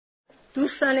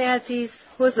دوستان عزیز،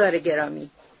 حضار گرامی،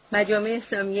 مجامع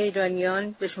اسلامی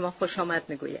ایرانیان به شما خوش آمد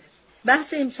میگوید.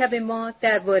 بحث امشب ما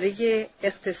درباره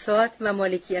اقتصاد و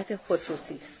مالکیت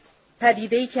خصوصی است.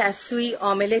 پدیده‌ای که از سوی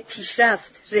عامل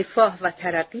پیشرفت، رفاه و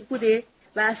ترقی بوده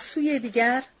و از سوی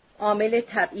دیگر عامل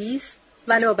تبعیض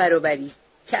و نابرابری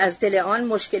که از دل آن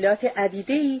مشکلات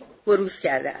عدیده‌ای بروز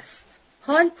کرده است.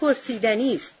 حال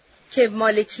پرسیدنی است که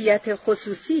مالکیت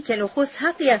خصوصی که نخست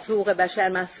حقی از حقوق بشر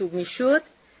محسوب می‌شد،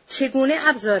 چگونه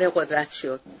ابزار قدرت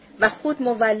شد و خود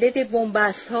مولد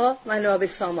بنبست‌ها و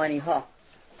نابسامانی‌ها.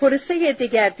 پروسه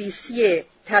دگردیسی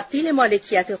تبدیل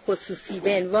مالکیت خصوصی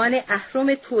به عنوان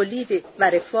اهرم تولید و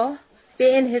رفاه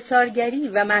به انحصارگری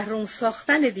و محروم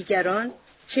ساختن دیگران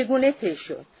چگونه طی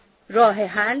شد؟ راه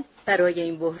حل برای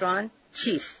این بحران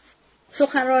چیست؟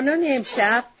 سخنرانان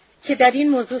امشب که در این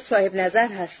موضوع صاحب نظر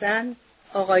هستند،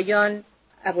 آقایان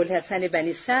ابوالحسن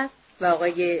بنیصدر و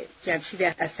آقای جمشید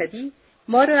اسدی،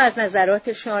 ما را از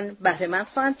نظراتشان بهره‌مند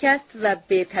خواهند کرد و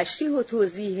به تشریح و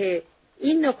توضیح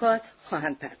این نکات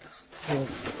خواهند پرداخت.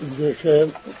 اینجا که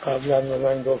قبلا به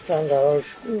من گفتن قرار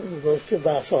گفت که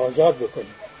بحث آزاد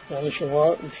بکنیم، یعنی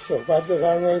شما صحبت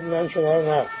بفرمایید من شما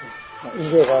رو نقد کنم.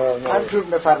 اینجا قرار ما هر جور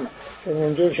بفرمایید. چون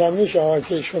اونجورش هم میشه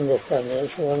که ایشون گفتن، یعنی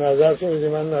شما نظرتون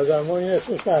میدید من نظرمون این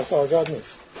اسمش بحث آزاد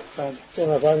نیست.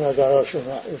 دو نفر نظراشون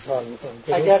اظهار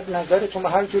میکنم. اگر نظرتون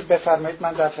هر جور بفرمایید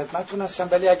من در خدمتتون هستم،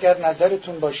 ولی اگر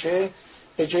نظرتون باشه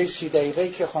به جای 30 دقیقه‌ای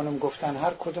که خانم گفتن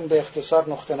هر کدوم به اختصار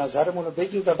نقطه نظرمون رو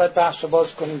بگیم و بعد بحث رو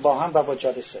باز کنیم با هم و با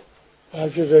جلسه. هر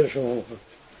جور شما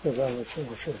بفرمایید.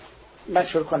 من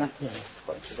شروع کنم.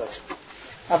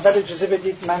 اول اجازه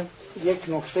بدید من یک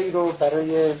نکته رو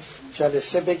برای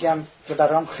جلسه بگم که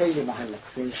برام خیلی مهمه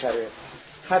این شرایط.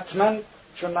 حتما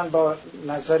چون من با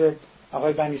نظر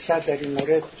آقای بنیصدر در این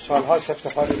مورد سال‌هاست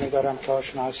افتخار می‌دارم که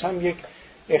آشنا هستم، یک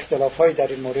اختلاف‌هایی در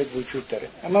این مورد وجود داره،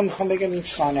 اما میخوام بگم این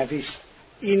ثانوی است.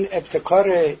 این ابتکار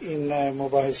این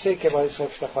مباحثه که باعث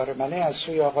افتخار منه از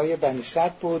سوی آقای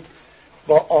بنیصدر بود،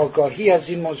 با آگاهی از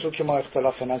این موضوع که ما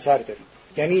اختلاف نظر داریم.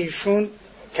 یعنی ایشون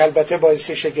که البته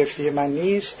باعث شگفتی من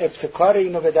نیست، ابتکار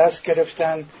اینو به دست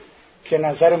گرفتن که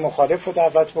نظر مخالف رو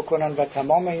دعوت بکنن و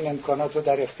تمام این امکانات رو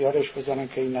در اختیارش بزنن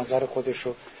که این نظر خودش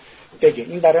رو بگه.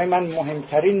 این برای من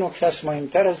مهمترین نکته است،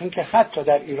 مهمتر از اون که حتی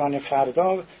در ایران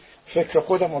فردا فکر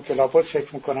خودم که لابد فکر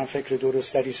میکنم فکر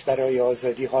درستری است برای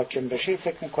آزادی حاکم بشه.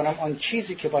 فکر میکنم آن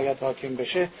چیزی که باید حاکم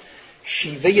بشه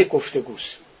شیوه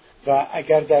گفتگوست و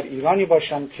اگر در ایرانی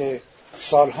باشم که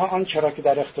سالها آنچه را که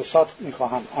در اقتصاد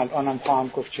میخواهم، الانم خواهم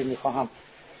گفت چه میخواهم،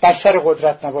 بر سر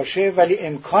قدرت نباشه ولی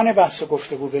امکان بحث و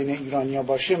گفتگو بین ایرانی‌ها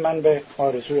باشه، من به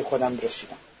آرزوی خودم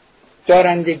رسیدم.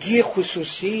 دارندگی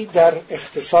خصوصی در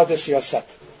اقتصاد سیاست.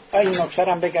 این نکته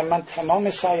هم بگم، من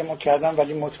تمام سعیمو کردم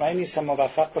ولی مطمئن نیستم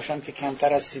موفق باشم که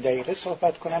کمتر از 30 دقیقه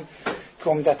صحبت کنم که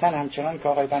عمدتاً همچنان که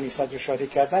آقای بنیصدر اشاره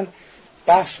کردن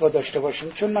بحث با داشته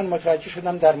باشیم، چون من متوجه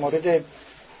شدم در مورد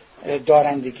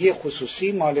دارندگی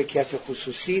خصوصی، مالکیت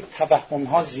خصوصی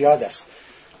توهم‌ها زیاد است.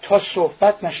 تا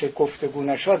صحبت نشه، گفتگو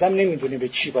نشه، آدم نمیدونه به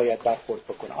چی باید برخورد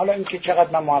بکنه. حالا اینکه چقدر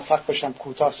من موفق باشم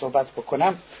کوتاه صحبت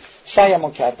بکنم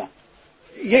سعیمو کردم.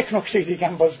 یک نکته دیگه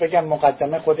هم باز بگم،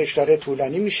 مقدمه خودش داره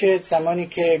طولانی میشه. زمانی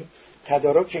که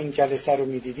تدارک این جلسه رو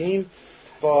میدیدیم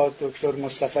با دکتر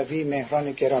مصطفی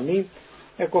مهران گرامی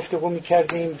گفتگو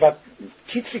میکردیم و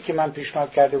تیتری که من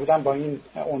پیشنهاد کرده بودم با این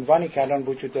عنوانی که الان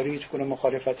وجود داره هیچ گونه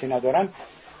مخالفتی ندارم،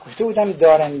 گفته بودم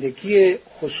دارندگی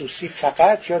خصوصی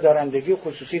فقط یا دارندگی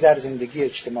خصوصی در زندگی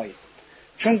اجتماعی.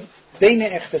 چون بین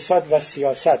اقتصاد و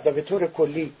سیاست و به طور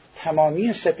کلی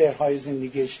تمامی سپهرهای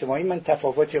زندگی اجتماعی من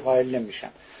تفاوتی قائل نمیشم.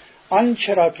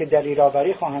 آنچه را که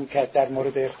دلیرآوری خواهم کرد در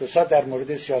مورد اقتصاد در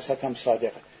مورد سیاست هم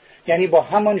صادقه. یعنی با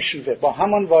همان شیوه، با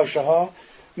همان واژه‌ها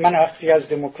من وقتی از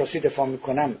دموکراسی دفاع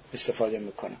میکنم استفاده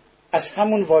میکنم. از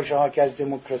همون واژه‌ها که از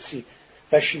دموکراسی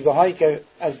و شیوه هایی که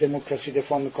از دموکراسی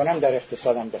دفاع میکنم در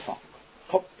اقتصادم دفاع میکنم.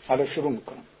 خب حالا شروع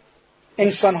میکنم.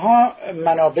 انسان ها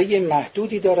منابع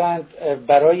محدودی دارند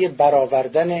برای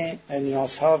برآوردن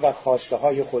نیازها و خواسته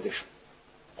های خودشون.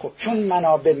 خب چون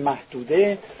منابع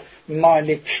محدوده،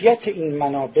 مالکیت این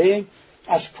منابع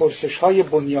از پرسش های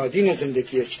بنیادین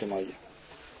زندگی اجتماعی.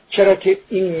 چرا که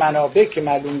این منابع که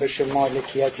معلوم بشه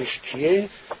مالکیتش کیه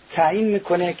تعیین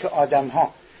میکنه که آدم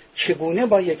ها چگونه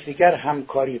با یکدیگر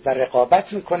همکاری و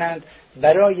رقابت میکنند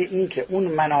برای اینکه اون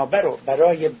منابع رو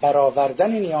برای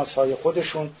برآوردن نیازهای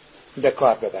خودشون به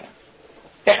کار ببرن.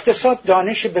 اقتصاد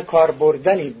دانش به کار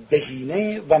بردن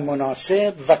بهینه و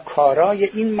مناسب و کارای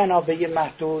این منابع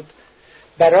محدود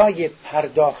برای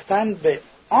پرداختن به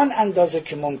آن اندازه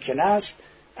که ممکن است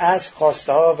از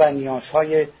خواسته ها و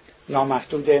نیازهای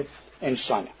نامحدود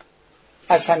انسانه.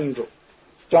 از همین رو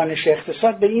دانش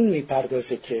اقتصاد به این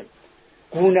میپردازه که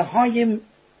گونه‌های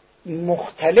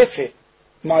مختلف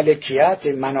مالکیت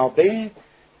منابع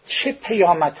چه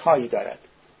پیامدهایی دارد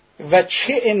و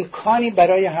چه امکانی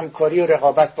برای همکاری و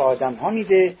رقابت با آدم‌ها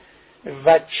میده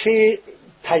و چه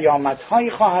پیامدهایی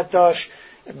خواهد داشت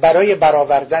برای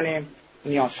برآوردن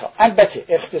نیازها. البته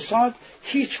اقتصاد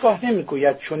هیچگاه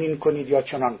نمیگوید چنین کنید یا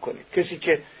چنان کنید. کسی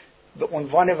که به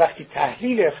عنوان وقتی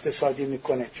تحلیل اقتصادی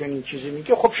میکنه چنین چیزی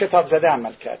میگه، خب شتاب زده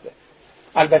عمل کرده.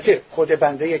 البته خود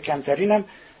بنده کمترینم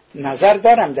نظر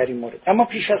دارم در این مورد، اما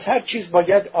پیش از هر چیز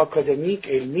باید آکادمیک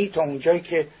علمی تا اونجایی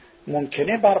که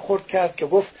ممکنه برخورد کرد که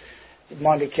گفت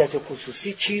مالکیت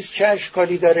خصوصی چه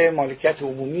اشکالی داره، مالکیت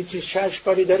عمومی چه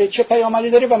اشکالی داره، چه پیامدی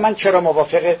داره و من چرا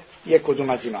موافق یک کدوم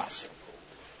از اینا هستم.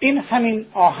 این همین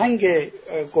آهنگ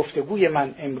گفتگوی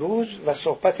من امروز و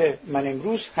صحبت من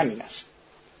امروز همین است.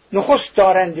 نخست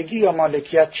دارندگی یا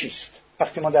مالکیت چیست؟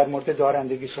 وقتی ما در مورد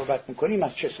دارندگی صحبت میکنیم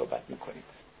از چه صحبت میکنیم؟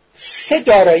 3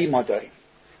 دارایی ما داریم.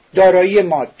 دارایی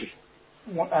مادی،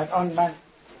 الان من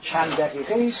چند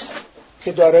دقیقه است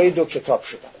که دارای 2 کتاب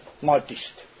شدم، مادی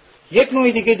است. یک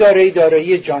نوع دیگه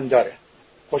دارایی جانداره.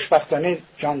 خوشبختانه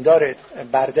جاندار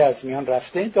برده از میان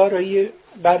رفته، دارایی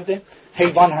برده،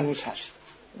 حیوان هنوز هست.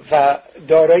 و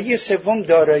دارایی سوم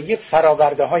دارایی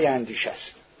فراورده های اندیشه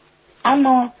است.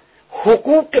 اما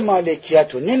حقوق مالکیت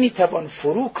رو نمیتوان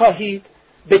فرو کاهید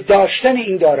به داشتن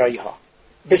این دارایی ها،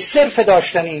 به صرف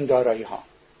داشتن این دارایی ها،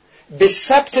 به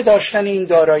ثبت داشتن این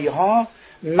دارایی ها.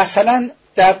 مثلا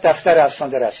در دفتر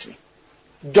اسناد رسمی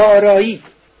دارایی،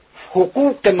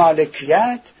 حقوق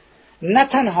مالکیت نه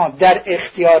تنها در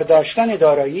اختیار داشتن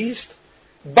دارایی است،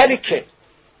 بلکه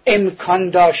امکان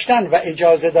داشتن و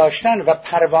اجازه داشتن و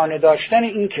پروانه داشتن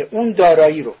این که اون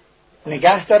دارایی رو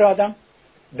نگه داره، آدم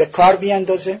به کار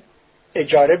بیاندازه،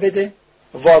 اجاره بده،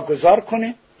 واگذار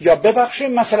کنه یا ببخشه،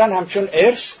 مثلا همچون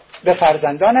ارث به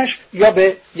فرزندانش یا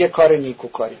به یک کار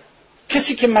نیکوکاری.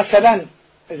 کسی که مثلا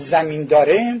زمین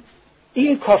داره،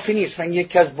 این کافی نیست و این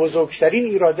یکی از بزرگترین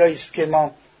ایرادایی است که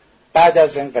ما بعد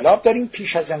از انقلاب داریم.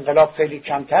 پیش از انقلاب خیلی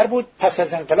کمتر بود، پس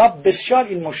از انقلاب بسیار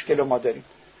این مشکل رو ما داریم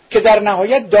که در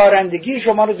نهایت دارندگی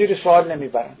شما رو زیر سوال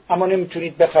نمیبرن، اما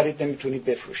نمیتونید بخرید، نمیتونید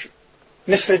بفروشید،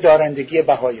 مثل دارندگی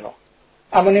بهایی ها.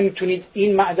 اما نمیتونید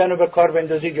این معدن رو به کار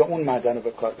بندازید یا اون معدن رو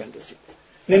به کار بندازید،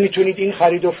 نمیتونید این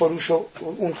خرید و فروش و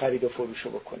اون خرید و فروش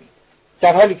رو بکنید.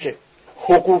 در حالی که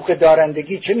حقوق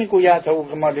دارندگی چه میگوید؟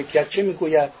 حقوق مالکیت چه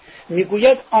میگوید؟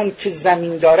 میگوید آن که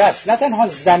زمین داره است نه تنها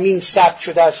زمین ثبت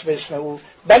شده است به اسم او،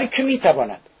 بلکه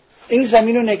میتواند این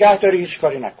زمین رو نگه داره، هیچ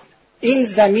کاری نکنه، این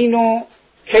زمین رو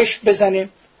کشت بزنه،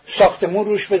 ساختمون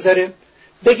روش بذاره،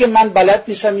 بگه من بلد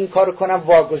نیستم این کارو کنم،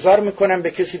 واگذار میکنم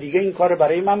به کسی دیگه این کارو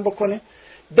برای من بکنه،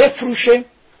 بفروشه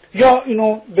یا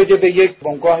اینو بده به یک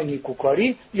بنگاه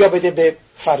نیکوکاری یا بده به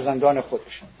فرزندان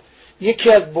خودش.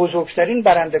 یکی از بزرگترین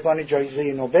برندگان جایزه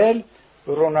نوبل،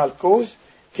 رونالد کوز،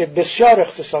 که بسیار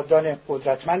اقتصاددان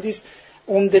قدرتمندی است،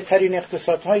 عمده ترین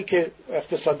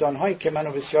اقتصاددان‌هایی که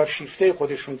منو بسیار شیفته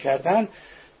خودشون کردن،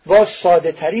 با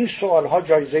ساده ترین سوالها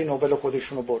جایزه نوبل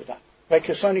خودشونو بردن و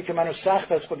کسانی که منو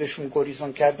سخت از خودشون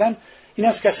گریزان کردن این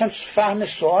است که اصلا فهم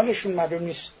سوالشون معلوم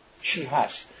نیست چی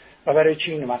هست و برای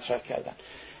چی اینو مطرح کردن.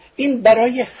 این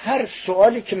برای هر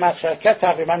سوالی که مطرح کرد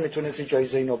تقریبا میتونست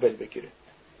جایزه نوبل بگیره.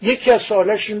 یکی از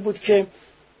سوالاش این بود که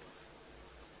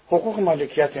حقوق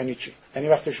مالکیت یعنی چی؟ یعنی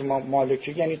وقتی شما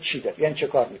مالکی یعنی چی داره؟ یعنی چه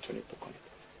کار میتونید بکنید؟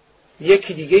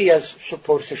 یکی دیگه ای از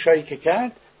پرسشایی که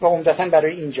کرد و عمدتاً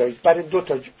برای این جایزه، برای 2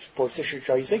 تا پرسش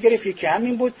جایزه گرفت، یکی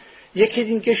همین بود، یکی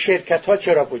این که شرکت ها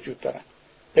چرا وجود دارن.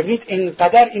 ببینید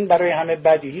اینقدر این برای همه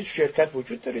بدیهی، هیچ شرکت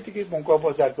وجود داره دیگه، بنگاه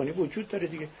بازرگانی وجود داره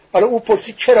دیگه. حالا او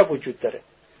پرسید چرا وجود داره؟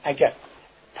 اگر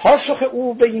پاسخ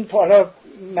او به این حالا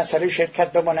مسئله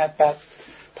شرکت بماند، بعد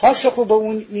پاسخ او به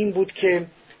اون این بود که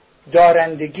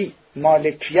دارندگی،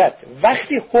 مالکیت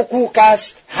وقتی حقوق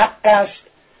است، حق است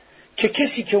که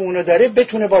کسی که اونو داره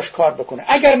بتونه باش کار بکنه،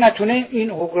 اگر نتونه این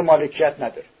حقوق مالکیت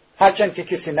نداره، هرچند که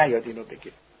کسی نیاد اینو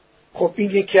بگیره. خب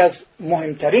این یکی از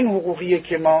مهمترین حقوقیه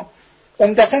که ما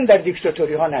عمدتاً در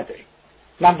دیکتاتوری ها نداریم.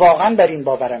 من واقعا بر این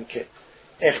باورم که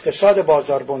اقتصاد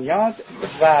بازار بنیاد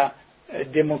و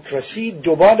دموکراسی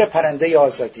دوبال پرنده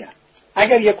آزادی هست.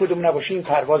 اگر یک کدوم نباشه این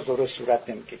پرواز درست صورت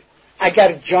نمیگیره.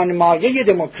 اگر جانمایه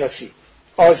دموکراسی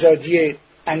آزادی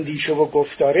اندیشه و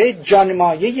گفتاره،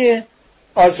 جانمایه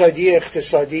آزادی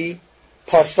اقتصادی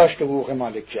پاسداشت حقوق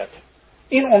مالکیت.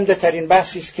 این عمده ترین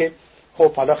بحثی است که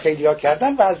خب حالا خیلی‌ها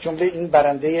کردن و از جمله این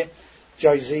برنده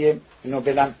جایزه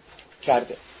نوبل هم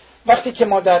کرده. وقتی که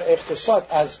ما در اقتصاد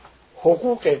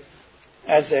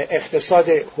از اقتصاد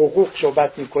حقوق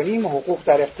صحبت می‌کنیم، حقوق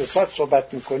در اقتصاد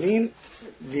صحبت می‌کنیم،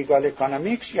 لیگال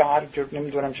اکونومیکس یا هر جور،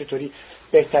 نمیدونم چطوری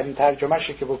بهترین ترجمه‌اش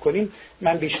که بکنیم.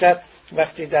 من بیشتر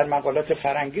وقتی در مقالات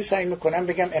فرنگی سعی میکنم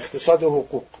بگم اقتصاد و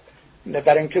حقوق،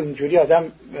 برای اینکه اونجوری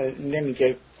آدم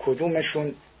نمیگه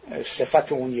کدومشون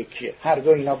صفت اون یکیه، هر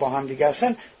دو اینا با هم دیگه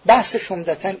هستن. بحث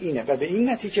عمدتاً اینه و به این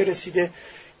نتیجه رسیده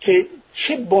که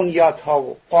چه بنیادها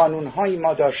و قانونهایی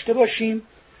ما داشته باشیم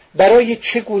برای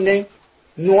چگونه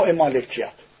نوع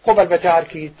مالکیت. خب البته هر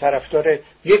کی طرفدار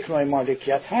یک نوع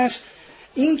مالکیت هست،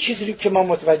 این چیزی که ما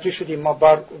متوجه شدیم، ما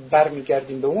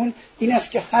برمیگردیم به اون، این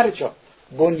است که هر جا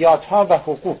بنیادها و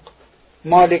حقوق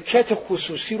مالکیت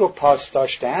خصوصی رو پاس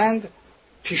داشتند،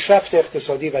 پیشرفت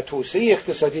اقتصادی و توسعه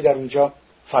اقتصادی در اونجا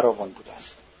فراوان بوده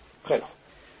است. خیلی خوب.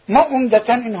 ما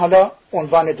عمدتاً این حالا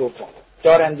عنوان دوم،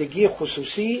 دارندگی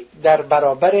خصوصی در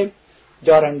برابر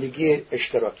دارندگی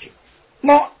اشتراکی.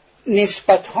 ما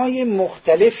نسبت‌های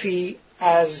مختلفی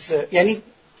یعنی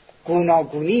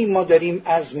گوناگونی ما داریم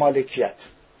از مالکیت،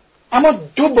 اما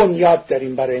دو بنیاد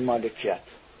داریم برای مالکیت،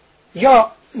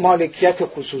 یا مالکیت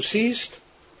خصوصی است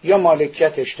یا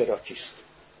مالکیت اشتراکی است.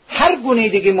 هر گونه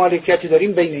دیگه مالکیتی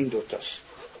داریم بین این دوتاست.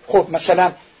 خب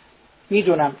مثلا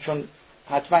میدونم، چون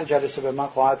حتما جلسه به من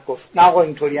خواهد گفت نه آقا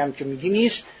اینطوری هم که میگی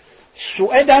نیست،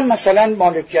 سوئد هم مثلا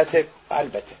مالکیت،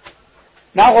 البته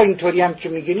نه آقا اینطوری هم که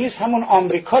میگی نیست، همون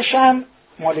آمریکاش هم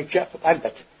مالکیت،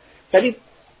 البته، ولی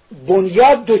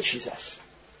بنیاد دو چیز است،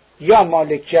 یا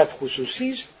مالکیت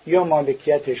خصوصی است یا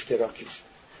مالکیت اشتراکی است.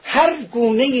 هر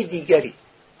گونه دیگری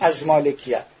از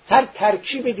مالکیت، هر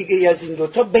ترکیب دیگری از این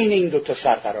دوتا بین این دوتا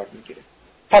سر قرار میگیره.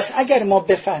 پس اگر ما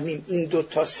بفهمیم این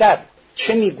دوتا سر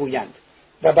چه میگویند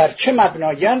و بر چه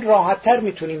مبنایان، راحت‌تر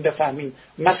میتونیم بفهمیم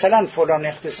مثلا فلان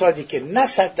اقتصادی که نه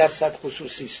 100%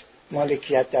 خصوصی است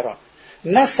مالکیت در آن،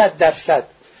 نه 100%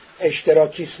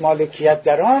 اشتراکی است مالکیت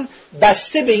در آن،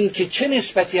 بسته به این که چه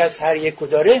نسبتی از هر یک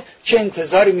داره، چه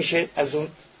انتظاری میشه از اون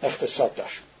اقتصاد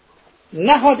داشت.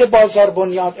 نهاد بازار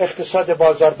بنیاد، اقتصاد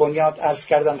بازار بنیاد، عرض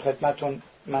کردم خدمتون،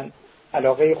 من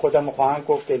علاقه خودم خواهم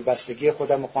گفت، دلبستگی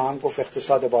خودم خواهم گفت،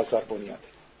 اقتصاد بازار بنیاد.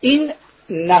 این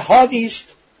نهادی است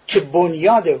که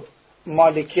بنیاد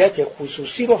مالکیت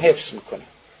خصوصی رو حفظ میکنه.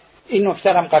 این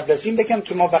نکته هم قبل از این بگم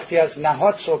که ما وقتی از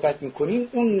نهاد صحبت میکنیم،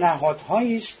 اون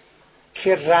نهادهایی است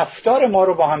که رفتار ما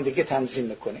رو با هم دیگه تنظیم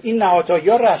میکنه. این نهادها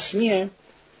یا رسمیه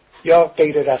یا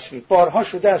غیر رسمی. بارها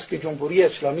شده است که جمهوری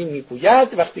اسلامی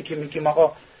میگوید وقتی که میگیم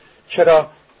آقا چرا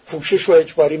پوشش رو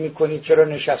اجباری میکنید، چرا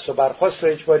نشست و برخاست رو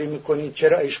اجباری میکنید،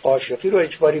 چرا عشق و عاشقی رو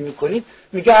اجباری میکنید،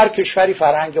 میگه هر کشوری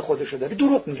فرهنگ خودشو داره.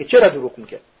 دروغ میگه. چرا دروغ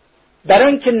میگه؟ برای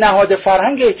اینکه نهاد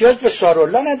فرهنگ احتیاج به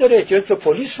سارالله نداره، احتیاج به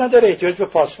پلیس نداره، احتیاج به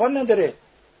پاسبان نداره.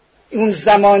 اون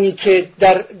زمانی که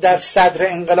در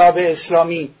صدر انقلاب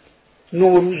اسلامی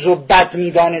نوروز و بد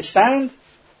میدانستند،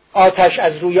 آتش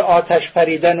از روی آتش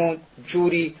پریدن و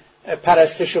جوری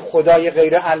پرستش خدای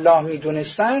غیر الله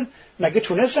میدونستن، مگه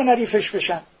تونستن حریفش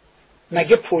بشن؟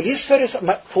 مگه پلیس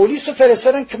رو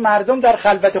فرستادن که مردم در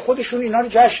خلوت خودشون اینا رو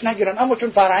جشن نگیرن، اما چون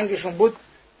فرهنگشون بود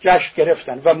جشن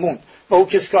گرفتن و موند. و او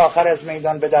کسی که آخر از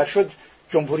میدان به در شد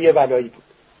جمهوری ولایی بود،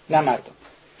 نه مردم.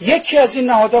 یکی از این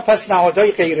نهادها پس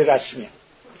نهادهای غیر رسمیه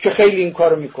که خیلی این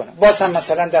کارو میکنن. باز هم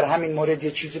مثلا در همین مورد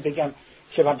یه چیزی بگم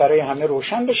که من برای همه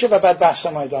روشن بشه و بعد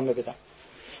بحثم ادامه بدم.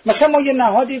 مثلا ما یه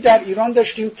نهادی در ایران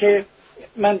داشتیم که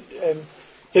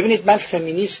ببینید من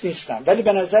فمینیست نیستم، ولی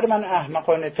به نظر من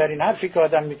احمقانه ترین حرفی که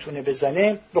آدم میتونه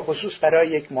بزنه، به خصوص برای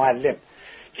یک معلم،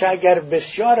 که اگر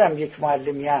بسیارم یک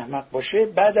معلمی احمق باشه،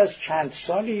 بعد از چند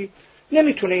سالی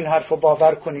نمیتونه این حرفو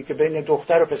باور کنه که بین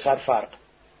دختر و پسر فرق،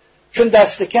 چون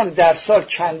دست کم در سال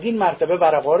چندین مرتبه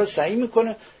ورقه‌ها رو صحیح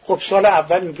میکنه. خب سال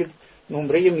اول میگه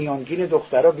نمره میانگین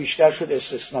دخترها بیشتر شد،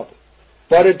 استثناء بود.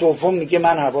 بار دوم میگه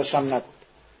من حواسم نبود.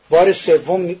 بار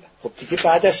سوم خب دیگه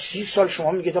بعد از 30 سال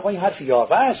شما میگید آقا این حرف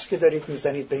یاوه است که دارید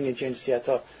میزنید، بین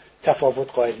جنسیت‌ها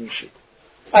تفاوت قائل میشید.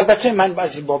 البته من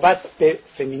از این بابت به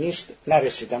فمینیست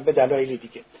نرسیدم به دلایل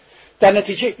دیگه. در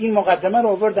نتیجه این مقدمه رو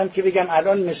آوردم که بگم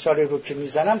الان مثال رو که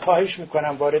میزنم خواهش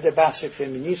میکنم وارد بحث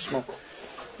فمینیسم و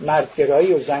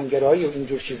مردگرایی و زنگرایی و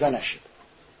اینجور چیزا نشید.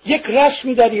 یک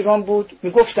رسمی در ایران بود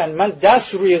میگفتن من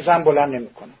دست روی زن بلند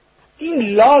نمیکنم. این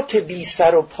لات بی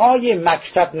سر و پای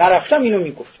مکتب نرفتم اینو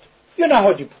میگفت. یه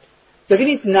نهادی بود.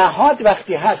 ببینید نهاد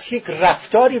وقتی هست یک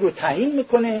رفتاری رو تعیین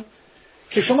میکنه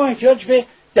که شما احتیاج به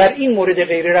در این مورد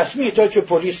غیر رسمی احتیاج به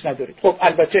پلیس ندارید. خب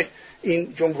البته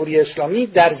این جمهوری اسلامی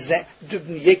در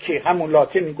یکی همون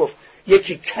لاته میگفت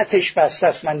یکی کتش بسته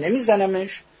است من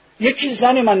نمیزنمش، یکی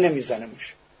زن من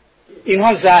نمیزنمش.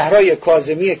 اینها زهرای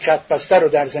کاظمی کت بسته رو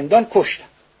در زندان کشتن.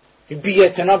 بی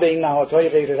اعتنا به این نهادهای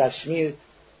غیر رسمی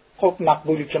خب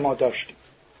مقبولی که ما داشتیم.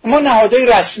 اما نهادهای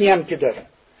رسمی هم که دارن.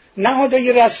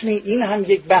 نهادهای رسمی این هم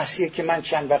یک بحثیه که من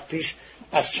چند وقت پیش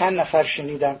از چند نفر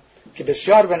شنیدم که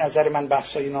بسیار به نظر من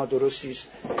بحثای نادرستی است.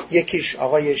 یکیش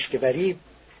آقای اشکبری،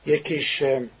 یکیش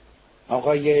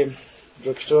آقای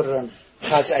دکتر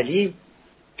خزعلی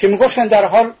که میگفتن در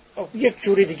حال، یک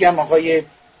جوری دیگه هم آقای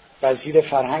وزیر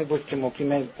فرهنگ بود که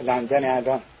مقیم لندن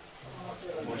الان،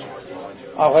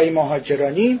 آقای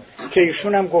مهاجرانی، که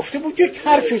ایشون هم گفته بود یک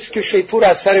حرفی است که شیپور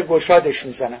از سر گشادش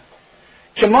میزنن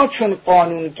که ما چون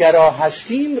قانونگرا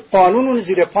هستیم قانون رو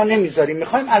زیر پا نمیذاریم،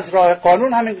 میخوایم از راه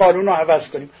قانون همین قانون رو عوض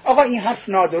کنیم. آقا این حرف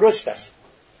نادرست است.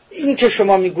 این که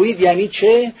شما میگویید یعنی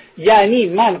چه؟ یعنی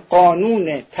من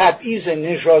قانون تبعیض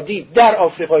نژادی در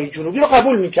آفریقای جنوبی رو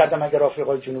قبول میکردم اگر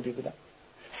آفریقای جنوبی بودم.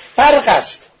 فرق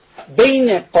است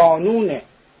بین قانون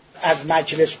از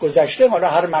مجلس گذشته، حالا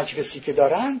هر مجلسی که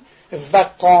دارن، و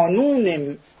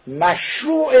قانون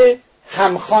مشروع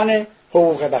همخوان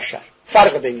حقوق بشر.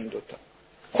 فرق بین این دوتا.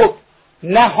 خب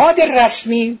نهاد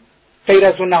رسمی غیر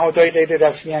از اون نهادهای غیر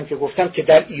رسمی هم که گفتم که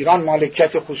در ایران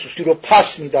مالکیت خصوصی رو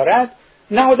پس می‌دارد،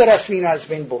 نهاد رسمی اینو از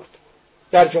بین برد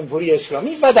در جمهوری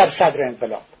اسلامی و در صدر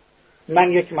انقلاب.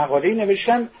 من یک مقاله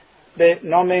نوشتم به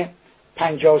نام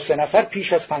 53 نفر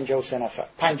پیش از 53 نفر،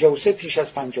 53 پیش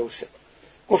از 53.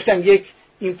 گفتم یک،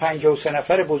 این 53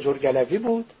 نفر بزرگلوی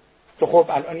بود که خب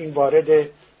الان این وارد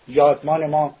یادمان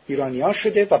ما ایرانی‌ها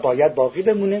شده و باید باقی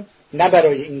بمونه، نه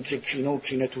برای اینکه کینه و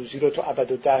کینه توزی رو تو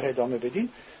ابدالدهر ادامه بدیم،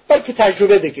 بلکه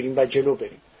تجربه بگیریم و جلو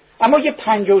بریم. اما یه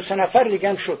 53 نفر دیگه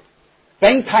هم شد و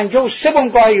این 53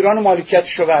 بنگاه ایران و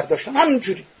مالکیتش رو برداشتن،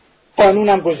 همینجوری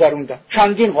قانونم گذروندن،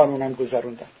 چندین قانونم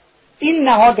گذروندن. این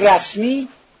نهاد رسمی،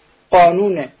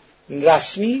 قانون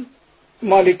رسمی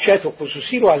مالکیت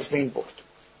خصوصی رو از بین برد.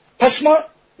 پس ما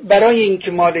برای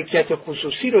اینکه مالکیت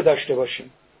خصوصی رو داشته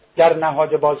باشیم در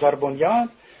نهاد بازار بنیاد،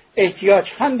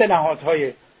 احتیاج هم به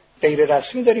نهادهای غیر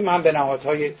رسمی داریم هم به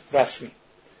نهادهای رسمی.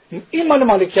 این مال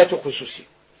مالکیت خصوصی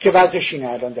که وضعش اینه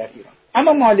الان در ایران.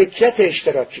 اما مالکیت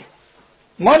اشتراکی،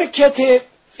 مالکیت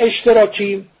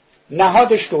اشتراکی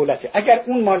نهادش دولته. اگر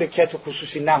اون مالکیت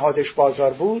خصوصی نهادش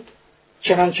بازار بود،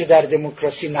 چنانچه در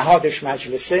دموکراسی نهادش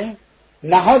مجلسه،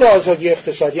 نهاد آزادی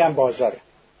اقتصادی هم بازاره.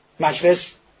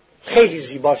 مجلس خیلی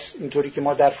زیباست، اینطوری که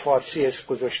ما در فارسی اسم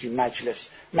گذاشتیم مجلس.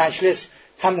 مجلس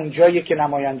همون جایی که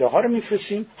نماینده ها رو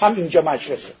میفرستیم، هم اینجا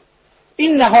مجلسه.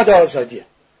 این نهاد آزادی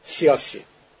سیاسی.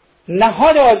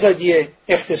 نهاد آزادی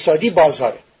اقتصادی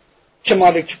بازاره که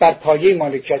بر پایه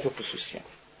مالکیت خصوصی هم.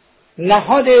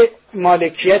 نهاد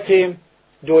مالکیت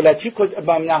دولتی،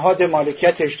 نهاد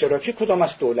مالکیت اشتراکی کدام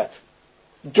است؟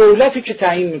 دولتی که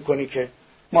تعیین میکنه که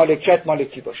مالکیت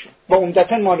مالکی باشه و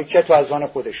عمدتاً مالکیت رو از آن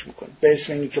خودش میکنه به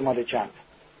اسم اینی که مال جمع.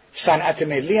 صنعت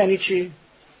ملی یعنی چی؟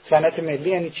 صنعت ملی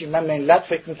یعنی چی؟ من ملت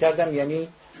فکر میکردم یعنی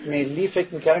ملی، فکر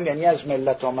میکردم یعنی از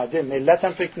ملت آمده، ملت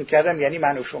هم فکر میکردم یعنی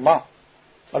من و شما.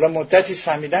 حالا مدتی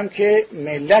فهمیدم که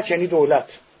ملت یعنی دولت.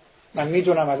 من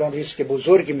میدونم الان ریسک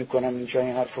بزرگی میکنم اینجا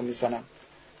این حرفو میزنم،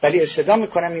 ولی استدعا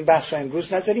میکنم این بحثو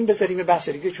امروز نذاریم، بذاریم یه بحث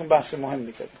دیگه، چون بحث مهم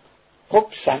می‌داریم. خب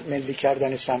ملی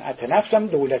کردن صنعت نفت هم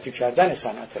دولتی کردن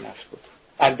صنعت نفت بود.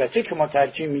 البته که ما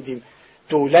ترجیح میدیم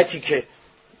دولتی که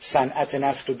صنعت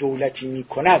نفت و دولتی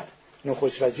میکند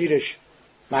نخست وزیرش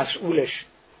مسئولش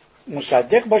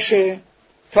مصدق باشه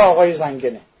تا آقای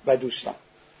زنگنه و دوستان،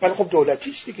 ولی خب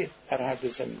دولتیش دیگه در هر دو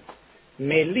زمین.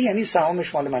 ملی یعنی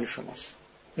سهامش مال من و شماست،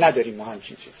 نداریم ما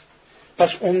همچین چیزی.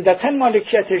 پس عمدتاً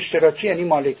مالکیت اشتراکی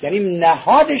یعنی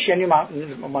نهادش یعنی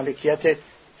مالکیت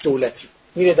دولتی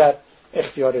میره در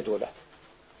اختیار دولت.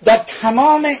 در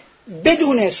تمام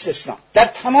بدون استثناء در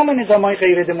تمام نظام‌های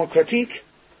غیر دموکراتیک،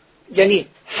 یعنی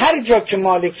هر جا که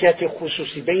مالکیت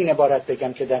خصوصی، به این عبارت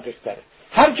بگم که دقیق تره،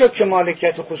 هر جا که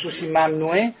مالکیت خصوصی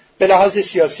ممنوعه به لحاظ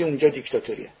سیاسی اونجا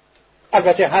دیکتاتوریه.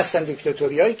 البته هستن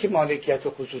دیکتاتوریایی که مالکیت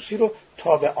خصوصی رو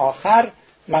تا به آخر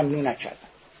ممنوع نکردن.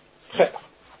 خیلی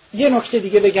یه نکته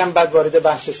دیگه بگم بعد وارد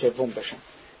بحث سوم بشم.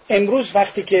 امروز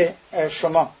وقتی که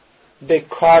شما به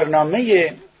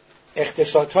کارنامه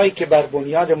اقتصادهایی که بر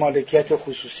بنیاد مالکیت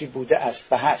خصوصی بوده است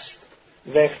و هست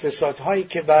و اقتصادهایی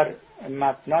که بر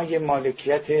مبنای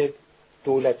مالکیت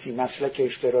دولتی مسلک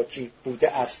اشتراکی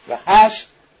بوده است و هست،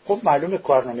 خب معلومه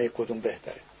کارنامه کدوم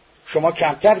بهتره. شما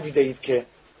کمتر دیده اید که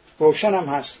روشن هم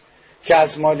هست که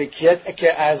از مالکیت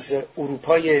که از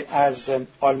اروپای، از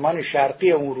آلمان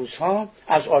شرقی اون روزها،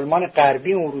 از آلمان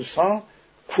غربی اون روزها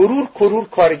کرور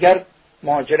کارگر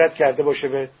مهاجرت کرده باشه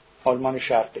به آلمان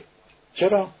شرقی.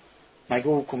 چرا؟ مگه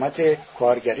حکومت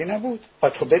کارگری نبود؟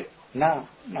 خب نه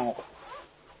آقا،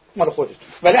 مال خودتون.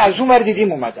 ولی از اون ور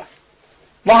دیدیم اومدن.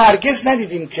 ما هرگز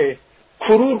ندیدیم که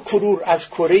کرور از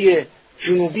کره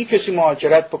جنوبی کسی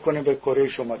مهاجرت بکنه به کره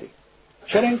شمالی.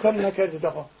 چرا این کارو نکردید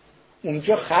آقا؟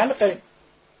 اونجا خلق،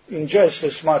 اینجا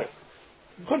استثماره.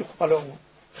 خیلی خوب، حالا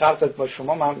خلقت با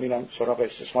شما، من میرم سراغ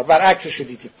استثمار. برعکسش رو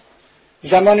دیدیم.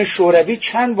 زمان شوروی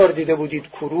چند بار دیده بودید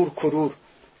کرور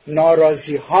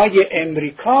ناراضی های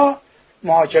امریکا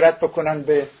مهاجرت بکنن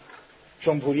به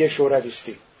جمهوری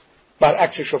شورویستی.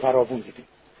 برعکسش رو فراوون دیدیم.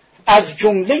 از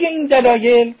جمله این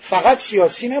دلایل فقط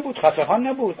سیاسی نبود، خفقان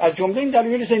نبود، از جمله این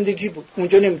دلایل زندگی بود.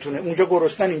 اونجا نمیتونه، اونجا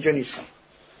گرسنن، اینجا نیستن.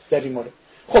 در این مورد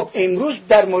خب امروز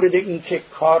در مورد این که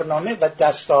کارنامه و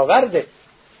دستاورد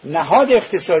نهاد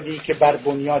اقتصادی که بر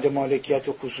بنیاد مالکیت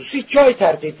و خصوصی جای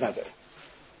تردید نداره.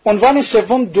 عنوان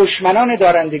سوم، دشمنان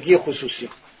دارندگی خصوصی.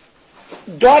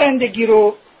 دارندگی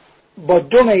رو با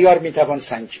دو معیار میتوان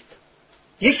سنجید.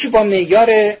 یکی با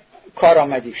معیار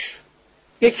کارآمدیش،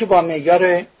 یکی با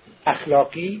معیار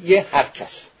اخلاقی هر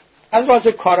کس. از لحاظ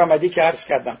کارآمدی که عرض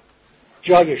کردم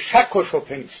جای شک و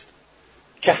شبهه نیست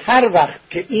که هر وقت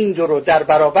که این دو رو در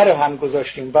برابر هم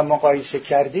گذاشتیم و مقایسه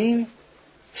کردیم،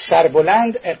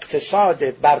 سربلند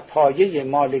اقتصاد بر پایه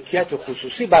مالکیت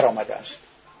خصوصی برآمده است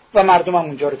و مردم هم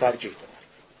اونجا رو ترجیح دادن.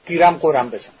 گیرم قرم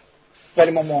بزن.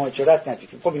 ولی ما مهاجرت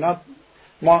ندیدیم. خب اینا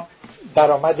ما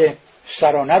درآمد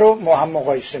سرانه رو ما هم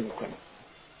مقایسه میکنیم.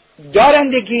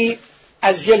 دارندگی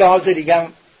از یه لحاظ دیگه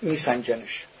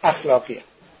میسنجنش، اخلاقیه.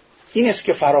 این است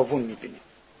که فراوون میبینیم.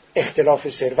 اختلاف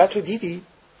ثروت رو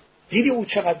دیدی او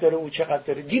چقدر داره، او چقدر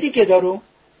داره. دیدی که دارو.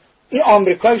 این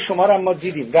آمریکای شما رو ما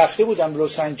دیدیم. رفته بودم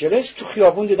لس آنجلس، تو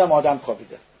خیابون دیدم آدم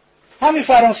خوابیده.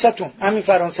 همین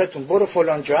فرانسه‌تون برو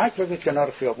فلان جاک ببین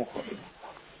کنار خیابون خوابیده.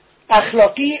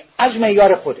 اخلاقی از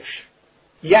معیار خودش.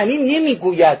 یعنی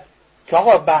نمیگوید که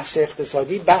آقا بحث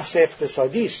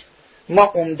اقتصادی است. ما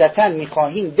عمدتاً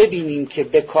می‌خواهیم ببینیم که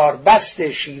به کاربست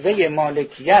شیوه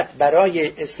مالکیت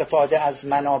برای استفاده از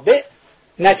منابع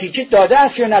نتیجه داده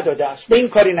است یا نداده است. به این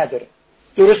کاری نداره.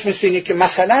 درست مثل اینه که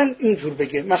مثلا اینجور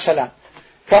بگه، مثلا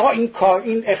آقا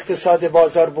این اقتصاد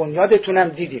بازار بنیادتونم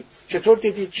دیدیم. چطور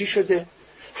دیدید؟ چی شده؟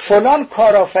 فلان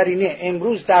کارآفرینه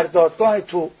امروز در دادگاه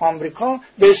تو آمریکا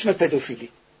به اسم پدوفیلی.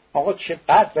 آقا چه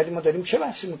بد، ولی ما داریم چه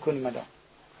بحثی میکنیم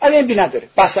الان بی نداره.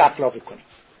 بحث اخلاقی کنیم.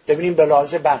 ببینیم به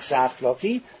لحاظ بحث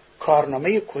اخلاقی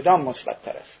کارنامه کدام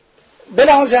مثبت‌تر است. به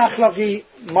لحاظ اخلاقی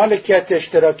مالکیت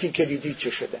اشتراکی کلیدی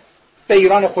چه شده؟ به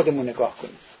ایران خودمون نگاه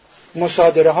کنیم.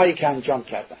 مصادره هایی که انجام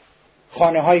کردن،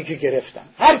 خانه هایی که گرفتن،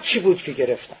 هر چی بود که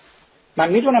گرفتن. من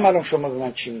میدونم الان شما به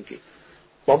من چی میگید.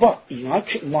 بابا اینا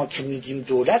که ما که میگیم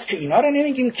دولت، که اینا رو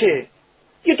نمیگیم، که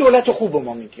یه دولت خوب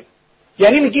ما میگیم.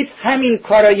 یعنی میگید همین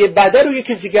کارای بده رو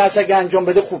یکی دیگه از اگه انجام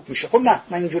بده خوب میشه. خب نه،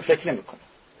 من اینجور فکر نمیکنم.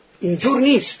 اینجور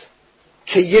نیست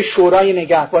که یه شورای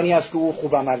نگهبانی است که او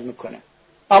خوب عمل میکنه.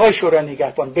 آقای شورای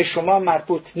نگهبان، به شما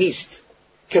مربوط نیست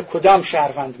که کدام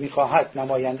شهروند میخواهد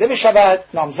نماینده بشود،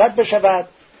 نامزد بشود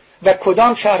و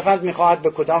کدام شهروند میخواهد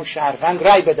به کدام شهروند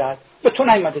رأی بدهد. به تو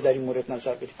نیامده در این مورد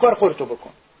نظر بدی. کار خودتو بکن.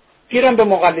 گیرم به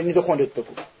مقلدین خودت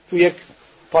بگو. تو یک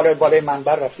بالای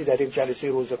منبر رفتی در یک جلسه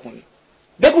روزخونی.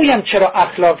 بگویم چرا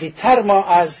اخلاقی تر ما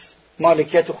از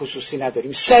مالکیت خصوصی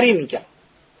نداریم. سریع میگم.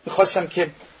 میخواستم که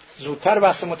زودتر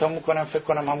بحثمو تموم کنم، فکر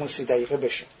کنم همون 30 دقیقه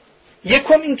بشه.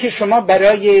 یکم این که شما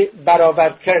برای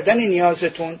برآورد کردن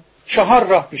نیازتون 4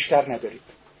 راه بیشتر ندارید.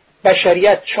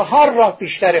 بشریت 4 راه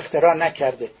بیشتر اختراع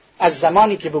نکرده از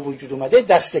زمانی که به وجود اومده.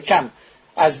 دست کم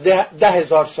از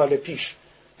 10,000 سال پیش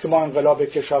که ما انقلاب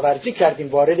کشاورزی کردیم،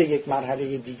 وارد یک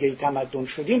مرحله دیگه تمدن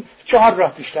شدیم، 4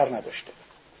 راه بیشتر نداشته.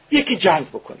 یکی جنگ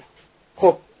بکنه.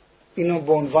 خب اینو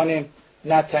به عنوان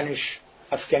نه تنش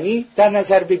افغانی در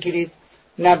نظر بگیرید،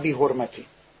 نه بی حرمتی.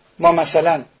 ما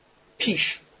مثلا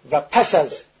پیش و پس از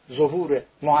ظهور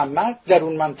محمد در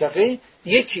اون منطقه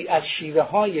یکی از شیوه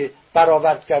های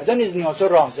برآورد کردن نیازها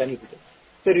راهزنی بوده.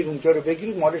 برید اونجا رو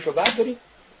بگیرید، مالش رو بردارید.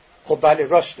 خب بله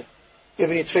راسته.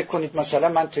 ببینید فکر کنید مثلا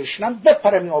من تشنم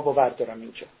بپرم این آبو بردارم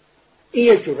اینجا.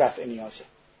 این یک جور رفع نیازه.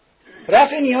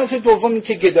 رفع نیاز دومی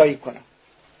که گدایی کنم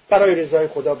برای رضای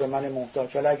خدا به من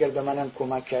محتاج. حالا اگر به منم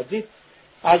کمک کردید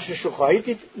اجرشو خواهید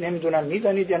دید. نمیدونم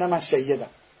میدانید یا نه من سیدم.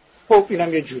 خب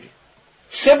اینم یه جوری.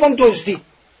 سوم دزدی،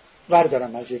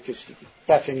 بردارم از یک کسی دیگه،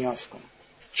 رفع نیاز کنم.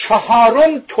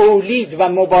 4 تولید و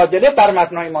مبادله بر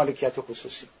مبنای مالکیت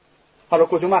خصوصی. حالا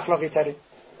کدوم اخلاقی تره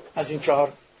از این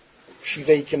 4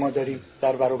 شیوهی که ما داریم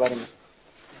در برابرمون؟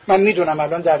 من میدونم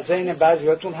الان در ذهن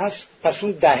بعضیاتون هست پس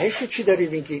اون دهشو چی داری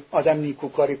میگی آدم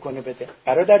نیکوکاری کنه بده؟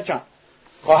 برادر جان،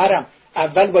 خواهرم،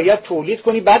 اول باید تولید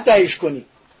کنی بعد دهش کنی.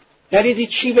 ندیدی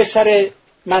چی به سر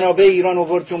منابع ایران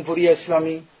آورد جمهوری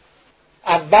اسلامی؟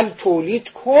 اول تولید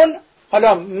کن.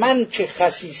 حالا من که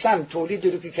خسیسم تولید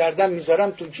رو که کردم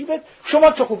میذارم تو جیبت،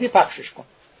 شما چه خوبی پخشش کن.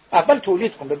 اول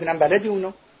تولید کن ببینم بلدی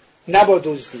اونو. نه با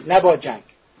دزدی، نه با جنگ،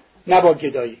 نه با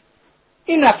گدایی.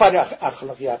 این نفر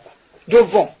اخلاقی اول.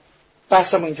 دوم،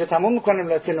 بحثمو اینجا تمام میکنم،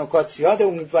 البته نکات زیاده،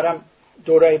 امیدوارم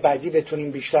دورای بعدی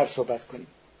بتونیم بیشتر صحبت کنیم.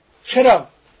 چرا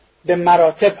به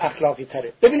مراتب اخلاقی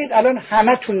تره؟ ببینید الان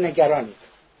همه تون نگرانید،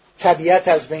 طبیعت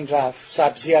از بین رفت،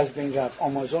 سبزی از بین رفت،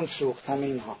 آمازون سوخت، همه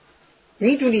اینها.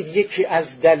 میدونید یکی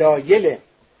از دلایل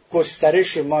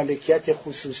گسترش مالکیت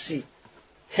خصوصی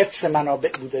حفظ منابع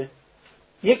بوده؟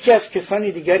 یکی از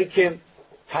کسانی دیگری که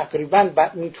تقریباً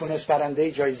میتونست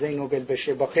برنده جایزه نوبل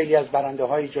بشه، با خیلی از برنده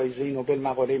های جایزه نوبل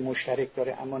مقاله مشترک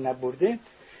داره اما نبرده،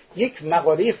 یک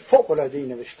مقاله فوق‌العاده‌ای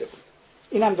نوشته بود.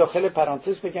 اینم داخل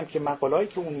پرانتز بگم که مقاله‌ای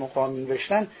که اون موقع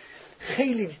نوشتن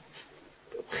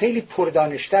خیلی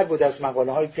پردانشتر بود از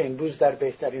مقاله‌هایی که امروز در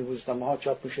بهترین روزنامه‌ها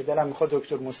چاپ میشه. دلم میخواد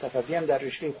دکتر مصطفی هم در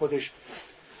رشته خودش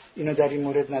اینو در این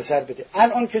مورد نظر بده.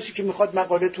 الان کسی که میخواد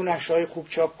مقاله تو نشرهای خوب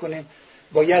چاپ کنه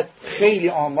باید خیلی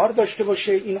آمار داشته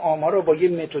باشه، این آمار رو با یه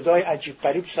متدای عجیب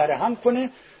غریب سرهم کنه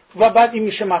و بعد این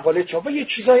میشه مقاله چاپ. با یه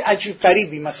چیزای عجیب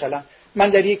غریبی، مثلا من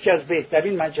در یکی از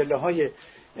بهترین مجله‌های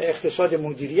اقتصاد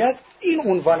مدیریت این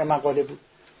عنوان مقاله بود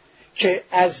که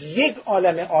از یک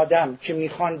عالم آدم که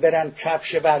میخوان برن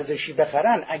کفش ورزشی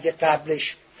بخرن، اگه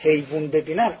قبلش حیوان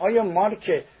ببینن آیا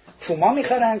مارک پوما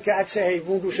میخرن که عکس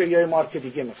حیوان روشه یا مارک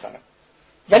دیگه میخرن.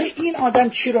 ولی این آدم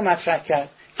چی رو مطرح کرد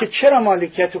که چرا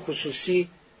مالکیت خصوصی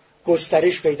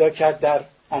گسترش پیدا کرد در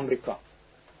آمریکا؟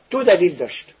 دو دلیل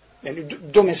داشت، یعنی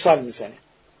دو مثال میزنه.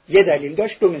 یه دلیل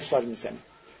داشت، دو مثال میزنه.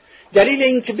 دلیل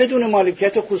این که بدون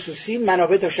مالکیت خصوصی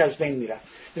منابع داشت از بین میرفت.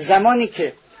 زمانی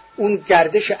که اون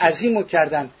گردش عظیمو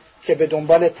کردن که به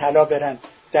دنبال طلا برن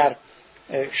در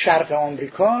شرق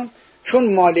آمریکا،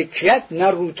 چون مالکیت نه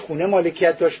رودخونه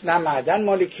مالکیت داشت نه معدن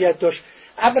مالکیت داشت،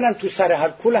 اولا تو سر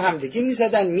هر کل همدیگه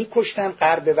میزدن، میکشتن.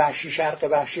 غرب وحشی شرق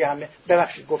وحشی همه،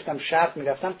 ببخشید گفتم شرق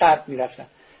میرفتن غرب میرفتن،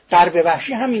 غرب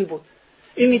وحشی همین بود.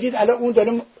 این میدید الان اون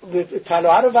داره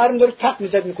طلا رو ورم داره تق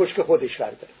میزد میکش که خودش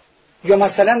ورده. یا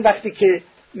مثلا وقتی که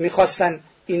میخواستن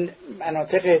این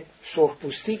مناطق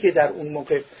سرخپوستی که در اون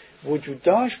موقع وجود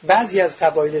داشت، بعضی از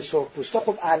قبایل سرخپوستا،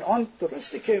 خب الان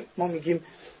درسته که ما میگیم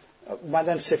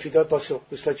اومدن سفیدات با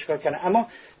سرخپوستا چیکار کردن، اما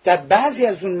در بعضی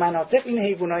از اون مناطق این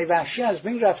حیوانات وحشی از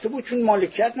بین رفته بود چون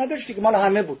مالکیت نداشت دیگه، مال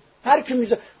همه بود. هر کی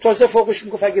میذاره تازه فوقش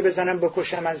میگفت اگه بزنم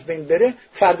بکشم از بین بره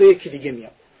فردا یکی دیگه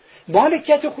میاد.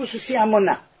 مالکیت خصوصی اما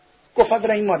نه، گفت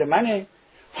اگر این مال منه،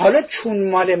 حالا چون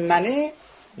مال منه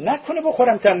نکنه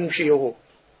بخورم تموم شه یهو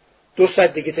 2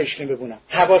 ساعت دیگه تشنه ببونم،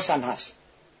 حواسم هست.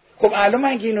 خب الان من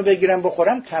اگه اینو بگیرم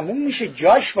بخورم تموم میشه،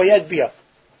 جاش باید بیاد.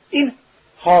 این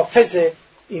حافظ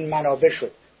این منابع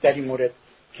شد در این مورد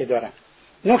که دارم.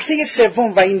 نکته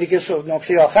سوم و این دیگه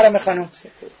نکته آخرم خانم،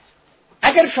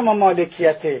 اگر شما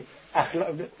مالکیت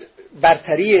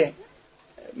برتری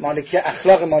مالکیت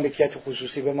اخلاق مالکیت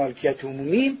خصوصی به مالکیت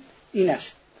عمومی این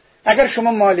است، اگر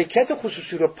شما مالکیت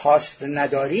خصوصی رو پاست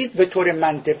ندارید به طور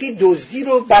منطقی دزدی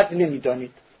رو بد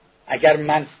نمیدانید. اگر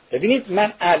من ببینید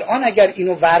من الان اگر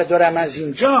اینو وردارم از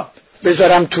اینجا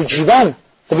بذارم تو جیبم،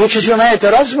 خب یه چیزی رو من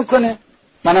اعتراض میکنه،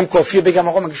 منم کافیه بگم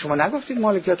آقا مگه شما نگفتید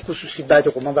مالکیت خصوصی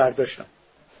بده؟ خب من برداشتم،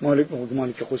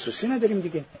 مالک خصوصی نداریم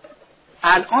دیگه.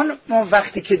 الان ما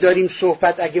وقتی که داریم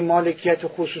صحبت اگه مالکیت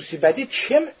خصوصی بده،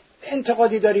 چه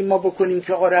انتقادی داریم ما بکنیم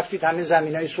که آقا رفتید همه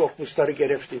زمینای سرخپوستا رو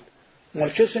گرفتید؟ مال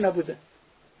کسی نبوده،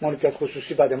 مالکیت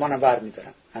خصوصی بده، منم ور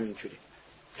میدارم همینجوری.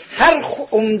 هر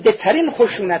عمده ترین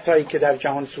خشونت هایی که در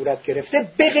جهان صورت گرفته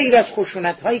به غیر از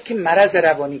خشونت هایی که مرض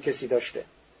روانی کسی داشته،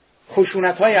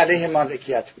 خشونت های علیه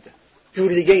مالکیت بوده،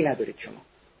 جور دیگه ای ندارید شما.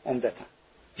 عمدتا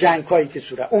جنگ هایی که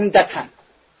صورت عمدتا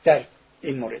در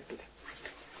این مورد بوده.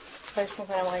 خواهش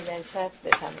میکنم آقای بنیصدر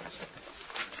بفرمایید.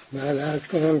 من عرض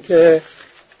کنم که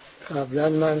قبلا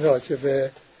من راجع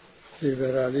به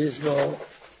لیبرالیسم و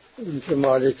اینکه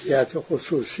مالکیت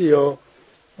خصوصی و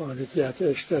مالکیت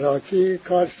اشتراکی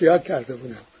کار زیاد کرده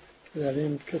بودم. در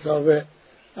این کتاب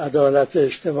عدالت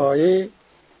اجتماعی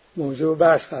موضوع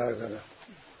بحث قرار دادم.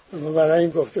 اما برای این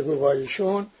گفتگو با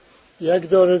ایشون یک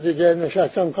دور دیگه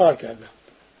نشستم کار کردم.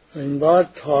 این بار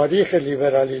تاریخ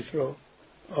لیبرالیسم رو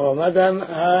آمدم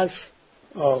از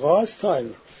آغاز تا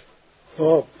امروز.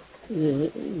 خب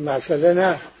این مسئله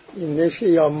نه این نیست که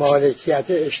یا مالکیت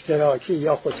اشتراکی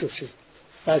یا خصوصی،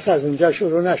 بس از اونجا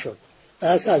شروع نشد.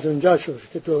 بس از اونجا شد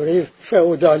که دوره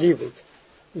فئودالی بود.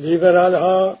 لیبرال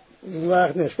ها اون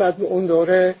وقت نسبت به اون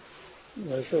دوره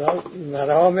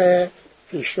مرام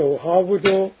پیشروها بود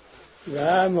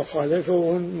و مخالف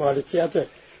اون مالکیت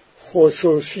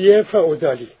خصوصی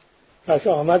فئودالی. پس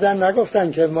آمدن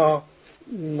نگفتن که ما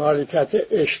مالکیت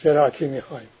اشتراکی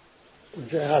میخوایم.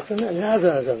 اونجا حرف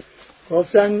نه،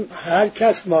 گفتن هر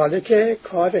کس مالک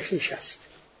کار خیش است.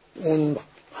 اون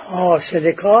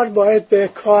حاصل کار باید به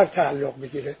کار تعلق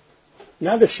بگیره،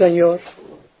 نه به سنیور،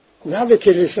 نه به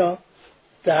کلیسا.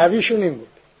 دعویشون این بود.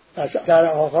 پس در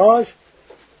آغاز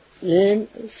این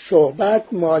صحبت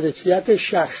مالکیت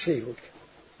شخصی بود،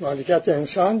 مالکیت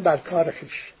انسان بر کار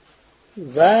خویش.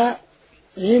 و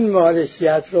این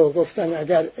مالکیت رو گفتن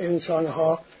اگر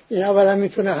انسان‌ها، این اولا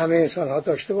میتونه همه انسان‌ها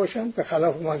داشته باشن، به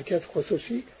خلاف مالکیت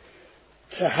خصوصی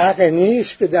که حق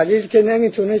نیست، به دلیل که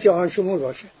نمیتونه جهان شمول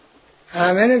باشه.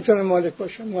 همه نمیتونه مالک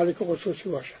باشن، مالک خصوصی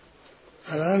باشن.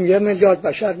 الان 1 میلیارد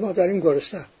بشر ما داریم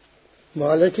گرسنه،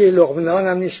 مالکی لقمه نان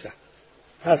هم نیستن.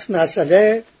 پس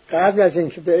مسئله قبل از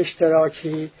اینکه به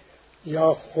اشتراکی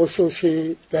یا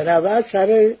خصوصی برود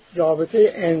سر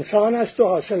رابطه انسان است و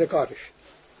حاصل کارش.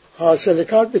 حاصل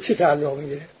کار به چی تعلق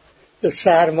میگیره؟ به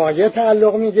سرمایه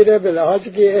تعلق میگیره به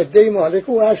لحاظی که عده‌ای مالک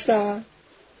او هستن،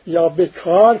 یا به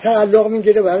کار تعلق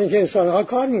میگیره برای اینکه انسان‌ها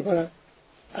کار میکنن؟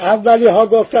 اولی ها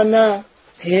گفتن نه،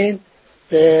 این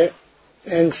به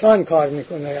انسان کار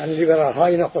میکنه، یعنی لیبرال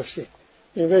های نخستی.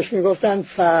 این بهش میگفتن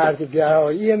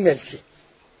فردگرایی ملکی،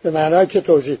 به معنای که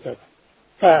توضیح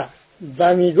دادن.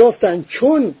 و میگفتن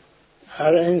چون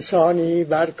هر انسانی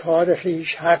بر کار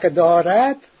خیش حق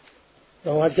دارد،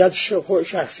 و مالکیت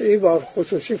شخصی با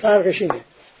خصوصی فرقش اینه،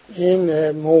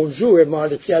 این موضوع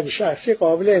مالکیت شخصی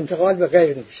قابل انتقال به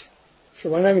غیر نیست.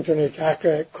 شما نمیتونید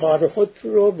حق کار خود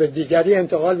رو به دیگری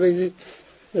انتقال بدید،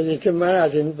 بگید که من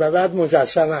از این به بعد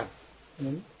مجسمم.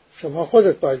 شما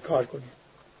خودت باید کار کنید.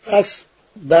 پس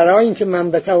برای اینکه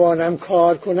من بتوانم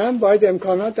کار کنم باید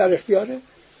امکانات در اختیار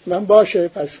من باشه.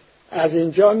 پس از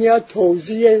اینجا میاد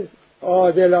توزیع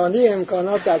عادلانه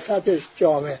امکانات در سطح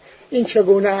جامعه. این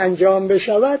چگونه انجام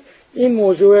بشود، این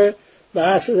موضوع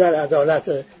بحث در عدالت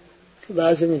که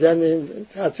بعضی میگن این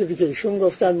ترتیبی که ایشون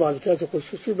گفتن مالکیت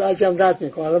خصوصی، بعضی هم رد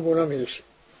میکنن. حالا به اونا میرسیم.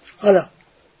 حالا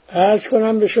عرض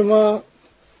کنم به شما،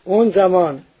 اون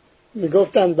زمان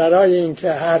میگفتن برای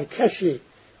اینکه هر کسی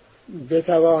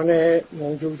بتوانه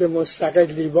موجود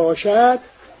مستقلی باشد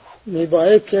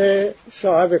میباید که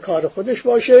صاحب کار خودش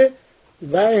باشه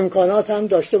و امکانات هم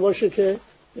داشته باشه که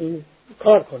این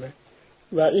کار کنه.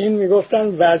 و این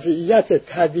میگفتن وضعیت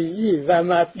طبیعی و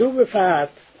مطلوب فرد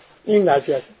این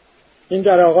وضعیت. این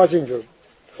در آغاز اینجور.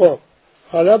 خب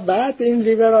حالا بعد این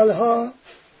لیبرال ها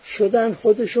شدن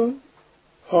خودشون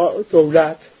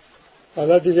دولت.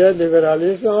 حالا دیگه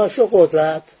لیبرالیسم هاست و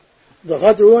قدرت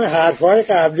بخواد روی حرفای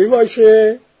قبلی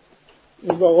باشه،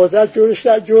 با قدرت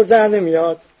جور در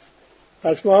نمیاد.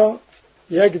 پس ما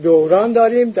یک دوران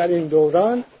داریم، در این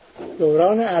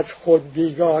دوران از خود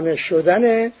بیگانه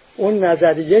شدن اون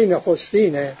نظریه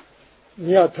نخستینه،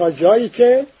 میاد تا جایی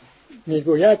که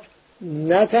میگوید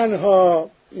نه تنها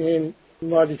این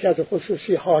مالکیت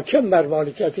خصوصی حاکم بر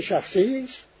مالکیت شخصی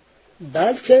است،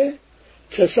 بلکه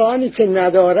کسانی که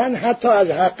ندارن حتی از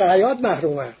حق حیات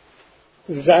محرومن.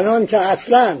 زنان که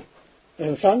اصلا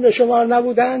انسان به شمار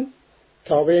نبودن،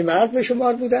 تابع مرد به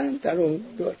شمار بودن در اون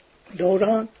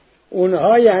دوران،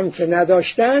 اونهایی هم که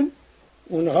نداشتن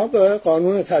اونها به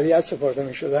قانون طبیعت سپرده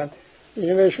می شدن.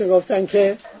 اینو بهش می گفتن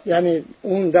که یعنی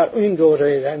اون در این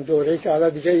دوره که حالا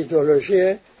دیگه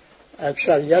ایدئولوژی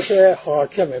اکثریت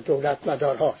حاکم دولت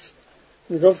مدار هاست،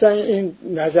 می گفتن این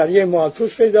نظریه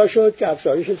مالتوس پیدا شد که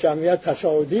افزایش جمعیت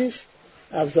تصاعدی است،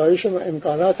 افزایش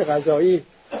امکانات غذایی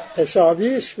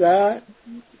حسابی است و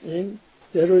این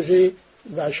یه روزی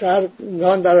بشر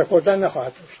نان برای خوردن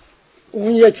نخواهد داشت.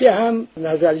 اون یکی هم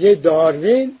نظریه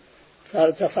داروین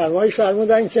فرمایش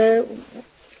فرمودن که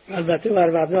البته بر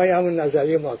مبنای همون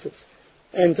نظریه مالتوس،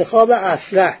 انتخاب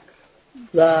اسلح.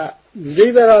 و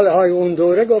لیبرال های اون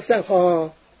دوره گفتن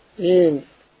این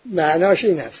معناش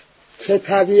این است که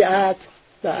طبیعت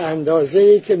به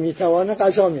اندازه‌ای که میتوانه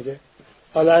غذا میده.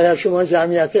 حالا اگر شما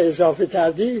جمعیت اضافه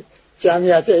کردید،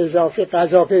 جمعیت اضافه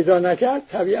غذا پیدا نکرد،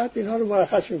 طبیعت اینها رو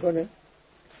مرخص میکنه.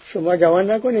 شما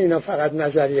گمان نکنید اینا فقط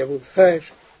نظریه بود، خیر،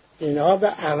 اینها به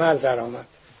عمل در آمد.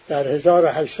 در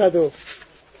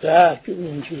 1810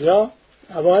 این چیزا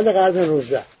اوایل قرن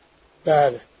 19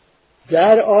 بله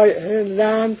در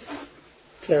آیرلند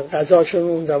که غذاشون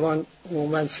اون زمان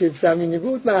عموما سیب زمینی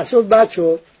بود، محصول بد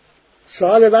شد،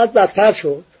 سال بعد بدتر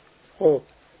شد. خب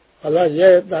حالا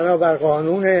یه بنابر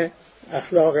قانون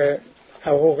اخلاق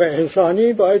حقوق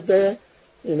انسانی باید به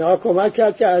اینا کمک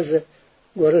کرد که از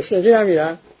گرسنگی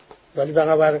نمیرن، ولی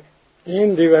بنابر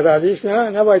این لیبرالیسم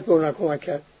نباید به اونا کمک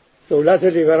کرد. دولت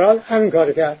لیبرال همین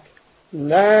کار کرد،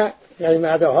 نه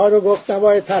قیمته ها رو گفت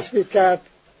نباید تثبیت کرد،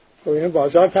 خب اینو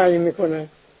بازار تعیین میکنه.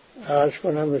 عرض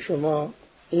کنم به شما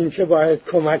این که باید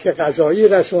کمک غذایی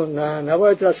رسون، نه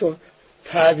نباید رسون.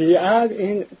 طبیعت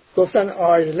این گفتن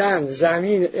آیرلند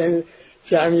زمین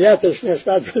جمعیتش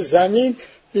نسبت به زمین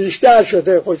بیشتر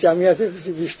شده، خود جمعیت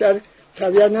بیشتر،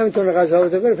 طبیعت نمیتونه غذا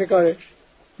بده بره پکارش.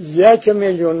 1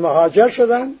 میلیون مهاجر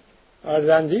شدن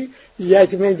آیرلندی،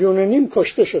 1.5 میلیون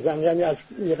کشته شدن، یعنی از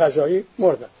غذایی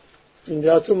مردن. این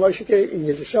یادتون باشه که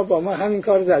انگلیس‌ها با ما همین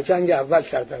کار در جنگ اول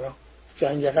کردن،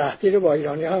 جنگ قحطی رو با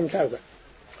ایرانی هم کردن.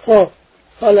 خب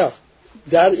حالا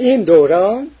در این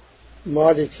دوران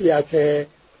مالکیت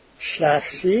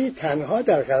شخصی تنها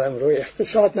در قلمرو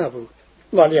اقتصاد نبود،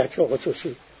 مالکیت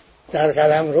خصوصی در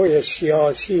قلمرو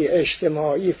سیاسی،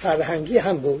 اجتماعی، فرهنگی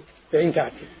هم بود. به این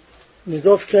ترتیب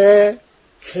میگفت که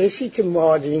کسی که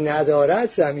مالی ندارد،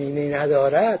 زمینی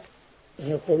ندارد،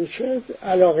 این خودی چه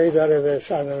علاقه داره به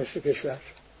سرنوشت کشور؟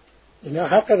 اینا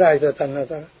حق رأی دادن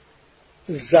ندارن.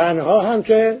 زنها هم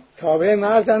که تابع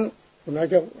مردن، اونا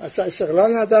که اصلا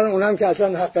استقلال ندارن، اونا هم که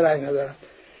اصلا حق رأی ندارن.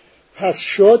 پس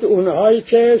شد اونهایی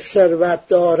که ثروت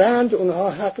دارند اونها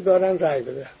حق دارن رأی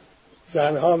بدن.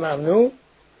 زنها ممنوع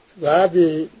و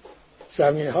بی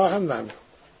زمینها هم ممنوع.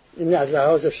 این از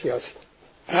لحاظ سیاسی.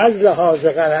 از لحاظ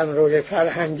قلمرو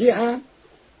فرهنگی هم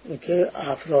که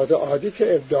افراد عادی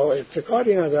که ابداع و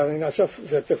ابتکاری ندارن، این اصلا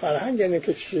ضد فرهنگ، اینه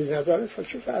که چیزی نداره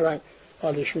چه فرهنگ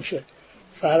حالش میشه.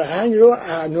 فرهنگ رو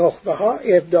نخبه ها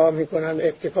ابداع میکنن،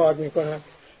 ابتکار میکنن.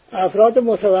 افراد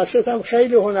متوسط هم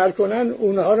خیلی هنر کنن،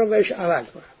 اونها رو بهش عمل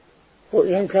کنن. خب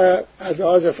این که از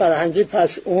لحاظ فرهنگی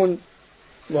پس اون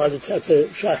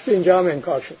مالکیت شخصی اینجا هم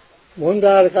انکار شد. اون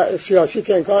در سیاسی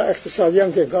که انکار، اقتصادی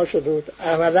هم که انکار شده بود.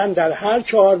 عملا در هر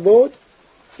 4 بود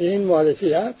این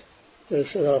مالکیت به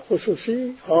اصطلاح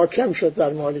خصوصی حاکم شد بر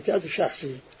مالکیت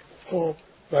شخصی. خب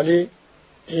ولی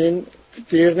این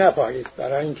دیر نپایید،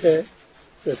 برای اینکه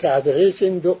به تدریج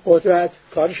این دو قدرت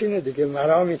کارش اینه دیگه،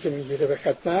 مرامی که میگیره به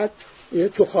خدمت یه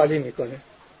تو خالی میکنه،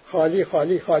 خالی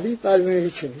خالی خالی، بعد میبینه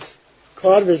هیچی نیست.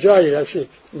 کار به جایی رسید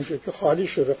اینجور که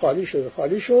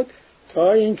خالی شد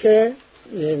تا اینکه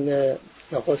این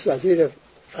نخست وزیر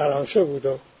فرانسه بود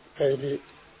و خیلی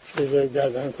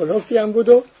گردن کلفتی هم بود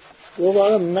و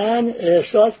واقعا من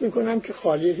احساس میکنم که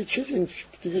خالی هیچ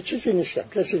چیزی نیستم،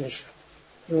 کسی نیستم.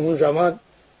 اون زمان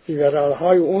لیبرال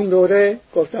های اون دوره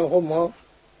گفتم خب ما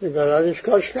لیبرالیش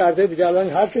کارش کرده دیگه، الان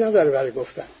حرفی نداره برای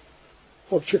گفتن.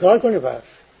 خب چیکار کنی پس؟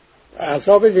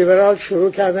 اعصاب لیبرال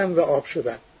شروع کردن به آب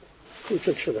شدن،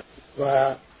 کوچک شدن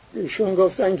و ایشون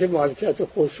گفتن که مالکیت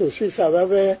خصوصی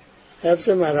سبب حفظ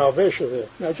منابع شده.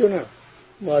 نه جونم،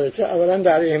 مالکیت اولا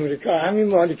در امریکا همین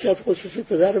مالکیت خصوصی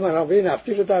پدر منابع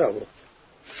نفتی رو در آورد.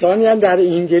 ثانیاً در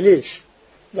انگلیس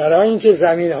برای اینکه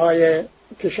زمین‌های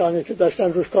کشانی که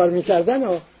داشتن روش کار می‌کردن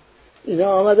و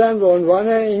اینا آمدن به عنوان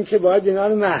اینکه باید اینا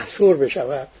رو محصور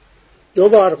بشود، 2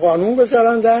 بار قانون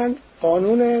گذراندند،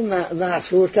 قانون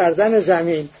محصور کردن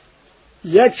زمین.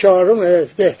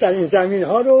 1/4 بهترین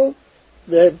زمین‌ها رو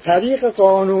به طریق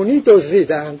قانونی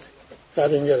دزدیدند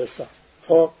در انگلستان.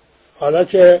 خب حالا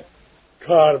که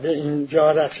کار به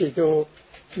اینجا رسید و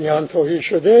میان توهی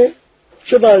شده،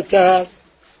 چه باید کرد؟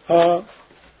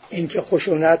 اینکه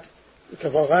خشونت،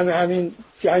 اتفاقا همین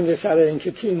جنگ سر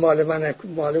اینکه کی مال منه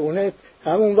مال اونه،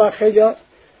 همون وقت خیلی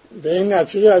به این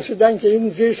نتیجه رسیدن که این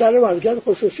زیر سر مالکیت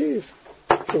خصوصی است،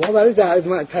 شما برای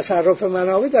تصرف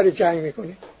منابع داری جنگ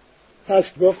میکنید. پس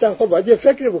گفتن خب باید یه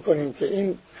فکر بکنیم که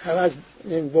این هم از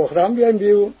این بحران بیایم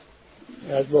بیرون،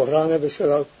 از بحران به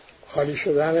اصطلاح خالی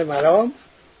شدن مرام،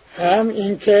 هم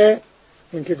این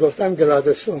که گفتم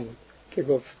گلادستون بود که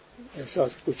گفت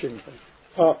احساس کوچی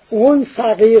میکنه. اون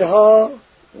فقیرها،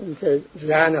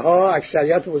 زنها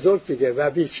اکثریت بزرگ دیگه و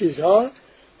بی چیزها،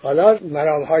 حالا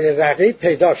مرامهای رقیب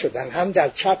پیدا شدن، هم در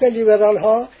چپ لیبرال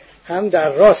ها هم در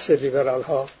راست لیبرال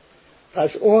ها.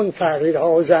 پس اون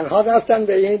فقیرها و زنها رفتن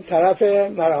به این طرف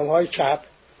مرامهای چپ.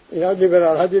 اینا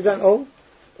لیبرال ها دیدن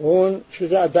اون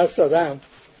چیز از دست دادن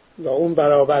و اون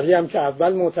برابری هم که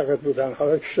اول معتقد بودن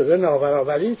حالا که شده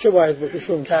نابرابری، چه باید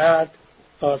بکشون کرد؟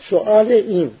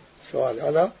 سوال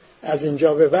حالا از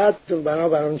اینجا به بعد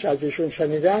بنابر اون که از ایشون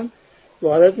شنیدم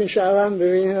وارد میشم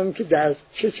ببینم که در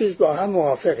چه چیز با هم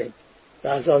موافقیم. و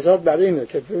از آزاد برای اینه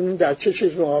که ببینیم در چه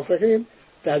چیز موافقیم،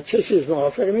 در چه چیز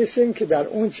موافق نیستیم، که در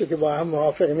اون چی که با هم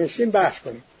موافق نیستیم بحث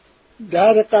کنیم.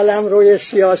 در قلمرو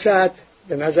سیاست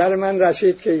به نظر من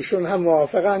رسید که ایشون هم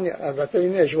موافقن، البته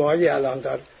این اجماعی الان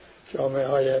در جامعه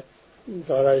های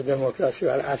دارای دموکراسی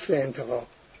بر اصل انتخاب،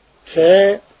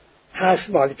 که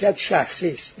اصل مالکیت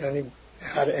شخصی است. یعنی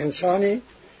هر انسانی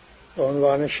به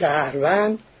عنوان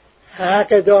شهروند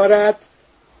حق دارد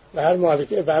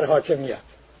بر حاکمیت.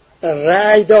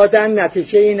 رأی دادن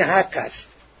نتیجه این حق است.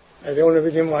 اگه اونو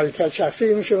بگیم مالکیت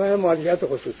شخصی میشه مالکیت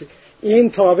خصوصی،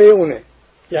 این تابع اونه.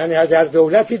 یعنی اگر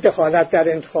دولتی دخالت در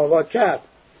انتخابات کرد،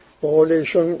 به قول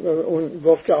ایشون اون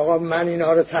گفت که آقا من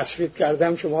اینا رو تصویب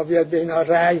کردم شما بیاد به اینا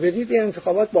رأی بدید، این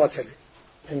انتخابات باطله.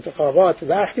 انتخابات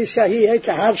وقتی صحیحه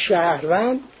که هر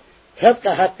شهروند طبق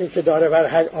حقی که داره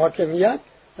بر حاکمیت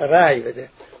رأی بده.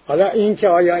 حالا این که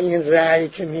آیا این رأی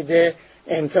که میده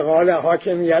انتقال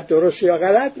حاکمیت درست یا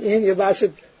غلط، این یه بحث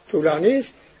طولانی است.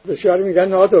 بسیاری میگن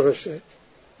نادرسته،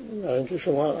 برای اینکه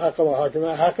شما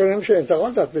حق رو نمیشه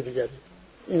انتقال داد به دیگری.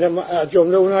 این از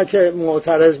جمله اونا که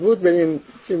معترض بود به این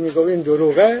که میگه این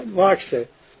دروغه، مارکسه.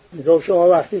 میگه شما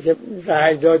وقتی که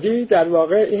رأی دادی در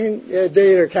واقع این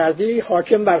دیر کردی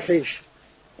حاکم بر خویش.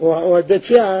 و عده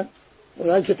کیان؟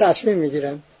 اونایی که تصمیم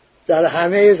میگیرن در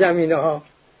همه زمینه‌ها.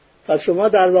 پس شما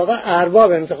در واقع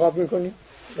ارباب انتخاب میکنی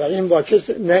و این با چه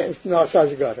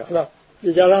ناسازگاره. حالا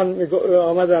دیگران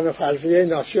آمدن فرضیه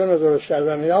ناسیون رو درست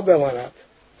کردن یا بماند.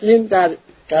 این در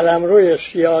قلمروی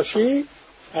سیاسی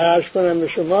عرض کنم به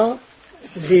شما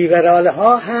لیبرال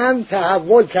ها هم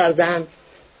تحول کردند.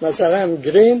 مثلا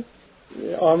گرین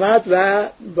آمد و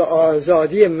به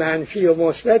آزادی منفی و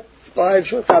مثبت قائل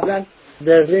شد. قبلا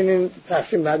برلین این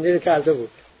تقسیم بندی رو کرده بود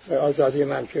به آزادی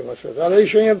منفی و مثبت. حالا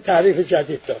ایشون یه تعریف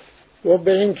جدید داد و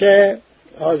به این که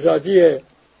آزادی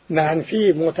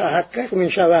منفی متحقق می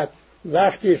شود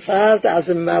وقتی فرد از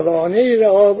موانعی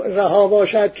رها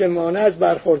باشد که مانع از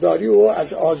برخورداری و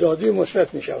از آزادی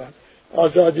مثبت می شود.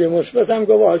 آزادی مثبت هم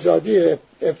گفت آزادی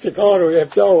ابتکار و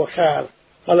ابداع و خلق.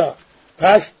 حالا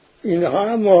پس اینها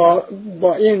هم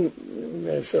با این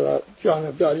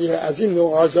جانبداری از این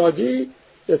نوع آزادی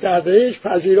به تدریج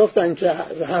پذیرفتن که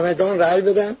همگان رأی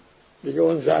بدن دیگه.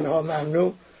 اون زنها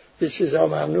ممنوع، بی چیزها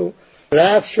ممنوع،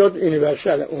 رفت شد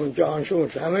یونیورسال، اون جهان شمول،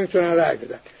 همه میتونن رأی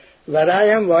بدن و رأی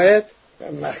هم باید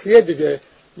مخفیه دیگه.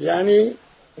 یعنی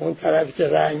اون طرفی که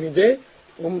رأی میده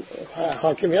اون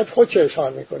حاکمیت خودش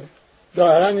اظهار میکنه.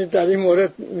 ظاهرا در این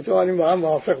مورد میتوانیم با هم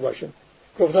موافق باشیم.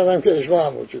 گفتم که اجماع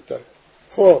هم وجود داره.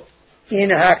 خب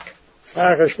این حق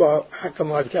فرقش با حق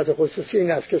مالکیت خصوصی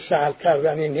این است که سلب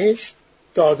کردنی نیست،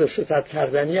 داد و ستد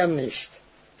کردنی هم نیست.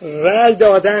 رأی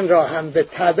دادن را هم به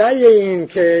تبع این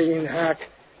که این حق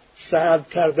سلب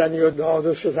کردنی و داد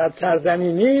و ستد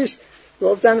کردنی نیست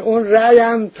گفتن اون رأی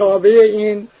هم تابع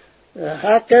این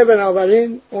حقه،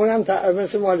 بنابراین اون هم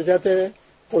مثل مالکیت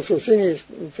خصوصی نیست،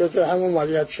 جز همون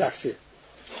مالکیت شخصی.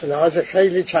 لحاظ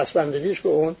خیلی چسبندگیش به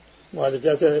اون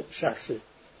مالکیت شخصی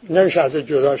نمیشه از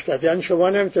جداش کرد. یعنی شما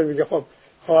نمیتونید بگید خب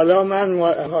حالا من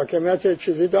حاکمیت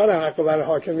چیزی دارم، حق بر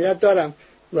حاکمیت دارم،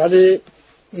 ولی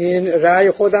این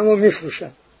رأی خودم رو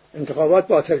میفروشم، انتخابات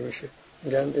باطل میشه.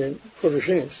 میگن این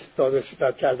فروشی نیست، داد و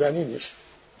ستد کردنی نیست.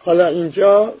 حالا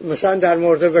اینجا مثلا در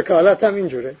مورد وکالت هم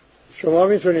اینجوره. شما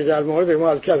میتونید در مورد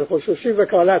مالکیت خصوصی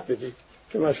وکالت بدید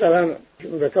که مثلا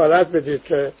وکالت بدید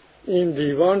که این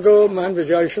دیوان رو من به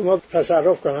جای شما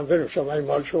تصرف کنم، ببینم شما این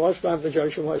مال شماست، من به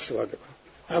جای شما استفاده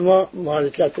کنم. اما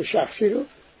مالکیت شخصی رو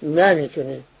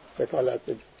نمیتونید وکالت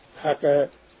بدید. حق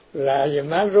رأی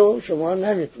من رو شما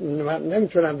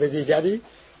نمیتونم به دیگری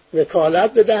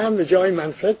وکالت بدهم به جای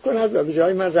من فکر کند و به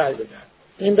جای من رأی بدهم.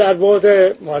 این در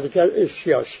بعد مالکیت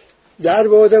سیاسی. در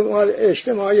بعد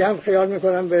اجتماعی هم خیال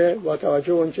میکنم با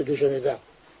توجه اون چه که شنیدم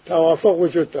توافق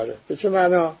وجود داره. به چه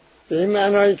معنا؟ به این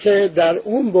معنایی که در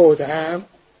اون بعد هم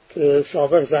که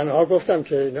سابق زنها گفتم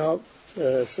که اینا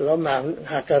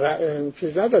حق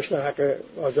چیز نداشتن، حق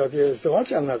آزادی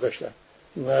ازدواج هم نداشتن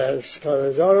و تا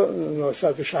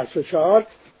 1964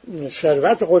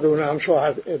 ثروت خود اون هم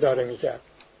شوهر اداره میکرد.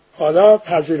 حالا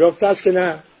پذیرفته است که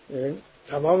نه،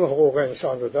 تمام حقوق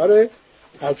انسان رو داره،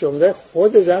 از جمله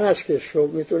خود زن است که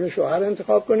میتونه شوهر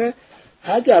انتخاب کنه.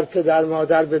 اگر پدر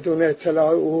مادر بدون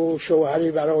اطلاع او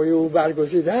شوهری برای او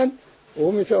برگزیدن،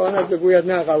 او میتواند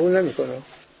بگوید نه قبول نمیکنه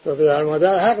و پدر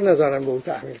مادر حق ندارن به او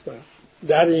تحمیل کنن.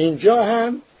 در اینجا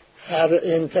هم هر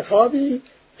انتخابی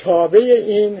تابع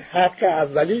این حق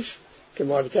اولیش که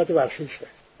مالکیت بر خویشه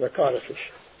و کار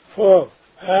خویشه. خب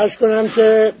عرض کنم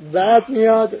که بعد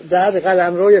میاد در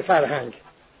قلمروی فرهنگ.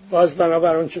 باز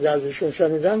بنابر اون چیزی از ایشون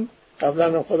شنیدم،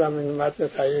 قبلا خودم این متن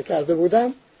تهیه کرده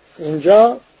بودم.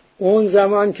 اینجا اون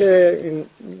زمان که این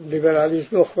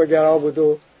لیبرالیسم نخبه‌گرا بود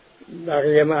و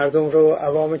بقیه مردم رو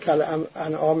عوام کل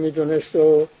انعام میدونست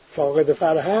و فاقد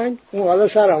فرهنگ، اون حالا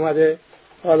سر آمده،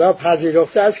 حالا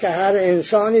پذیرفته است که هر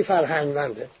انسانی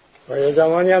فرهنگمنده. و یه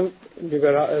زمانی هم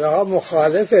لیبرال‌ها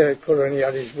مخالف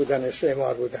کلونیالیسم بودن،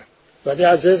 استعمار بودن، ولی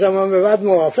از یه زمان به بعد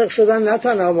موافق شدن. نه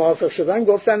تنها موافق شدن،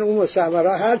 گفتن اون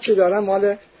مستعمرها هر چی دارن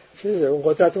مال چیزه، اون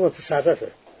قدرت متصرفه.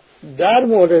 در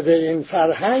مورد این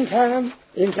فرهنگ هم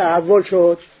این تحول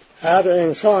شد، هر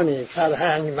انسانی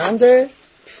فرهنگمنده.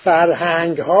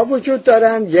 فرهنگ ها وجود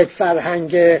دارن، یک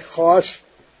فرهنگ خاص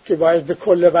که باید به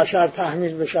کل بشر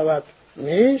تحمیل بشود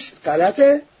نیست،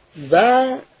 غلطه. و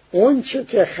اون چه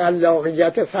که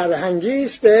خلاقیت فرهنگی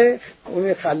است به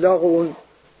اون خلاق اون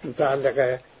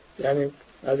متعلقه. یعنی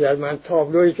از من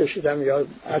تابلویی کشیدم یا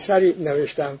اثری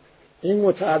نوشتم، این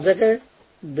متعلقه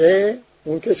به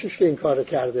اون کسیش که این کار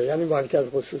کرده، یعنی مالکیت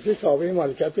خصوصی تابع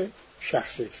مالکیت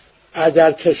شخصی است.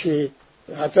 اگر کسی،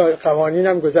 حتی قوانین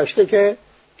هم گذاشته که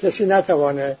کسی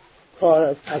نتوانه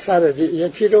کار اثر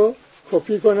یکی رو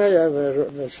کپی کنه یا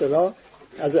به اصطلاح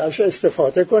ازش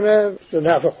استفاده کنه به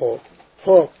نفع خود.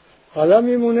 خب حالا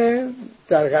میمونه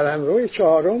در قلمرو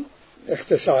چهارم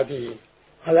اقتصادی.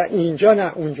 حالا اینجا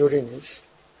نه، اونجوری نیست.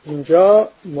 اینجا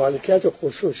مالکیت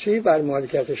خصوصی بر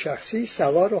مالکیت شخصی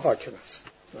سوار و حاکم است.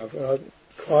 افراد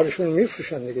کارشون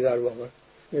میفروشن دیگه، در واقع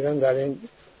میرن در این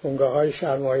بنگاه‌های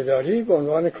سرمایه‌داری به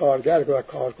عنوان کارگر و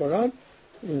کارکنان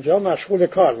اینجا مشغول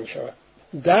کار میشوند.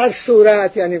 در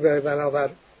صورت، یعنی بنابر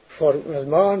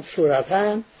فرملمان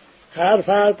صورتاً هر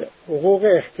فرد حقوق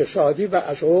اقتصادی و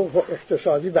از حقوق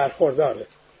اقتصادی برخورداره.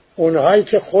 اونهایی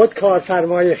که خود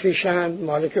کارفرمای خویشند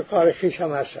مالک کار خویش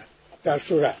هم هستند در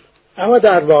صورت. اما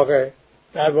در واقع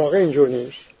اینجور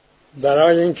نیست.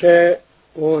 برای اینکه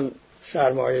اون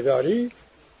سرمایه‌داری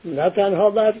نه تنها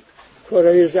بر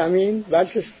کره زمین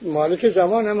بلکه مالک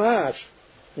زمان هم هست.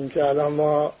 اینکه الان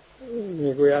ما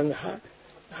میگویند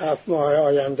 7 ماه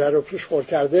آینده رو پیشخور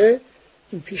کرده،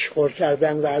 این پیشخور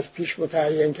کردن و از پیش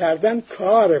متعین کردن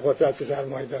کار قدرت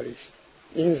سرمایه‌داری است.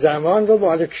 این زمان رو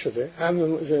مالک شده،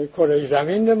 هم کره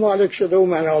زمین رو مالک شده و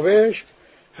منابعش،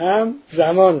 هم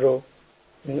زمان رو.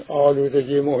 این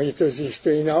آلودگی محیط و زیست و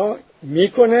اینا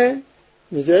میکنه،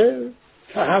 میگه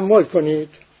تحمل کنید.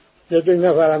 یه دو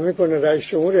نفرم میکنه رئیس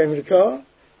جمهور امریکا،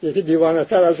 یکی دیوانه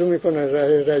تر از اون میکنه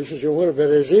رئیس جمهور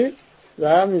برزیل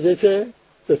و میگه که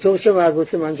به تو چه مربوط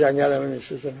که من جنگلمو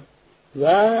میسوزونم.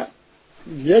 و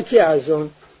یکی از اون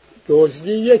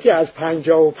دزدی یکی از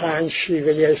 55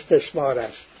 شیوه استثمار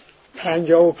است.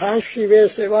 55 شیوه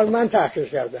استثمار من تحقیق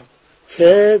کردم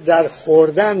که در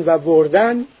خوردن و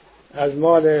بردن از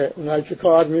مال اونایی که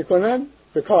کار میکنن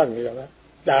به کار میرون.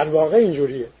 در واقع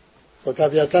اینجوریه. خب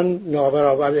طبیعتا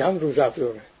نابرابری هم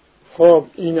روزافزونه. خب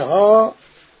اینها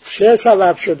چه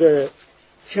سبب شده؟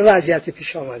 چه وضعیتی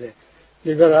پیش آمده؟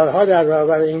 لیبرال ها در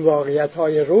برابر این واقعیت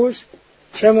های روز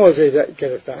چه موضعی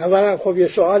گرفتن؟ اولا خب یه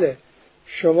سواله،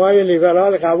 شما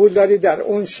لیبرال قبول دارید در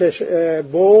اون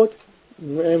بود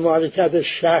مالکیت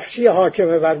شخصی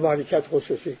حاکمه بر مالکیت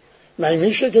خصوصی؟ من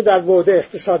میشه که در بود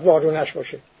اقتصاد وارونش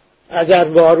باشه؟ اگر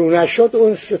وارونش شد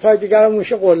اون ستای دیگر هم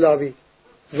میشه قلابی.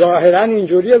 ظاهرا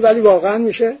اینجوریه ولی واقعا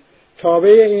میشه تابع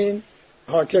این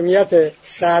حاکمیت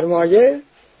سرمایه،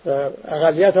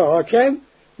 اقلیت حاکم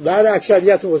بر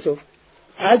اکثریت بزرگ.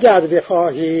 اگر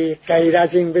بخواهی غیر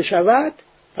از این بشود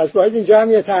پس باید اینجا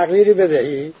هم یه تغییری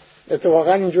بدهی.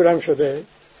 اتفاقا اینجور هم شده.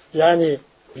 یعنی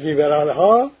لیبرال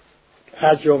ها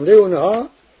از جمله اونها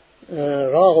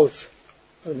راغوت،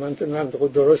 من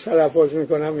درست تلفظ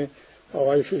میکنم، این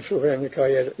آقای فیلسوف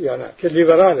امریکایی یا نه که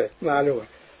لیبراله معلومه،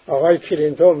 آقای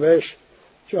کلینتون بهش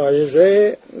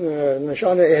جایزه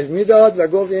نشان علمی داد و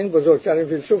گفت این بزرگترین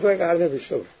فیلسوف قرن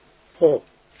 20. خب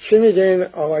چی میگه این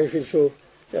آقای فیلسوف؟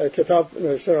 کتاب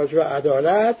نوشته راجع به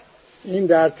عدالت. این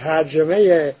در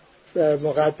ترجمه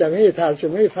مقدمه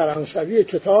ترجمه فرانسوی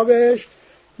کتابش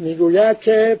میگوید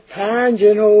که 5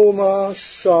 نوع ما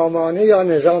سامانه یا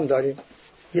نظام داریم.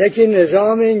 یکی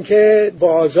نظام این که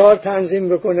بازار تنظیم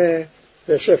بکنه،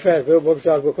 به صفر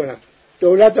بگذار بکنه،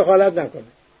 دولت دخالت نکنه.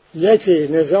 یکی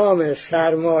نظام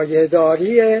سرمایه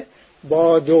داری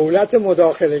با دولت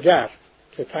مداخله‌گر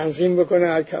که تنظیم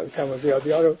بکنه، کم و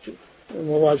زیادی ها رو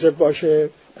مواظب باشه،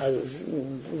 از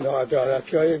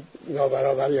ناعدالتی های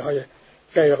نابرابری های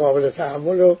غیر قابل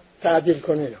تحمل رو تعدیل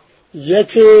کنه.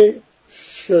 یکی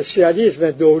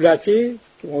سوسیالیسم دولتی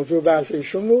که موضوع بحث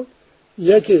ایشون بود،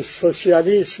 یکی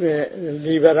سوسیالیسم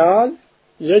لیبرال،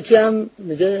 یکی هم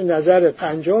میگه نظر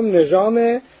پنجم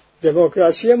نظام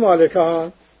دموکراسی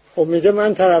مالکان. خب میگه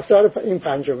من طرفدار این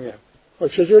پنجمیم. خب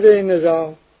چجوری این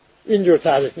نظام؟ اینجور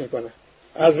تعریف میکنه،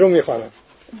 از رو میخوانم.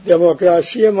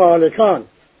 دموکراسی مالکان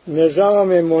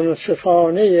نظام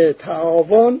منصفانه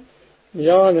تعاون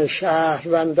میان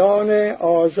شهروندان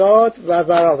آزاد و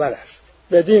برابر است.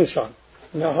 بدین سان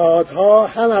نهادها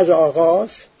هم از آغاز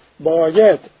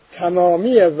باید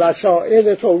تمامی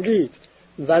وسایل تولید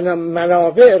و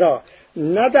منابع را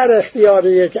نه در اختیار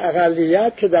یک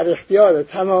اقلیت که در اختیار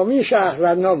تمامی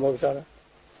شهروندان بگذارند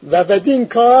و بدین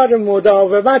کار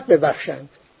مداومت ببخشند،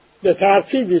 به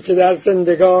ترتیبی که در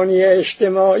زندگانی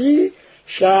اجتماعی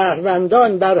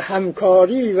شهروندان بر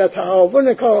همکاری و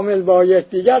تعاون کامل با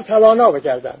یکدیگر توانا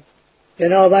بگردند.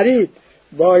 بنابراین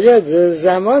باید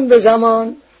زمان به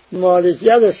زمان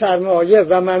مالکیت سرمایه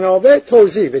و منابع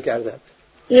توزیع بگردد.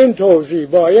 این توزیع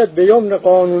باید به یمن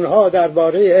قانونها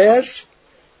درباره ارث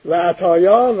و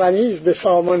عطایا و نیز به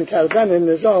سامان کردن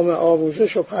نظام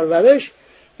آموزش و پرورش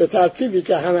به ترتیبی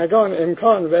که همگان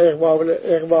امکان و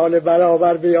اقبال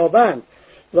برابر بیابند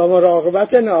و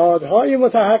مراقبت نهادهای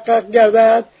متحقق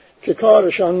گردد که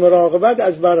کارشان مراقبت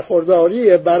از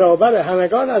برخورداری برابر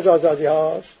همگان از آزادی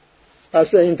هاست. پس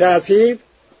به این ترتیب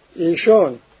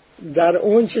ایشون در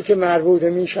اون چی که مربوط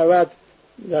می شود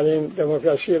در این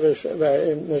دموکراسی و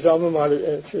نظام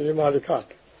مالکان،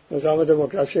 نظام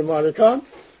دموکراسی مالکان،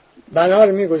 بنا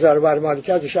رو میگذاره بر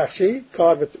مالکیت شخصی،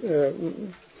 کار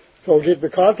تولید به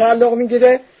کار تعلق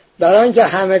میگیره، برای اینکه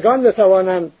همگان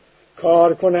بتوانند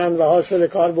کار کنند و حاصل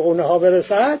کار به اونها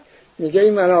برسد. میگه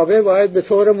این منابع باید به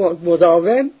طور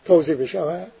مداوم توزیع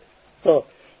بشود. خب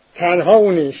تنها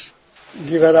اونیش،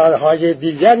 لیبرال های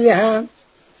دیگری هم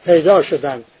پیدا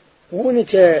شدن. اونی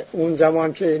که اون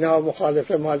زمان که اینا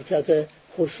مخالف مالکیت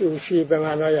خصوصی به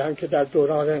معنای هم که در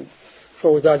دوران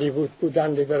فئودالی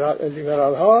بودن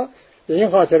لیبرال ها، به این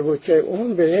خاطر بود که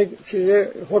اون به یک چیز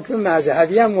حکم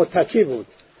مذهبی هم متکی بود.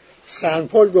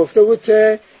 سنپل گفته بود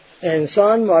که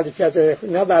انسان مالکیت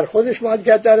نه بر خودش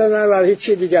مالکیت داره نه بر هیچ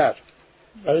چی دیگر،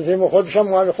 برای اینکه خودش هم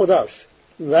مال خداست.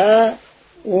 و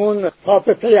اون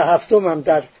پاپ پی هفتم هم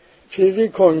در چیزی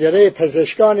کنگره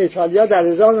پزشکان ایتالیا در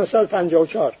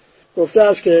 1954 گفته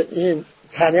است که این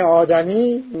تن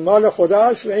آدمی مال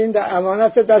خداست و این در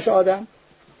امانت دست آدم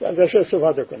ازش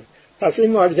استفاده کنه. پس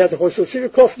این مالکیت خصوصی رو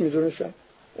کفر می‌دونستن.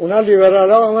 اونا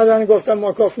لیبرال ها آمدن گفتن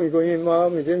ما کفر میگوییم، ما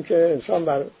میگیم که انسان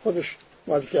بر خودش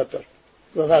مالکیت داره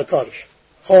و بر کارش.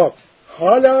 خب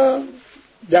حالا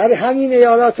در همین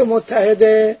ایالات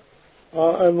متحده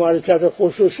مالکیت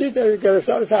خصوصی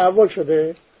گرفتار تحول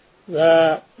شده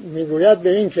و میگوید به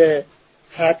این که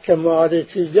حق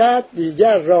مالکیت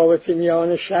دیگر رابطه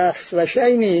میان شخص و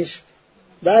شی نیست،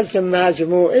 بلکه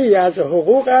مجموعه‌ای از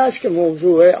حقوق است که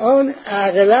موضوع آن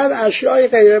اغلب اشیاء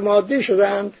غیر مادی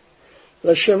شدند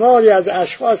و شماری از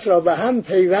اشخاص را به هم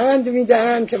پیوند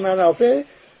میدهند که منافع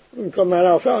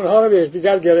آنها را به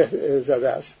دیگر گره زده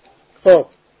است. خب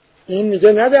این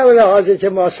میگه نه در لحاظی که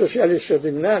ما سوسیالیست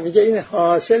شدیم، نه، میگه این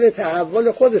حاصل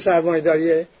تحول خود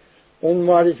سرمایه‌داریه. اون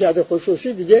مالکیت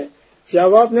خصوصی دیگه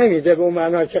جواب نمیده به اون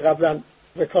معنی که قبلا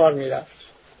به کار میرفت.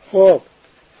 خب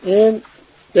این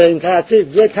به این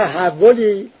ترتیب یه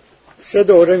تحولی 3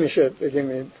 دوره میشه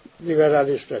بگیم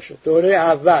لیبرالیسم داشته. دوره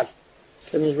اول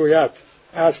که میگوید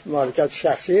از مالکیت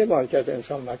شخصی، مالکیت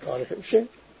انسان و کار خویشه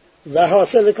و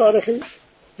حاصل کار خویش.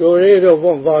 دوره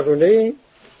دوم وارونه،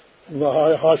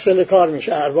 حاصل کار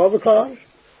میشه ارباب کار.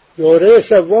 دوره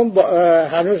سوم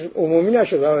هنوز عمومی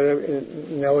نشده،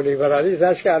 نئولیبرالیسم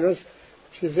هست که هنوز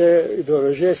چیز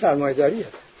ایدئولوژی سرمایه‌داریه.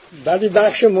 ولی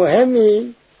بخش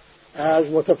مهمی از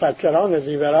متفکران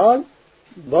لیبرال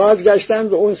بازگشتن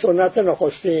به اون سنت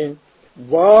نخستین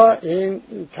با این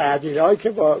تعدیل‌هایی که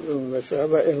با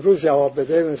امروز جواب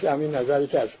بده، مثل همین نظری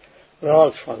که از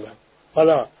رالز خوندم.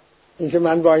 حالا اینکه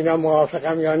من با اینا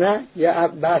موافقم یا نه یه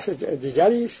بحث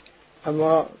دیگری است،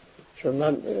 اما چون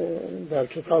من در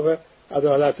کتاب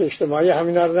عدالت اجتماعی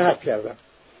همینا رو نقد کردم،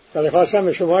 ولی خواستم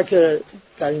به شما که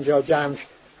در اینجا جمع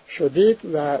شدید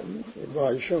و با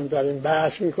ایشون در این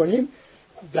بحث میکنیم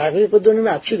دقیق بدونیم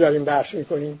از چی داریم بحث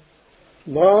میکنیم.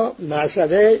 ما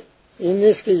مسئله این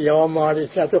نیست که یا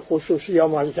مالکیت خصوصی یا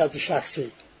مالکیت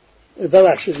شخصی،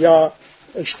 ببخشید یا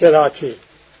اشتراکی.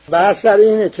 بحث در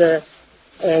اینه که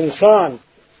انسان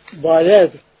باید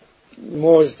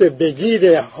مزد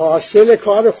بگیر حاصل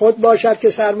کار خود باشد که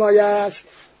سرمایه است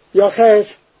یا خیر.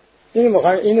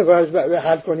 اینو باید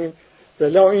حل کنیم.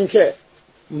 بلا اینکه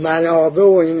منابع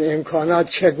و این امکانات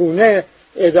چگونه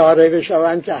اداره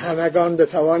بشوند که همگان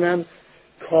بتوانند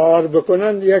کار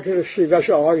بکنن، یک شیوهش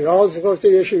آقای راز گفته،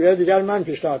 یه شیوه دیگر من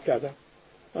پیشنهاد کردم،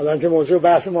 الان که موضوع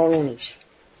بحث ما اون نیست.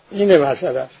 اینه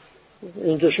مسئله.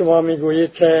 اینکه شما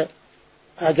میگویید که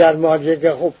اگر ما یک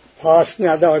پاس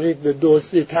ندارید به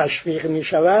دزدی تشویق می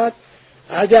شود،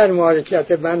 اگر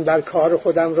مالکیت من بر کار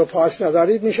خودم رو پاس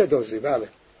ندارید میشه دزدی، بله.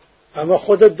 اما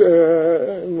خود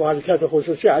مالکیت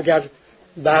خصوصی اگر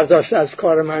برداشت از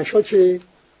کار من شد چی؟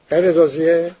 غیر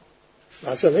دزدیه.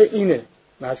 مسئله اینه،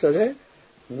 مسئله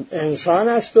انسان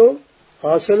است و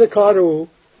حاصل کار او.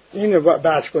 اینو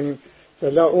بحث کنیم.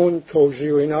 بلا اون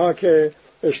توضیح و اینا که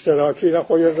اشتراکی را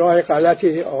خود راه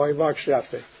غلطی آقای مارکس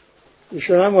رفته.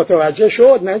 ایشون هم متوجه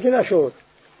شد، نه که نشد.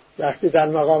 وقتی در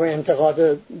مقام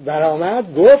انتقاد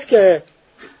برآمد گفت که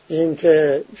این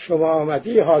که شما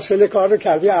آمدی حاصل کار رو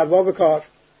کردی ارباب کار.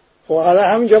 خب حالا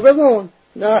همینجا بمون.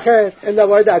 نه خیر، الا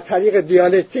باید در طریق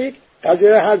دیالکتیک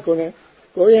قضیه رو حل کنه.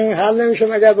 گویا این حل نمیشه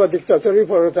مگر با دیکتاتوری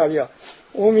پرولتاریا.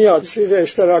 اون میاد چیز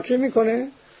اشتراکی میکنه،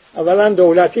 اولا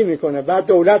دولتی میکنه، بعد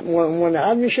دولت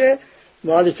منحل میشه،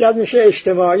 مالکیت میشه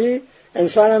اجتماعی،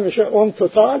 انسان هم میشه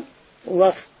توتال. اون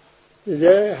وقت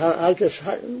دیگه هر کس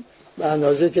به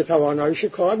اندازه که تواناییش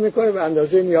کار میکنه به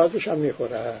اندازه نیازش هم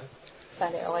میخوره. بله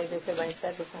آقای دکتر بانی‌صدر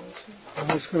بفرمایید.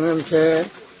 عرض کنم که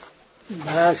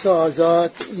بحث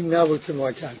آزاد این نبود که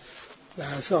ما کردیم.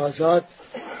 بحث آزاد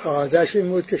قاعدش این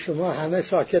بود که شما همه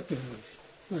ساکت میمونید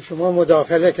و شما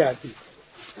مداخله کردید.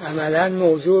 عملا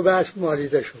موضوع بحث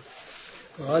مالیده شد.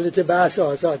 حالی که بحث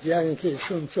آزاد یعنی که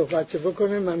ایشون صحبت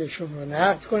بکنه، من ایشون رو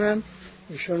نقد کنم،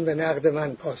 ایشون به نقد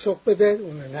من پاسخ بده،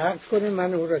 اون رو نقد کنه،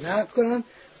 من اون رو نقد کنم،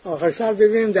 آخر سر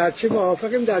ببینیم در چی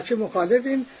موافقیم، در چی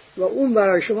مخالفیم و اون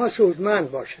برای شما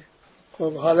سودمند باشه.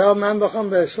 خب حالا من بخوام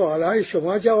به سوالهای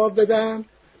شما جواب بدم،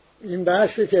 این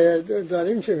بحثی که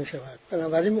داریم چه می شود؟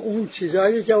 بنابراین اون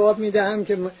چیزایی جواب میدهم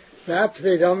که ربط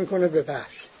پیدا میکنه به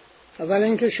بحث. اول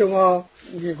اینکه شما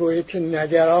میگویید که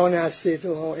نگران هستید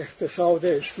و اقتصاد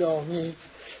اسلامی،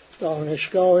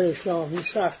 دانشگاه اسلامی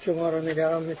سخت شما را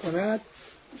نگران میکند.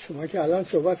 شما که الان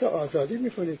صحبت آزادی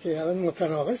میکنید که الان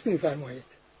متناقض میفرمایید.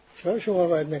 چرا شما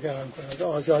باید نگران کنید؟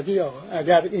 آزادی آقا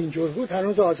اگر اینجور بود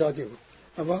هنوز آزادی بود،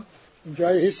 اما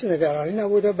جای هیچ نگرانی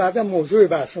نبود و بعدم موضوع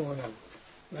بحث ما نبود.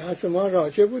 بحث ما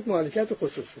راجع بود مالکیت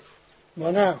خصوصی.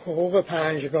 ما نه حقوق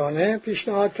پنجگانه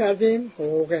پیشنهاد کردیم،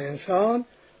 حقوق انسان،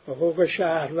 حقوق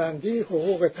شهروندی،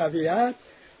 حقوق طبیعت،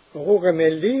 حقوق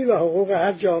ملی و حقوق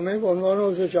هر جامعه به عنوان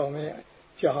عضو جامعه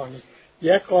جهانی.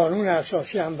 یک قانون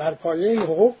اساسی هم بر پایه این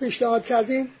حقوق پیشنهاد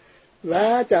کردیم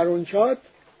و در اونجا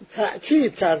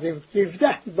تأکید کردیم 17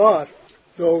 بار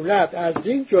دولت از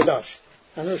دین جداست.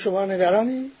 هنوز شما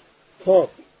نگرانی؟ خب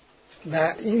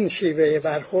نه، این شیوه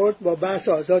برخورد با بحث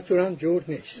آزاد جورم جور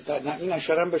نیست. نه این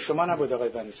اشاره به شما نبود آقای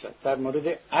بنی‌صدر، در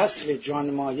مورد اصل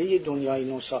جانمایه دنیای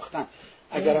نو ساختن.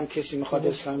 اگرم کسی میخواد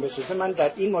اسلام بسازه من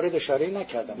در این مورد اشاره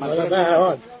نکردم. من به هر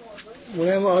حال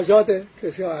اونم آزاده،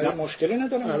 کسی نه مشکلی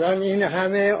ندارم. الان این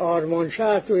همه آرمان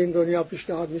شهر تو این دنیا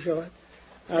پیشنهاد میشود،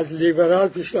 از لیبرال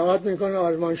پیشنهاد میکنه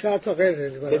آرمان شهر تا غیر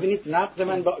لیبرال. ببینید نقد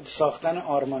من با ساختن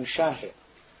آرمان شهره.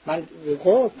 من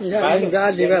خب میگم این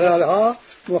در لیبرال ها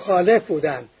مخالف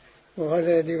بودن،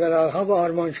 لیبرال ها با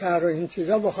آرمان شهر و این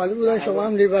چیزا مخالف بودن. شما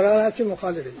هم لیبرال هستی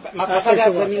مخالفید. من فقط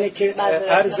از زمینه که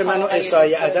عرض منو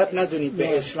احصای ادب ندونید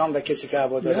به اسلام و کسی که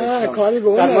عبادت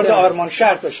اسلام در مورد آرمان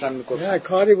شهر داشتم میگفتم. نه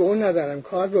کاری به اون ندارم،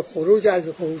 کار به خروج از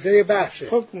حوزه بحثه.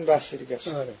 خب اون بحث دیگه است.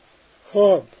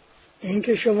 خب این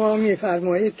که شما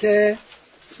میفرمایید که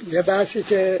یه بحثی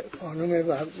که خانم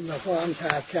وفا هم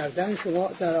تعریف کردن،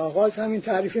 شما در آغاز همین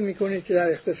تعریفی میکنید که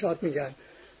در اقتصاد میگن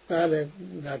بله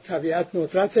در طبیعت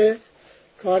ندرت،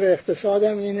 کار اقتصاد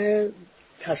هم اینه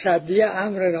تصدی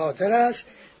امر نادر است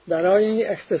برای این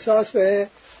اختصاص به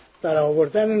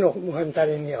برآوردن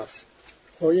مهمترین نیاز.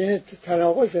 خب این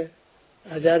تناقضه.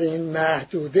 اگر این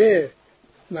محدوده،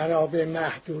 منابع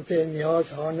محدوده،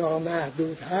 نیازها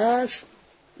نامحدود هست،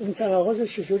 این تناقض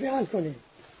چجوری حل کنیم؟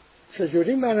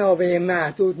 چجوری منابع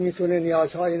محدود میتونه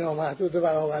نیازهای نامحدود رو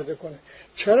برآورده کنه؟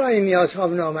 چرا این نیازها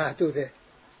نامحدوده؟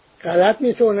 غلط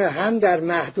میتونه هم در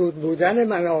محدود بودن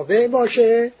منابع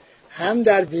باشه، هم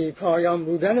در بی پایان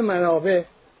بودن منابع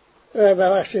و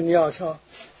بخش نیازها.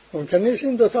 ممکن نیست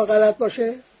این دوتا غلط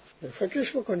باشه؟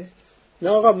 فکرش بکنید. نه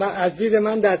آقا از دید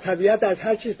من در طبیعت از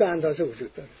هر چیز به اندازه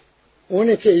وجود داره.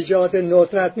 اونی که ایجاد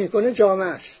ندرت میکنه جامعه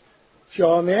است.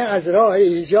 جامعه از راه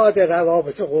ایجاد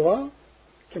روابط قوا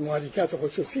که مالکیت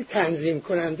خصوصی تنظیم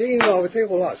کننده این رابطه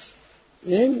قواست،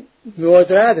 این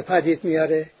ندرت پدید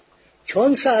میاره.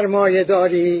 چون سرمایه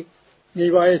داری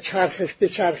میباید چرخش به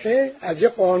چرخه، از یه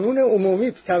قانون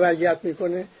عمومی تبعیت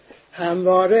میکنه،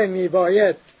 همواره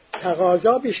میباید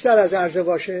تقاضا بیشتر از عرضه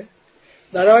باشه.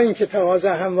 برای اینکه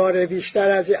تقاضا همواره بیشتر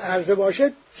از عرضه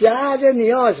باشه جعل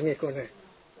نیاز میکنه.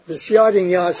 بسیاری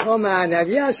نیازها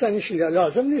معنوی هستن،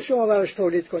 لازم نیست شما براش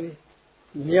تولید کنید.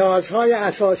 نیازهای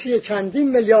اساسی چندین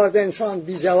میلیارد انسان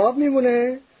بی جواب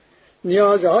میمونه.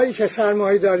 نیازهایی که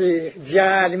سرمایه داری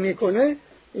جعل میکنه،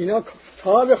 اینا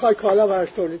تا بخوای کالا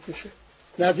براش تولید میشه.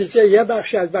 نتیجه یه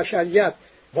بخش از بشریت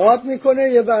باد میکنه،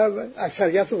 یه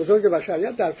اکثریت بزرگ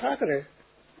بشریت در فقره.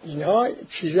 اینا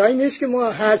چیزایی نیست که ما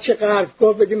هرچی غرب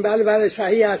گفت بگیم بله بله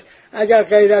صحیح است، اگر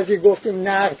غیر از این گفتیم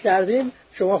نقد کردیم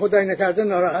شما خدای نکرده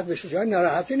ناراحت بشید. جای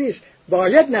ناراحتی نیست،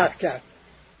 باید نقد کرد.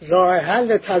 راه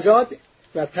حل تضاد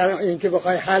و این که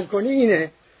بخوای حل کنی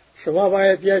اینه، شما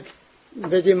باید یک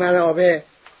بدی منابع،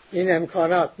 این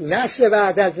امکانات نسل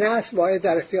بعد از نسل باید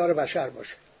در اختیار بشر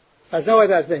باشه، پس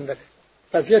نباید از بین بره،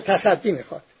 پس یه تصدی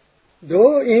میخواد. دو،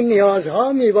 این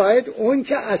نیازها میباید اون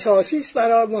که اساسی است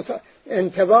برای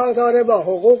انطباق داره با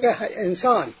حقوق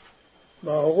انسان،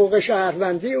 با حقوق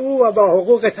شهروندی او و با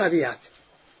حقوق طبیعت.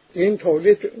 این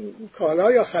تولید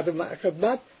کالا یا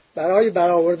خدمت برای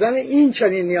برآوردن این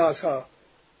چنین نیازها.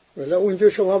 ولی اونجا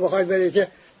شما بخواید برید که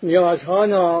نیازها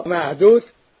نامحدود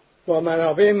با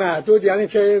منابع محدود، یعنی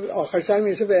که آخر سر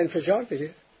میرسه به انفجار دیگه،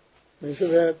 میرسه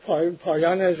به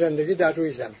پایان زندگی در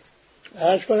روی زمین.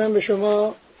 عرض کنم به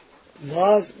شما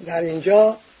باز در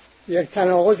اینجا یک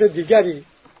تناقض دیگری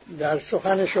در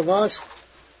سخن شماست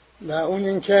و اون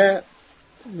این که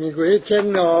میگویید که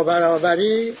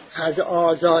نابرابری از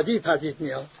آزادی پدید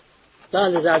میاد.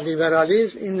 بله، در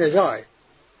لیبرالیسم این نزاعه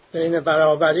بین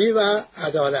برابری و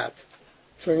عدالت،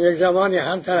 چون یک زمانی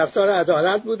هم طرفدار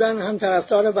عدالت بودن هم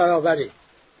طرفدار برابری.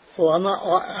 خب اما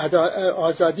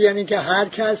آزادی یعنی که هر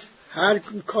کس هر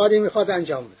کاری میخواد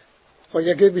انجام بده. خب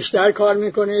یکی بیشتر کار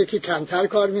میکنه، یکی کمتر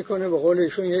کار میکنه. به قول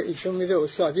ایشون میره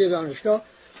استادی دانشگاه،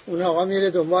 اون آقا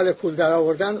میره دنبال پول در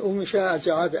آوردن، اون میشه از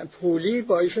جهت پولی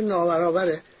با ایشون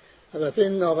نابرابره. البته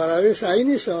این نابرابری صحیح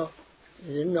نیست.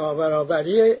 این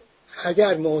نابرابری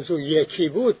اگر موضوع یکی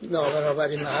بود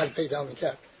نابرابری محل پیدا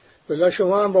میکرد. بلا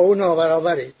شما هم با اون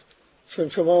نابرابرید، چون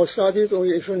شما استادید اون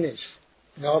ایشون نیست.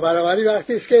 نابرابری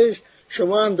وقتی است که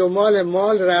شما هم دنبال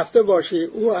مال رفته باشی،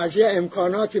 او از یه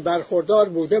امکاناتی برخوردار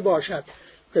بوده باشد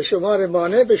که شما رو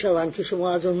مانع بشوند که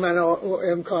شما از اون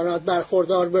امکانات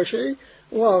برخوردار باشی،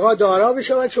 اون آقا دارا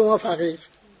بشود شما فقیر.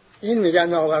 این میگن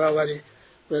نابرابری.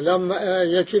 بلا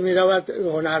یکی میرود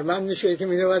هنرمند میشه، یکی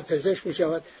میرود پزشک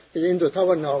میشود. این دوتا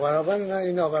با نابرابر، نه،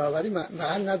 این نابرابری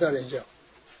محل نداره اینجا.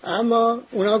 اما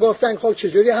اونا گفتن خب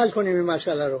چجوری حل کنیم این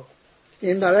مسئله رو؟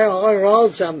 این برای آقا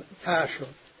رالز هم طرح شد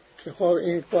که خب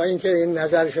این با اینکه این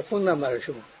نظرش خوندم برای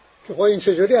شما که خب این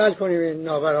چجوری حل کنیم این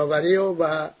نابرابری رو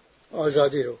و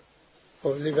آزادی رو.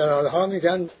 خب لیبرال ها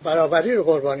میگن برابری رو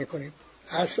قربانی کنیم،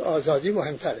 اصل آزادی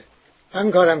مهمتره.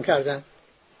 هم کارم کردن.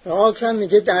 رالز هم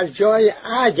میگه در جای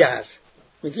اگر،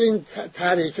 میگه این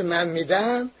طرحی که من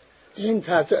میدم این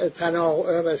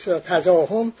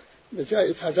تزاحم به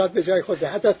جای تضاد به جای خود،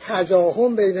 حتی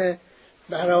تزاحم بین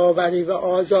برابری و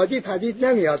آزادی پدید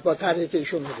نمیاد با طرحی که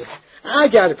ایشون میگه.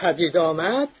 اگر پدید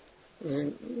آمد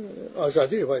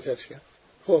آزادی رو باید حفظ کرد.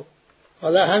 خب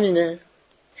حالا همینه،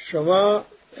 شما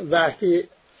وقتی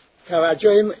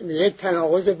توجه یک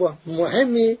تناقض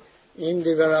مهمی این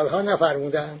لیبرال ها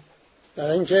نفرمودن،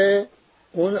 برای اینکه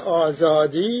اون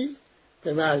آزادی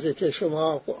به محض که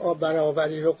شما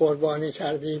برابری رو قربانی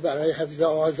کردی برای حفظ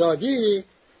آزادی،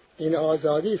 این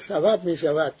آزادی سبب می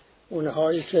شود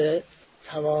اونهایی که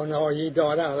توانایی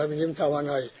دارن، حالا میگیم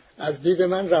توانایی، از دید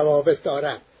من روابط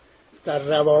دارن، در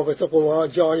روابط قوا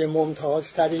جای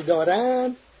ممتازتری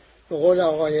دارن، به قول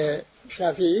آقای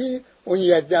شفیعی اون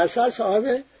 1%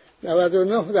 صاحب 99%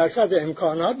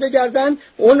 امکانات بگردن،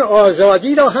 اون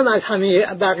آزادی را هم از همه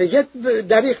بقیه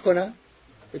دریغ کنن.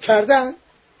 کردن.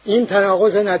 این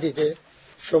تناقض ندیده.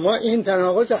 شما این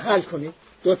تناقض حل کنید.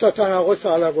 2 تا تناقض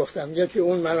حالا گفتم، یکی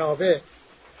اون منابع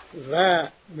و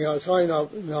نیازهای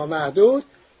نامحدود،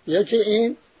 یکی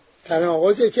این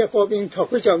تناقضی که خب این تا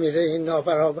کجا میره، این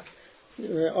نابرابر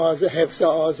حفظ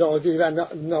آزادی و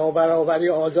نابرابری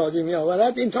آزادی می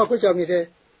آورد، این تا کجا میره.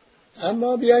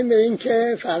 اما بیایم به این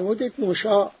که فرمودید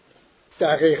موشا،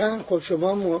 دقیقاً خب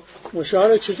شما موشا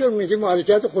رو چطور میگی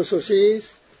مالکیت خصوصی است؟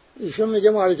 ایشون میگه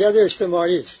مالکیت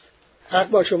اجتماعی است. حق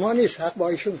با شما نیست، حق با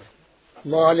ایشون.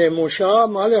 مال موشا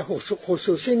مال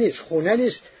خصوصی نیست، خونه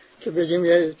نیست که بگیم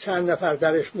یه چند نفر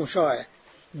درش موشاه.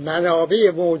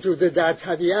 منابع موجود در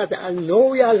طبیعت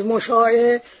نوعی از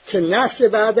مشاع که نسل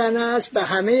بعدن است به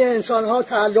همه انسان ها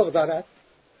تعلق دارد.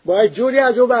 باید جوری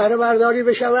از او بهره برداری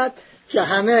بشود که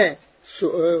همه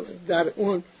در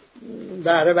اون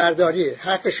بهره برداری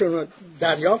حقشون رو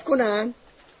دریافت کنن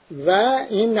و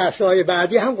این نسل‌های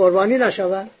بعدی هم قربانی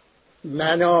نشوند.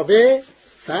 منابع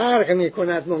فرق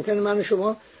می‌کند. ممکنه من و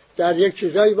شما در یک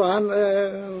چیزایی با هم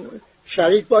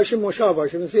شریک باشیم، مشابه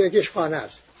باشیم، مثل یکیش خانه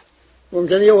است.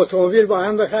 ممکنه یه اتومبیل با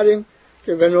هم بخریم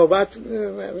که به نوبت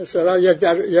مثلا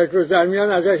یک روز در میان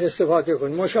ازش استفاده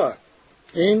کنیم، مشابه.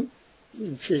 این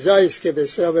چیزایی است که به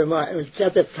اصطلاح به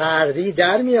مالکیت فردی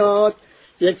در میاد،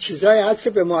 یک چیزایی هست که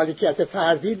به مالکیت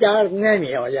فردی در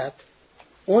نمی آید.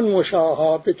 اون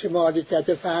مشاهده که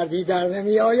مالکیت فردی در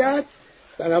نمی آید،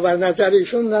 بنابر نظر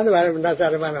ایشون، نه بر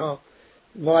نظر منها،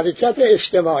 مالکیت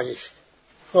اجتماعی است.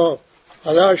 خب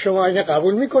حالا شما اینو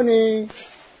قبول میکنی؟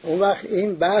 اون وقت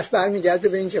این بحث برمیگرده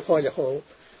به اینکه خیلی خوب،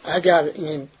 اگر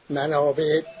این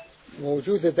منابع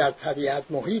موجود در طبیعت،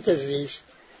 محیط زیست،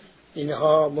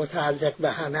 اینها متعلق به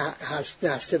همه هست،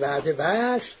 نسل بعد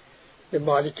وصل به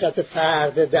مالکیت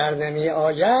فرد در نمی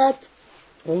آید،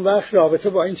 اون وقت رابطه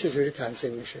با این چجوری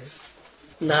تنظیم میشه؟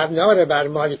 مبنا رو بر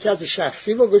مالکیت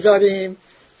شخصی بگذاریم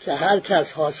که هر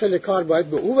کس حاصل کار باید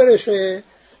به او برسه،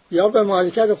 یا به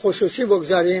مالکیت خصوصی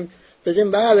بگذاریم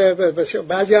بگیم بله.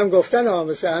 بعضی هم گفتن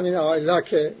مثل همین آقایان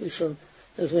که ایشون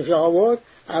اسمش آورد،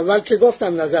 اول که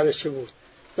گفتم نظرش چه بود،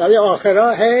 ولی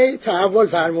آخرا هی تحول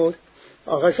فرمود.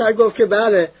 آخر سر گفت که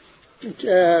بله،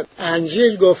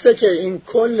 انجیل گفته که این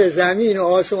کل زمین و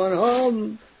آسمان ها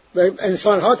به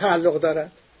انسان ها تعلق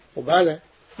دارد. و بله،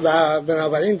 و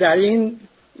بنابراین در این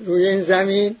روی این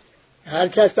زمین هر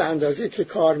کس به اندازه که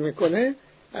کار میکنه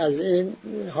از این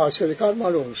حاصل کار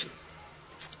معلوم میشه.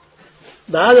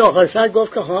 بعد آخر سر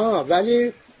گفت که ها،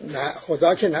 ولی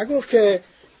خدا که نگفت که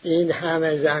این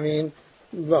همه زمین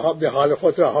به حال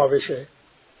خود رها بشه.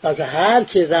 پس هر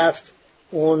کی رفت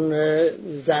اون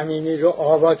زمینی رو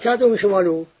آباد کرد اون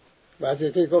شمالو.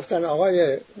 بعد که گفتن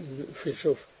آقای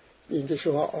فیلسوف، این که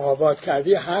شما آباد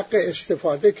کردی، حق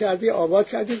استفاده کردی، آباد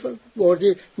کردی،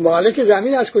 بردی، مالک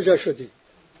زمین از کجا شدی؟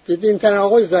 دید این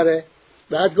تناقض داره.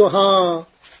 بعد گفت ها،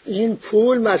 این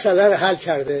پول مسئله رو حل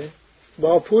کرده،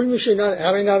 با پول میشه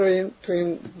اینا رو این تو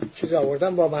این چیز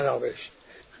آوردن با منابعش،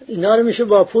 اینا رو میشه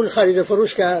با پول خرید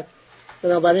فروش کرد.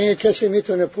 بنابراین کسی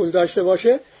میتونه پول داشته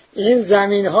باشه این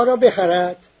زمین ها رو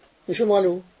بخرد، میشه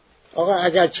مالو. آقا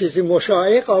اگر چیزی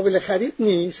مشاع قابل خرید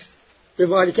نیست، به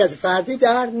مالکیت فردی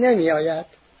در نمی آید.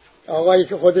 آقایی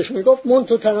که خودش میگفت من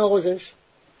تو تناقضش،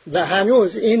 و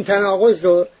هنوز این تناقض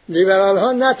رو لیبرال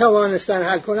ها نتوانستن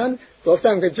حل کنن.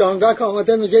 گفتم که جان لاک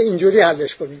آمده میگه اینجوری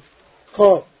حلش کنیم.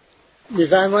 خب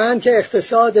میفرمایند که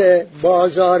اقتصاد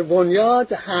بازار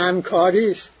بنیاد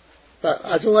همکاری است، و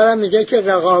از اون ورم میگه که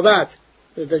رقابت،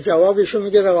 به جوابشو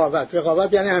میگه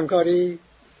رقابت یعنی همکاری.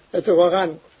 اتفاقا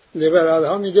لیبرال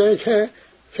ها میگه که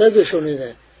تزشون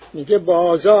اینه، میگه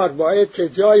بازار باید که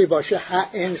جایی باشه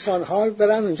انسان ها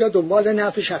برن اونجا دنبال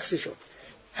نفع شخصی شد،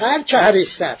 هر چه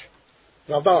حریص‌تر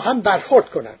و با هم برخورد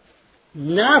کنن،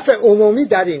 نفع عمومی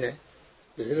در اینه.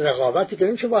 رقابتی که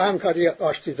نمیشه با همکاری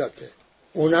آشتی داد. که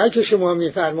اونایی که شما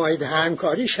میفرمایید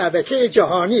همکاری شبکه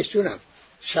جهانی است، جونم،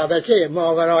 شبکه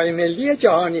ماورای ملی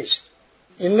جهانی است.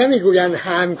 این نمیگوین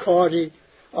همکاری.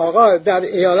 آقا در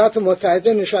ایالات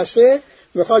متحده نشسته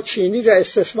میخواد چینی را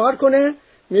استثمار کنه،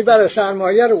 میبره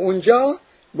سرمایه رو اونجا،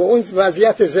 به اون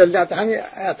وضعیت ذلت، همین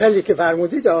اپلی که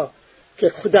فرمودید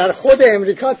که در خود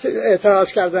امریکا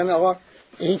اعتراض کردن آقا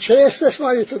این چه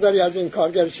استثماری تو داری از این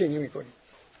کارگر چینی میکنی؟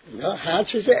 اینا هر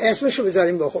چیز اسمشو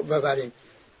بذاریم ببریم.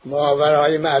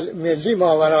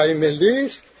 ماورای ملی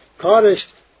است، کارش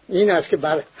این است که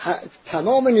بر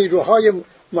تمام نیروهای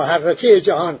محرکه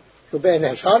جهان رو به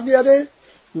انحصار بیاره.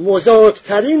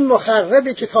 بزرگترین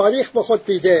مخربی که تاریخ به خود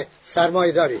دیده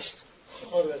سرمایه‌داری است.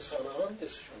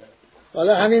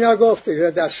 حالا همینا گفت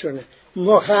دستشونه.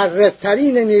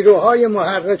 مخربترین نیروهای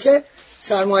محرکه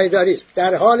سرمایه‌داری است.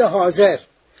 در حال حاضر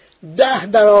 10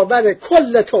 برابر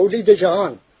کل تولید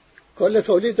جهان، کل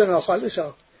تولید ناخالص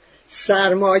ها،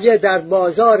 سرمایه در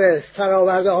بازار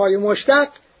فراورده های مشتق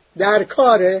در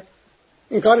کار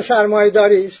این کار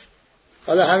سرمایه‌داری است.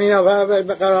 حالا همینا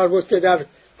قرار بود که در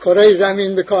کره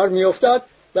زمین به کار می افتاد،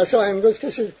 بسا امروز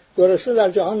کسی گرسنه در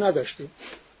جهان نداشتیم.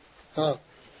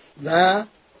 و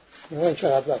من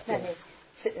چقدر وقت دارم؟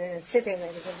 3 دقیقه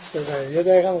دیگه. 1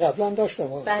 دقیقه هم قبلا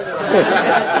داشتم. بله.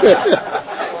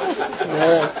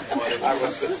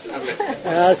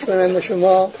 عرض کنم به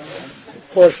شما،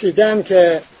 پرسیدم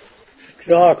که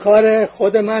راهکار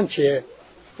خود من چیه؟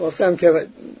 گفتم که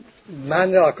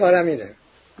من راهکارم اینه،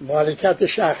 مالکیت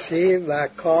شخصی و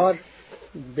کار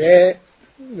به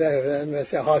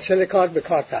مثل حاصل کار به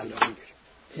کار تعلق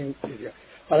میگیریم.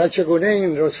 حالا چگونه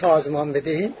این رو سازمان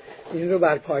بدهیم؟ این رو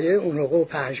بر پایه اون حقوق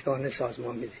 5گانه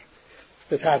سازمان بدهیم،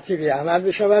 به ترتیبی عمل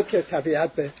بشود که طبیعت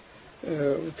به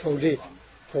تولید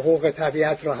حقوق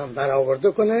طبیعت رو هم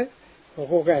برآورده کنه،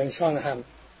 حقوق انسان هم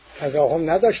تضاهم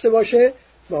نداشته باشه،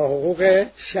 با حقوق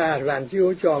شهروندی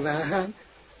و جامعه هم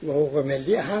و حقوق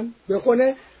ملی هم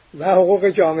بکنه و حقوق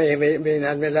جامعه بین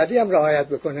المللی هم رعایت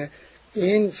بکنه.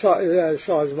 این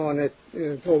سازمان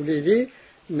تولیدی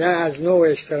نه از نوع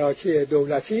اشتراکی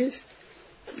دولتی است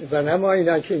و نه ما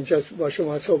اینا که اینجا با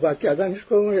شما صحبت کردن هیچ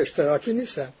کدوم اشتراکی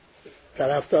نیستن.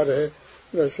 طرفدار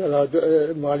مثلا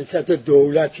مالکیت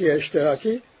دولتی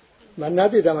اشتراکی من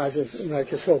ندیدم از اونایی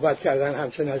که صحبت کردن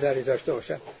همچه نظری داشته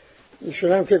باشن.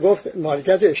 ایشون هم که گفت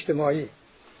مالکیت اجتماعی.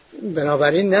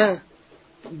 بنابراین نه،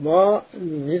 ما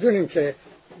میدونیم که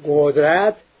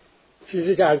قدرت،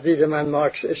 چیزی که از دید من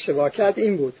مارکس اشتباه کرد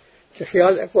این بود که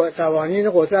خیال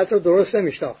قوانین قدرت رو درست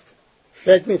نمیشناخت.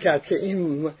 فکر میکرد که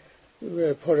این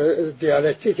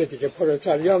دیالکتیک دیگه،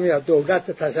 پرولتاریا میاد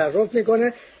دولت تصرف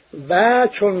میکنه و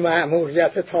چون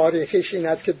مأموریت تاریخیش این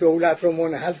است که دولت رو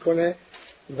منحل کنه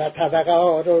و طبقه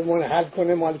ها رو منحل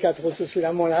کنه، مالکیت خصوصی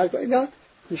رو منحل کنه، اینا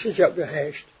میشه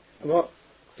جهشت. اما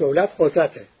دولت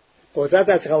قدرت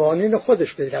از قوانین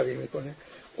خودش پیروی میکنه.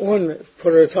 اون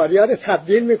پرولتاریا رو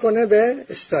تبدیل میکنه به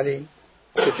استالین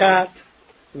که کرد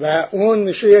و اون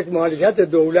میشه یک مالکیت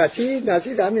دولتی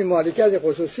نظیر همین مالکیت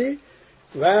خصوصی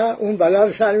و اون بلا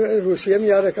رو سر روسیه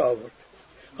میاره که آورد.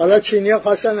 حالا چینی‌ها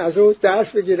خواستن از اون درس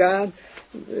بگیرن،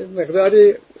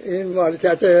 مقداری این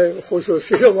مالکیت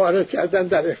خصوصی رو وارد کردن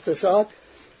در اقتصاد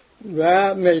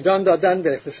و میدان دادن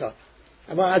به اقتصاد.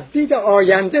 اما از دید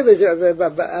آینده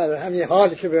به همین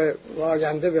حال که به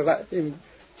آینده به این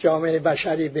جامعه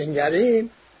بشری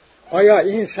بنگریم، آیا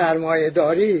این سرمایه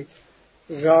داری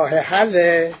راه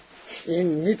حل؟ این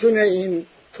میتونه این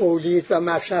تولید و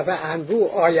مصرف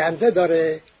انبوه آینده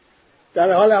داره؟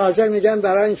 در حال حاضر میگن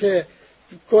برای اینکه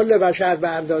کل بشر به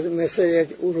اندازه مثل یک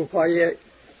اروپایی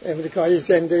امریکایی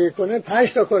زندگی کنه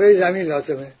 5 تا کره زمین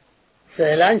لازمه.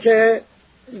 فعلا که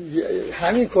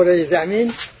همین کره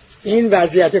زمین این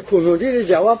وضعیت کنونی رو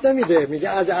جواب نمیده. میگه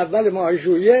از اول ماه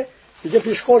ژوئیه دیگه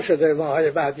پیشخور شده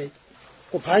ماهای بعدی.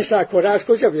 و 5 تا کره از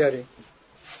کجا بیاریم؟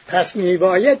 پس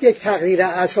میباید یک تغییر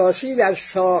اساسی در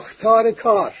ساختار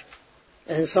کار.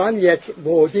 انسان یک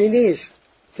بعدی نیست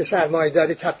که سرمایه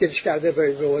داری تبدیلش کرده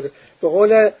به بعد. به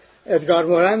قول ادگار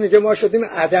مورن میگه ما شدیم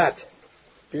عدد.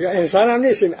 دیگه انسان هم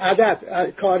نیستیم، عدد.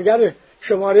 کارگر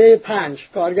شماره 5،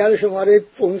 کارگر شماره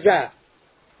 15.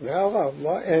 نه آقا،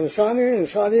 ما انسانی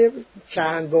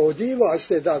چند بعدی با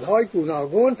استعدادهای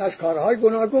گوناگون، پس کارهای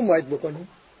گوناگون باید بکنیم.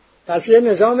 پس یه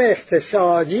نظام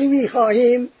اقتصادی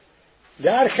میخواهیم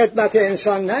در خدمت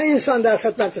انسان، نه انسان در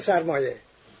خدمت سرمایه.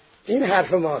 این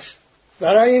حرف ماست.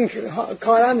 برای این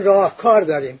کارم راهکار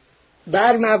داریم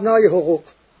بر مبنای حقوق.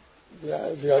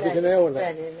 زیادی که نه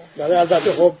برای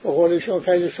البته خب به قولشون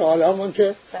خیلی سوال همون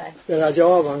که به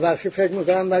جواب هم وقتی فکر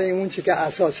میکنم برای اون چی که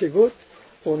اساسی بود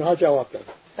اونها جواب دادن.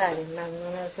 بله،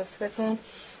 ممنون از لطفتون.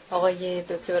 آقای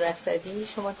دکتر اسدی،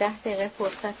 شما 10 دقیقه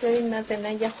فرصت دارید. من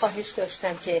ضمناً یه خواهش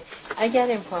داشتم که اگر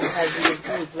امکان پذیر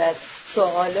بود و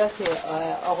سوالات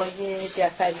آقای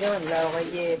جعفریان و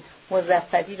آقای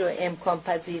مظفری رو امکان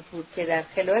پذیر بود که در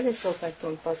خلال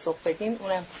صحبتتون پاسخ بدین،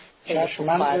 اونم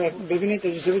من ببینید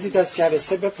اجازه بدید از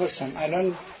جلسه بپرسم.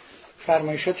 الان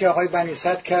فرمایشاتی آقای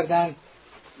بنیصدر کردن،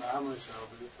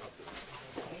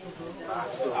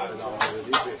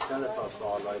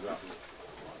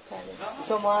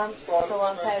 شما هم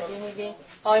ترجیح میدین؟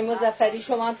 آقای مظفری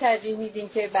شما هم ترجیح میدین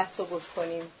که بحث رو گوش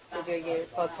کنیم به جای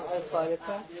پاسخ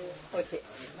سوالتون؟ اوکی.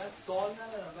 من سوال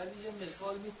ندارم ولی یه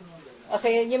مثال میتونم بدم.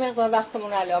 آخه یه مقدار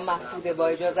وقتمون الان محدوده، با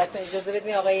اجازه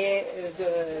بدین آقای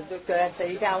دکتر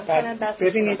اسدی تمام کنن بحث.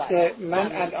 ببینید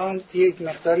من الان یک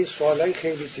مقداری سوالای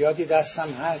خیلی زیادی دستم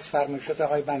هست، فرمایشات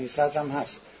آقای بنیصدر هم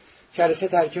هست. جلسه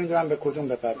ترجیح میدم به کدوم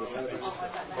بپردازم.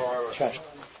 چشم.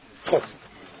 خب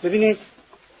ببینید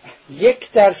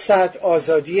 1%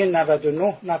 آزادی 99%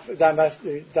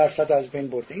 از بین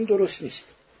برده. این درست نیست.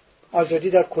 آزادی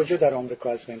در کجا در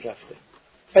آمریکا از بین رفته؟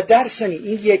 و در ثانی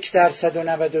این 1% و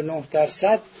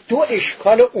 99% 2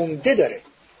 اشکال عمده داره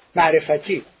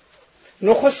معرفتی.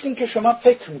 نخست این که شما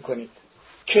فکر میکنید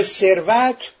که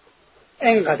ثروت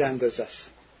اینقدر اندازه است،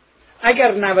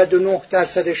 اگر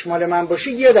 99% مال من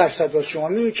باشه 1% واسه شما.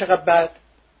 میبینید چقدر بد؟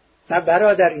 نه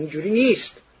برادر، اینجوری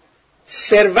نیست.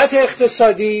 ثروت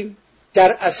اقتصادی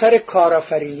در اثر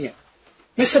کارآفرینیه،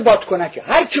 مثل بادکنکه،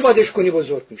 هر چی بادش کنی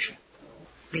بزرگ میشه.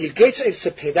 بیل گیتس ارث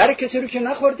پدر کسی رو که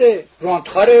نخورده،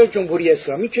 رانتخار جمهوری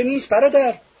اسلامی که نیست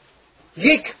برادر.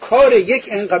 یک کار، یک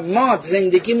انقدر ما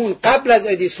زندگیمون قبل از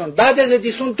ادیسون بعد از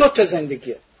ادیسون 2 تا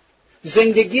زندگیه.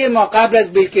 زندگی ما قبل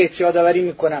از بیل گیتس، یادآوری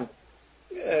میکنم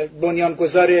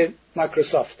بنیانگذار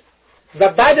مایکروسافت، و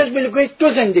بعد از بیل گیتس 2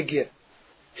 زندگیه.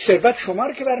 ثروت شما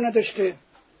رو که بر نداشته،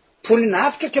 پول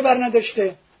نفت رو که بر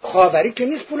نداشته، خاوری که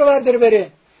نیست پولو برداره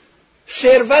بره.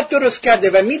 ثروت درست کرده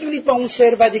و میدونید با اون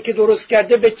ثروتی که درست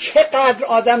کرده به چقدر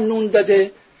آدم نون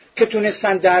داده که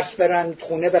تونستن درس برن،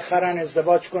 خونه بخرن،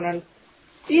 ازدواج کنن.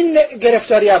 این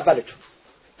گرفتاری اولتون.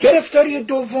 گرفتاری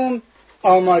دوم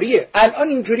آماریه. الان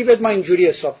اینجوری بد ما اینجوری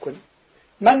حساب کنیم.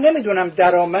 من نمیدونم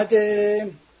درآمد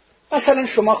مثلا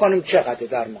شما خانم چقدر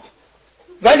در ماه،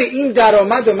 ولی این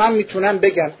درآمد رو من میتونم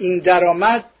بگم این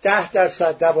درآمد 10%،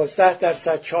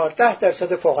 12%،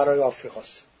 14% فقرای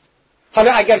آفریقاست.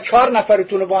 حالا اگر 4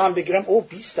 نفرتون رو با هم بگیرم او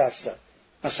 20%.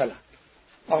 مثلا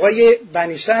آقای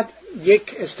بنیصدر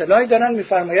یک اصطلاحی دارن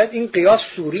میفرماید این قیاس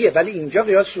سوریه، ولی اینجا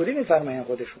قیاس سوری میفرماین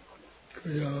خودشون.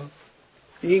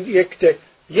 این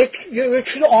یک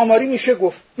چیز آماری میشه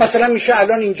گفت. مثلا میشه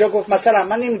الان اینجا گفت، مثلا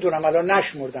من نمیدونم الان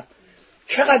نشمردم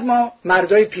چقدر ما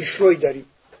مردای پیشروی داریم،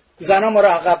 زنا ما رو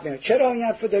عقب میاره. چرا این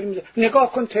حرفو داریم میزنیم؟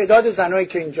 نگاه کن تعداد زنایی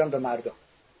که اینجا به مردا.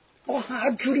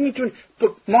 هر جوری میتونی.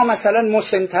 ما مثلا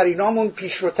مسن‌ترینامون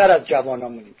پیشروتر از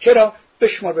جوانامونیم. چرا؟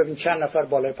 بشمار ببین چند نفر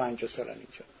بالای 50 سالن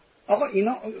اینجا. آقا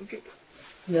اینا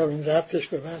یا این ربطش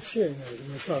به بحث چیه؟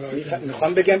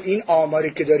 میخوام بگم این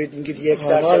آماری که دارید میگید 1%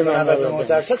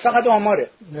 99% فقط آماره.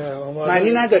 نه آمار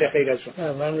معنی نداره غیر از اون.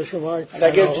 نه من به شما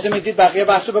اگه اجازه میدید بقیه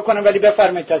بحثو بکنم ولی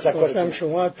بفرمایید تذکرتون. گفتم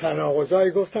شما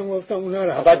تناقضایی گفتم اونا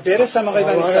رو باید برسم آقای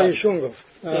بنی‌صدر. ایشون گفت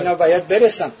اینا باید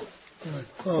برسم.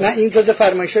 نه این جزء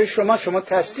فرمایش‌های شما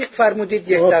تصدیق فرمودید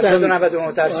 1%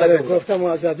 99%. گفتم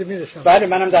آزادی میرسم. بله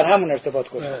منم در همون ارتباط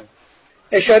گفتم.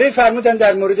 اشاره فرمودن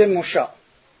در مورد مشاع.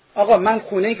 آقا من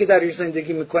خونه‌ای که در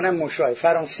زندگی میکنم مشاع.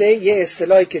 فرانسه یه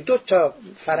اصطلاحی که 2 تا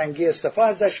فرنگی استفاده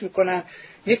ازش میکنن،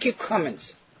 یکی کامنز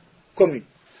کمون،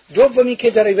 دومی که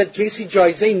در کسی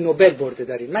جایزه نوبل برده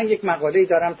دارین. من یک مقاله‌ای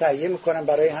دارم تهیه میکنم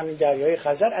برای همین دریای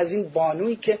خزر از این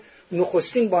بانویی که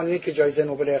نخستین بانویی که جایزه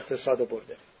نوبل اقتصاد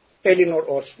برده، الینور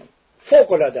اورسمن،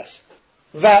 فوق العاده است.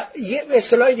 و یه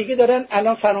اصطلاح دیگه دارن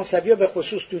الان فرانسوی‌ها به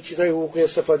خصوص تو چیزای حقوقی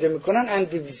استفاده میکنن،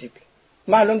 اندیویزیبل.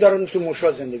 من الان دارم تو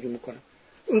مشاع زندگی میکنم،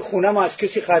 این خونه‌مو از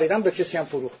کسی خریدم به کسی هم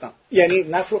فروختم، یعنی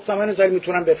نفروختم من ولی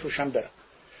میتونم بفروشم برم،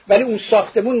 ولی اون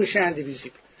ساختمون میشه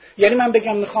اندیویزیبل. یعنی من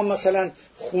بگم میخوام مثلا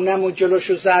خونه‌مو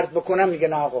جلوشو زرد بکنم، میگه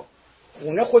نه آقا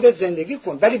خونه خودت زندگی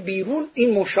کن، ولی بیرون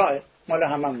این مشاع مال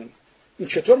هممونه. این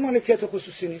چطور مالکیت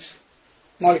خصوصی نیست؟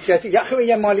 مالکیت یا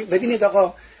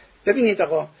ببینید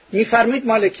آقا میفرمید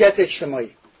مالکیت اجتماعی.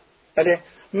 بله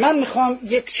من میخوام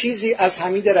یک چیزی از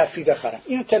حمید رفیع بخرم،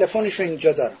 این تلفنشو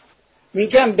اینجا دارم،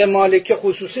 میگم به مالک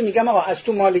خصوصی، میگم آقا از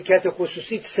تو مالکیت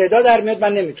خصوصی صدا در میاد،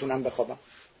 من نمیتونم بخوابم.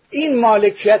 این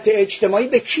مالکیت اجتماعی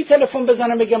به کی تلفن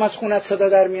بزنم بگم از خونت صدا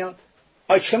در میاد؟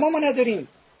 اجتماع ما نداریم،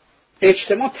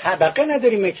 اجتماع طبقه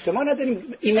نداریم، اجتماع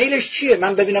نداریم. ایمیلش چیه؟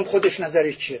 من ببینم خودش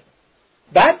نظرش چیه.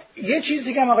 بعد یه چیز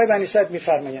دیگه هم آقای بنی‌صدر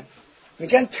میفرمایند،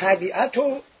 میگن طبیعت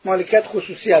و مالکیت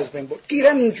خصوصی از بین برد.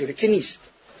 گیرم اینجوره که نیست،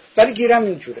 ولی گیرم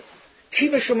اینجوره. کی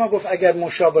به شما گفت اگر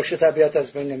مشاع باشه طبیعت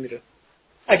از بین نمیره؟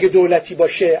 اگه دولتی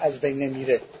باشه از بین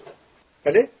نمیره؟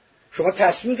 بله شما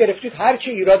تصمیم گرفتید هر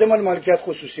چی ایراد مال مالکیت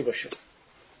خصوصی باشه.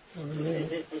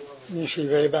 این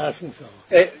شیوه بحث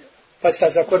می‌کنم. پس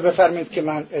تذکر بفرمایید که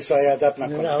من اساءه ادب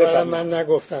نکنم. من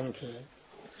نگفتم که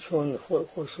چون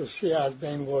خصوصی از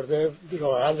بین برده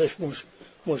راه حلش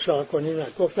مشاع کنیم.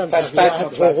 گفتم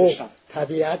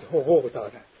طبیعت حقوق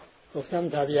داره. گفتم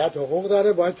طبیعت حقوق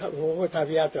داره، باید حقوق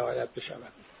طبیعت رعایت بشه.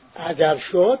 اگر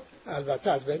شد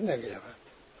البته از بین نمیرود.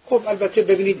 خب البته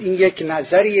ببینید این یک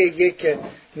نظریه، یک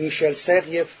میشل سر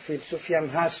یه فیلسوفی هم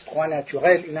هست خوا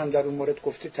ناتورل، اینم در اون مورد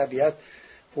گفته طبیعت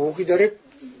حقوقی داره.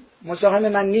 مزاحم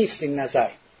من نیست این نظر،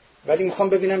 ولی میخوام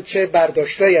ببینم چه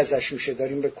برداشتایی ازش میشه،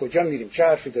 داریم به کجا میریم، چه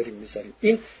حرفی داریم میذاریم.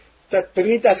 این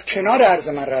ببینید از کنار عرض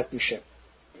من رد میشه.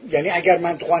 یعنی اگر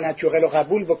من خوا ناتورل رو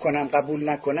قبول بکنم، قبول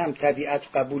نکنم، طبیعت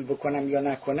قبول بکنم یا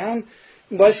نکنم،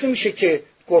 باعث میشه که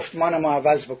گفتمانمو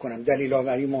عوض بکنم، دلیل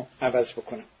آوریمو عوض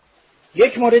بکنم.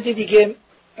 یک مورد دیگه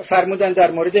فرمودن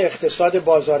در مورد اقتصاد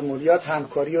بازارمولیات،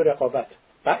 همکاری و رقابت.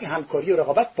 و همکاری و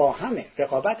رقابت با همه،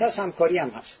 رقابت هست همکاری هم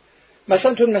هست.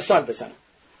 مثلا تو مثال بزنم،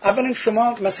 اولا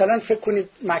شما مثلا فکر کنید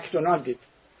مکدونالدید،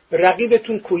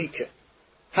 رقیبتون کویکه،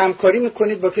 همکاری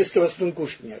میکنید با کسی که واسهتون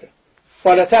گوشت میاره.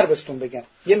 بالاتر بهتون بگم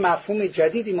یه مفهوم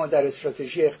جدیدی ما در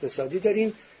استراتژی اقتصادی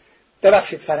داریم،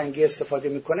 ببخشید فرنگی استفاده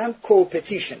میکنم،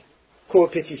 کوپتیشن.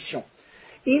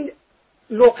 این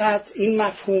لغت، این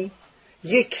مفهوم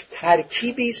یک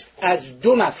ترکیبی است از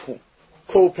 2 مفهوم،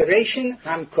 کوپریشن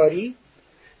همکاری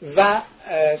و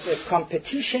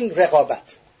کامپتیشن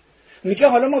رقابت. میگه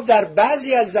حالا ما در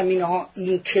بعضی از زمینه‌ها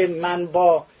این که من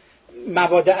با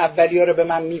مواد اولیه رو به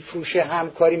من میفروشه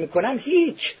همکاری میکنم،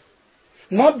 هیچ،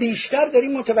 ما بیشتر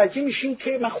داریم متوجه میشیم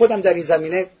که من خودم در این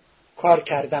زمینه کار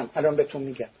کردم. الان بهتون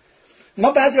میگم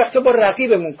ما بعضی وقتا با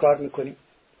رقیبمون کار میکنیم.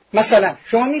 مثلا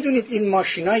شما میدونید این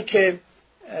ماشینایی که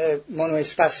مونو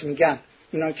اسپاس میگن،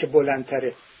 اینا که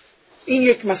بلندتره، این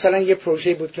یک مثلا یه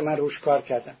پروژه بود که من روش کار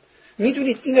کردم.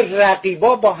 میدونید این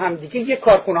رقیبا با همدیگه یه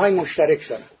کارخونه‌های مشترک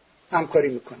دارن، همکاری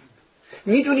میکنن.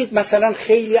 میدونید مثلا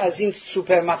خیلی از این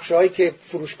سوپرمارکت‌هایی که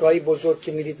فروشگاه‌های بزرگ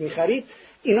که میرید میخرید،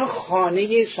 اینا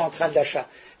خانه سانترال داشتن،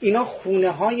 اینا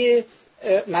خونه‌های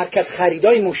مرکز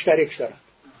خریدای مشترک دارن.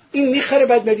 این میخره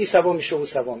بعد ملی سوا میشه و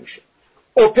سوا میشه.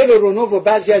 اوپل و رونو و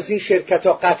بعضی از این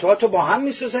شرکت‌ها قطعاتو با هم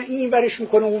میسازن، این ورش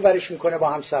میکنه اون ورش میکنه، با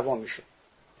هم سوا میشه.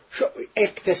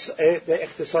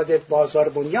 اقتصاد بازار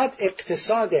بنیاد،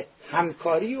 اقتصاد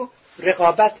همکاری و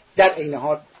رقابت در عین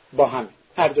حال با هم،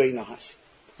 هر دو اینا هست.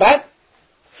 بعد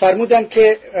فرمودن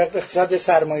که اقتصاد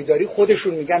سرمایه‌داری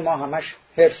خودشون میگن ما همش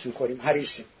هرس میخوریم،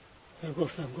 حریصیم.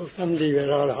 گفتم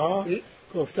لیبرال ها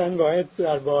گفتن باید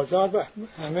در بازار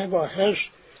همه با هرس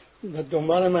و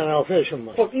دنبال منافعشون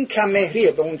باشه. خب این کم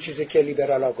مهریه به اون چیزی که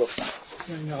لیبرال ها گفتن.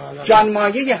 جان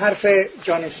مایه حرف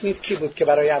جان اسمیت کی بود که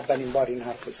برای اولین بار این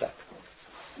حرف زد؟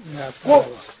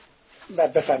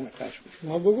 بفرمایید.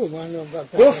 ما بگو من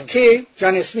گفت که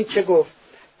جان اسمیت چه گفت؟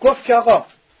 گفت که آقا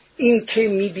این که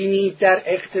میبینید در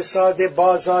اقتصاد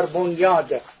بازار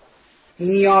بنیاد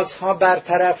نیازها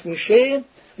برطرف میشه،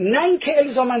 نه اینکه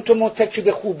الزاماً تو متکی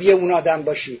به خوبی اون آدم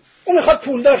باشی. اون میخواد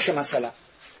پولدار شه مثلا،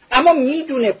 اما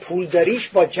میدونه پولداریش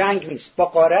با جنگ نیست، با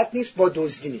غارت نیست، با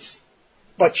دزدی نیست.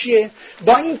 با چیه؟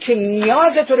 با این که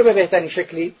نیاز تو رو به بهترین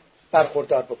شکلی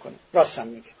برخوردار بکنه. راستم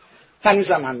میگه،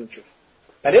 هنوزم همینجوره.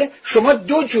 بله شما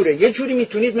دو جوره، یه جوری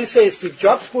میتونید مثل اسدی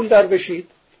جابز پولدار بشید،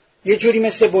 یه جوری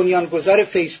مثل بنیانگذار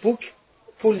فیسبوک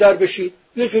پولدار بشید،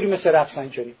 یه جوری مثل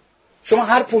رفسنجانی. شما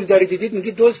هر پولداری دیدید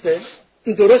میگید دزده؟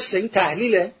 این درسته؟ این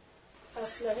تحلیله؟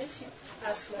 اسلحه چی؟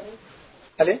 اسلحه.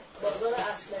 بله؟ بازار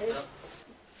اسلحه.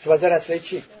 بازار اسلحه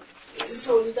چی؟ این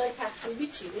تولیدات تخریبی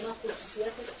چی؟ اینا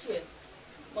خصوصیتش چیه؟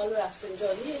 مال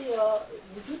رفسنجانیه یا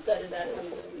وجود داره در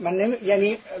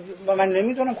من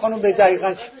نمیدونم خانم به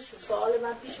دقیقاً سوال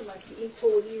من پیش اومد که این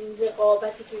تولید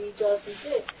رقابتی که ایجاد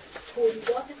میشه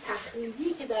تولیدات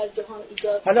تخریبی که در جهان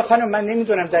ایجاد. حالا خانم من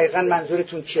نمیدونم دقیقاً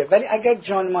منظورتون چیه، ولی اگر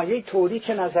جانمایه تولید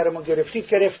که نظرمو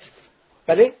گرفتید.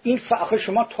 بله این آخه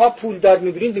شما تا پولدار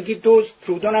میبینید میگید دوز.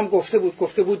 پرودون هم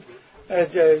گفته بود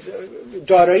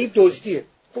دارایی دزدیه.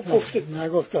 گفته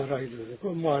نگفت دارایی دزدیه،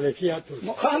 گفت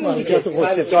مالکیت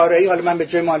دزدیه. دارایی حالا من به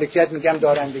جای مالکیت میگم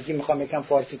دارندگی، میخوام یکم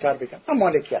فارسی تر بگم.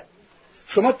 مالکیت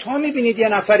شما تا میبینید یه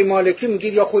نفری مالکی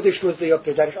میگید یا خودش دزده یا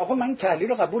پدرش. آقا من این تحلیل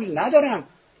رو قبول ندارم.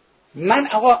 من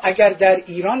آقا اگر در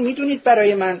ایران میدونید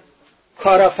برای من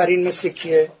کارآفرین مثل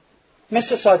کیه؟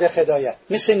 مثل صادق هدایت،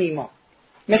 مثل نیما،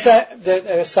 مثل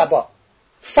سبا.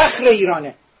 فخر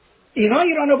ایرانه.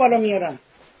 ایرانو بالا میارن.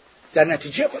 در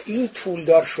نتیجه این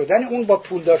پولدار شدن اون با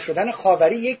پولدار شدن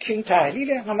خاوری یکی، این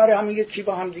تحلیله همه یکی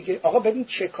با هم دیگه. آقا ببین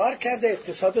چه کار کرده،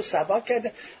 اقتصادو ثبات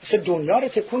کرده، اصلا دنیا رو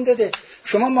تکون داده.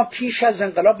 شما ما پیش از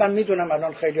انقلاب، من میدونم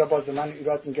الان خیلی‌ها باز به من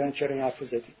ایراد میگیرن چرا این حرفو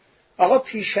زدی. آقا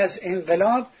پیش از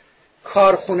انقلاب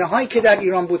کارخونه هایی که در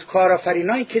ایران بود،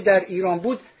 کارآفرینایی که در ایران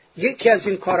بود، یکی از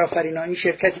این کارآفرینا این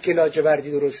شرکتی که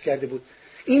لاجوردی درست کرده بود،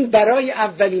 این برای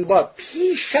اولین بار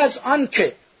پیش از آن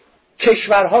که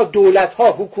کشورها،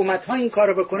 دولتها، حکومتها این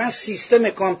کارو بکنن، سیستم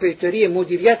کامپیوتری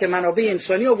مدیریت منابع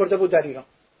انسانی آورده بود در ایران.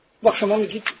 وقت شما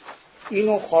میگید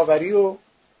اینو خاوری و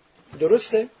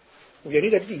درسته؟ یعنی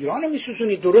دارید ایرانو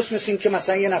میسوزونید. درست مثل این که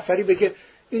مثلا یه نفری بگه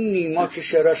این نیما که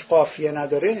شعرش قافیه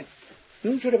نداره،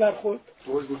 اینجوری برخورد.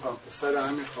 باز میخوام پسر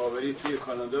همین خاوری توی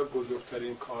کانادا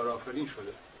بزرگترین کارآفرین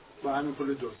شده با همین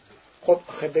پول دزدی. خب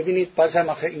ببینید بازم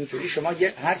آخه اینجوری شما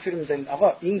یه حرفی رو میزنید.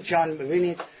 آقا این جان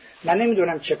ببینید من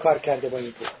نمیدونم چه کار کرده با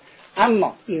این پول،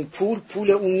 اما این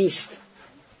پول اون نیست.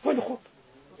 ولی خب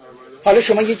حالا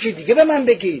شما یه چیز دیگه به من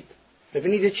بگید.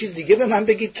 ببینید یه چیز دیگه به من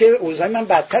بگید که اوضاع من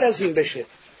بدتر از این بشه.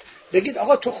 بگید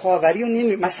آقا تو خاوری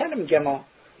رو مثلا میگم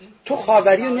تو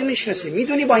خاوری رو نمیشناسی،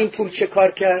 میدونی با این پول چه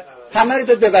کار کرد؟ همه رو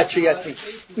داد به بچه یتیم.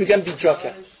 میگم بیجا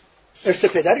کرد. ارث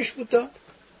پدرش بود داد.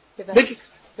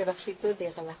 ببخشید 2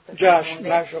 دقیقه وقت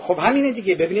دارم. خب همینه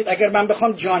دیگه. ببینید اگر من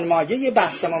بخوام جانمایه یه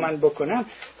بحثمو من بکنم،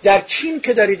 در چین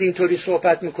که دارید اینطوری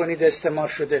صحبت میکنید استعمار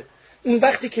شده. اون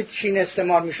وقتی که چین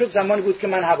استعمار میشد زمانی بود که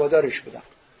من هوادارش بودم.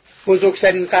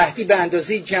 بزرگترین قحطی به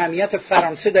اندازه جمعیت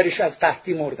فرانسه درش از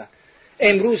قحطی مردن.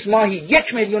 امروز ماهی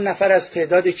 1 میلیون نفر از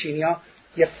تعداد چینیا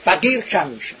یه فقیر کم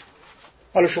میشه.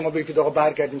 حالا شما بگید آقا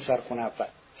برگردیم سر خونه اول،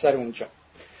 سر اونجا.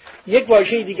 یک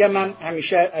واژه دیگه من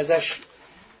همیشه ازش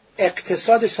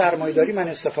اقتصاد سرمایه‌داری من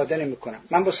استفاده نمی‌کنم.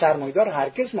 من با سرمایه‌دار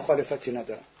هرگز مخالفتی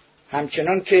ندارم.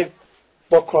 همچنان که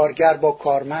با کارگر، با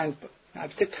کارمند،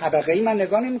 البته طبقه‌ای من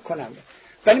نگاه نمی‌کنم.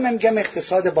 ولی من میگم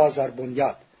اقتصاد بازار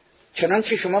بنیاد.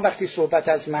 چنانچه شما وقتی صحبت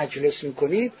از مجلس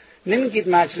می‌کنید نمیگید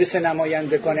مجلس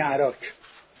نمایندگان عراق.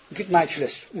 میگید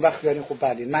مجلس. اون وقت دارین خب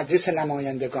بله مجلس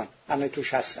نمایندگان همه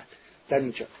توش هستن. در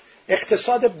اینجا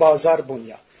اقتصاد بازار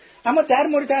بنیاد. اما در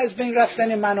مورد از بین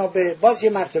رفتن منابع باز یه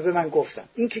مرتبه من گفتم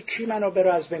اینکه کی منابع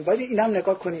رو از بین باید اینم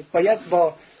نگاه کنید، باید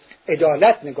با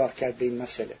عدالت نگاه کرد به این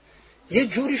مسئله. یه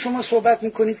جوری شما صحبت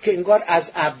میکنید که انگار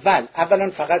از اولا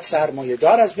فقط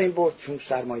سرمایه‌دار از بین برد، چون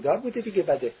سرمایه‌دار بوده دیگه،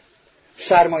 بده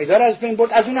سرمایه‌دار از بین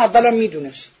برد، از اون اولا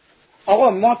میدونست. آقا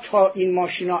ما تا این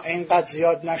ماشینا انقدر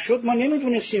زیاد نشد ما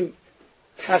نمیدونستیم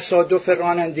تصادف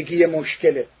رانندگی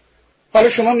مشکله. حالا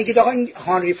شما میگید آقا این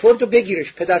هانری فورد رو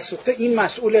بگیرش، پدر سوخته، این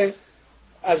مسئول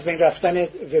از بین رفتن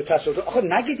تصادف. آقا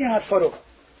نگید این حرفا رو.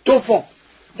 دوم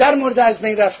در مورد از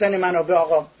بین رفتن منابع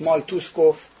آقا مالتوس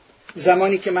گفت،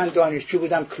 زمانی که من دانشجو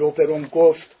بودم کلوپروم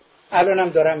گفت، الانم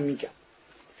دارم میگم.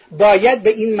 باید به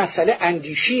این مسئله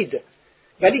اندیشید.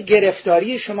 ولی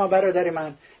گرفتاری شما برادر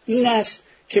من این است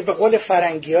که به قول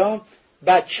فرنگی‌ها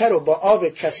بچه رو با آب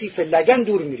کثیف لگن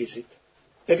دور میریزید.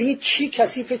 ببینید چی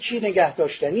کثیف چی نگه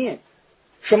داشتنیه.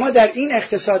 شما در این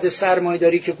اقتصاد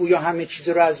سرمایه‌داری که گویا همه چیز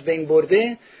رو از بین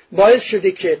برده، باعث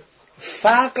شده که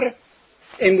فقر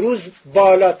امروز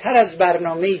بالاتر از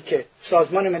برنامه‌ای که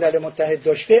سازمان ملل متحد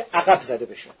داشته عقب زده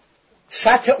بشه،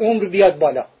 سطح عمر بیاد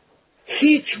بالا.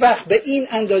 هیچ وقت به این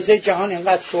اندازه جهان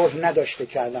اینقدر صلح نداشته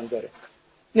که الان داره.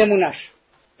 نمونش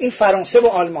این فرانسه و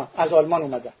آلمان، از آلمان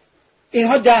اومدن،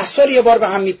 اینها 10 سال یه بار به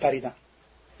هم میپریدن.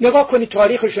 نگاه کنید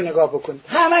تاریخش رو نگاه بکنید،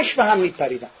 همش به هم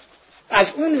میپریدن. از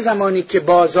اون زمانی که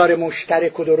بازار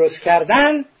مشترک رو درست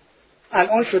کردن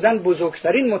الان شدن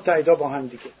بزرگترین متحدا با هم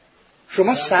دیگه.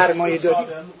 شما سرمایه داری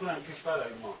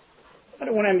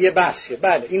اونم یه بحثیه.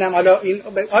 بله اینم حالا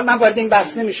من وارد این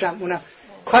بحث نمیشم، اونم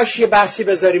کاش یه بحثی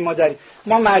بذاریم ما داریم.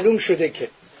 ما معلوم شده که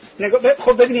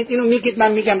خب ببینید اینو میگید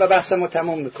من میگم و بحثمو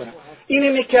تموم میکنم.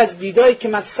 اینم یکی از دیدایی که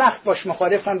من سخت باش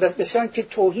مخالفم، بسیار که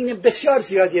توهین بسیار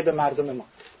زیادیه به مردم ما.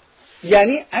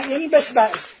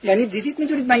 یعنی دیدید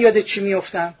میدونید من یاد چی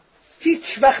میافتم؟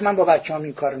 هیچ وقت من با بچه‌ام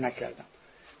این کارو نکردم.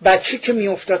 بچه که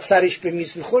میافتاد سرش به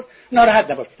میز میخورد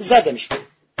ناراحت نباش، زدمش،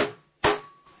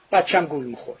 بچه‌م گول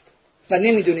میخورد و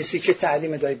نمیدونستی چه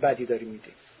تعلیم بدی داری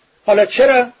میدی. حالا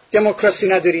چرا دموکراسی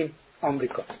نداریم؟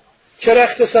 آمریکا. چرا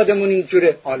اقتصادمون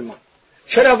اینجوره؟ آلمان.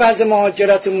 چرا وضع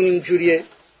مهاجرتمون اینجوریه؟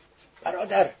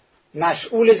 برادر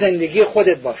مسئول زندگی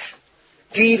خودت باش.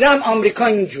 گیرم آمریکا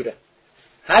اینجوره،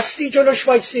 هستی جلوش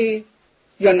وایسی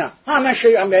یا نه؟ همش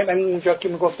اونجا که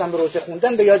میگفتم روزه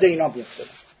خوندن به یاد اینا بیفتادم،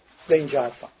 به اینجا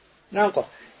حرفا. نه آقا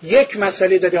یک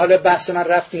مسئله داری. حالا بحث من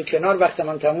رفتین کنار، وقت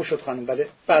من تموم شد خانم. بله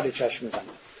بعد چشم میزنم.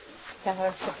 در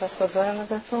هر سپاسگزارم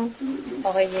ازتون.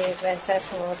 آقای بنیصدر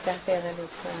شما 10 دقیقه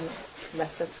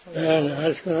لطفاً. بله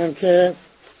عرض کنم که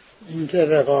اینکه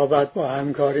رقابت با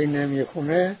همکاری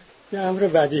نمیخونه یه امر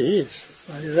بدیهی است،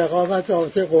 ولی رقابت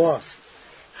رابطه قواست،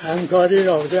 همکاری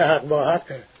رابطه حق با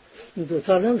حقه. این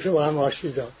دوتا نمیشه با هم آشتی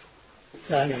داد.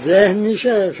 در ذهن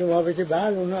میشه شما بگی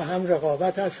بله اونا هم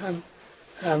رقابت هست هم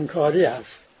همکاری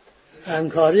هست.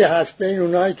 همکاری هست بین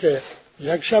اونایی که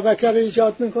یک شبکه رو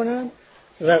ایجاد میکنن،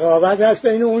 رقابت هست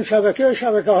بین اون شبکه و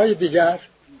شبکه های دیگر.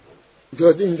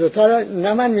 این دوتا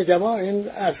نه من میگم، این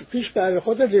از پیش برای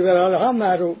خود لیبرال ها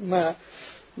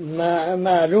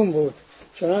معلوم بود.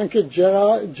 چنانکه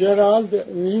جرالد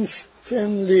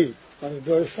وینستون لی،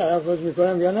 درست تلفظ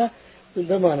میکنم یا نه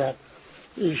بماند،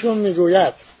 ایشون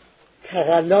میگوید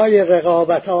تقلای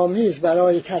رقابت آمیز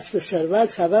برای کسب ثروت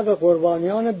سبب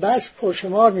قربانیان بس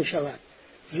پرشمار می شود،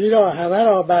 زیرا همه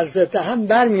را بر ضد هم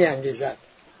برمی‌انگیزد.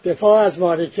 دفاع از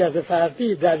مالکیت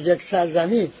فردی در یک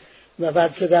سرزمین و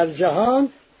بلکه در جهان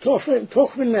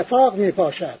تخم نفاق می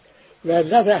پاشد و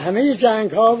علت همه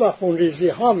جنگ ها و خونریزی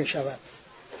ها می شود.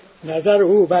 نظر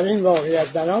او بر این واقعیت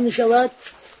بنا می شود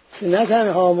که نه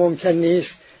تنها ممکن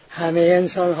نیست همه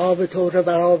انسان ها به طور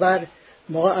برابر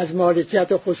ما از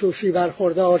مالکیت خصوصی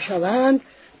برخوردار شوند،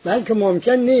 بلکه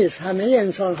ممکن نیست همه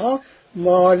انسان ها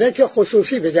مالک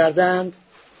خصوصی بگردند.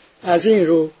 از این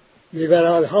رو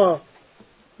لیبرال ها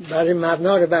برای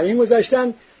مبنا رو بر این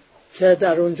گذاشتند که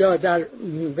در اونجا در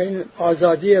بین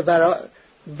آزادی و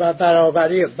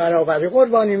برابری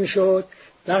قربانی میشد.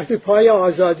 وقتی پای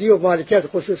آزادی و مالکیت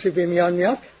خصوصی به میان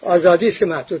میاد، آزادی است که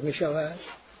محدود می شود.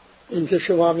 این که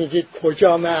شما میگید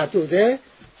کجا محدوده،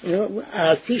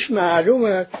 از پیش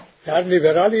معلومه. در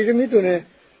لیبرالی رو میدونه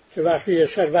که وقتی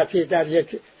ثروتی در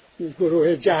یک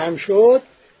گروه جمع شد،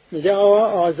 میگه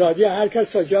آزادی هر کس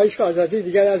تا جاییش که آزادی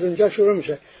دیگر از اونجا شروع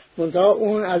میشه. منتها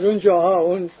اون از اون جاها،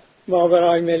 اون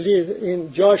ماورای ملی،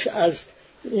 این جاش از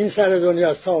این سر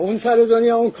دنیا تا اون سر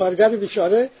دنیا، اون کارگر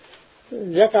بیچاره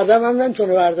یه قدم هم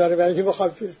نمیتونه برداره، برای اینکه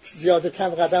بخواد زیاد کم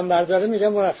قدم برداره میگه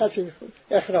مرخصی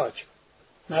اخراج.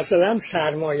 مثلا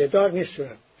سرمایه دار نیست،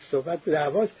 صحبت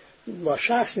دعوا با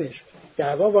شخص نیست،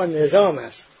 دعوا با نظام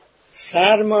است.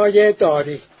 سرمایه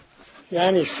داری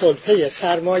یعنی سلطه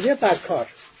سرمایه بر کار.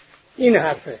 این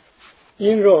حرفه.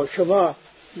 این رو شما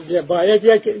باید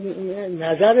یک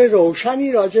نظر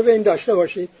روشنی راجع به این داشته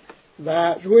باشید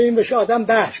و روی این بشه آدم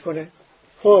بحث کنه.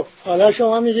 خب حالا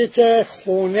شما میگید که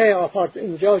خونه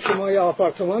اینجا شما یه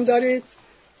آپارتمان دارید،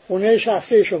 خونه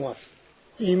شخصی شماست.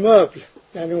 ایمبل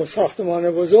یعنی اون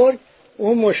ساختمان بزرگ،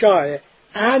 اون مشاعه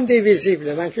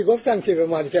اندیویزیبله. من که گفتم که به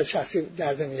مالکیت شخصی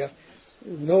در نمیاد،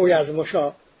 نوعی از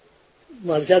مشاع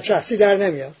مالکیت شخصی در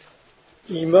نمیاد.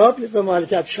 ایمبل به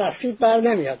مالکیت شخصی بر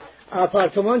نمیاد.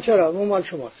 آپارتمان چرا؟ اون مال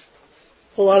شماست.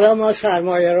 خب حالا ما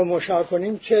سرمایه رو مشاع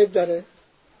کنیم چه عیب داره؟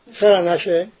 چرا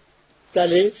نشه؟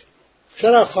 دلیل؟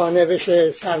 چرا خانه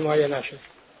بشه سرمایه نشه؟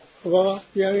 خب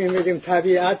بیاییم بگیم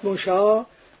طبیعت مشاع،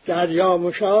 دریا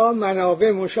مشاع،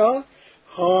 منابع مشاع،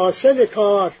 حاصل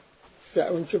کار،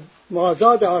 اون که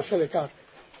مازاد حاصل کار،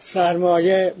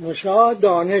 سرمایه مشاع،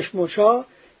 دانش مشاع،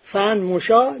 فن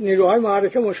مشاع، نیروهای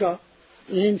محرکه مشاع.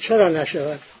 این چرا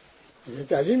نشود؟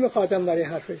 دلیل میخوادم برای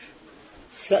حرفش.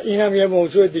 این هم یه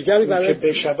موضوع دیگری برای که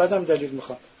بشود هم دلیل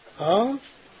میخواد.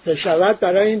 بشود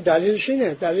برای این دلیلش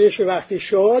اینه. دلیلش وقتی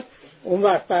شد اون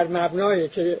وقت بر مبنای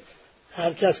که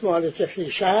هر کس مالک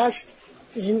خویش است،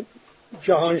 این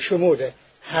جهان شموله،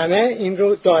 همه این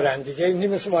رو دارن دیگه.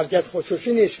 این مثل مالکیت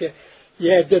خصوصی نیست که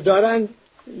یه عده دارن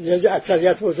یه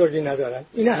اکثریت بزرگی ندارن.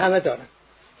 این همه دارن.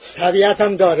 طبیعت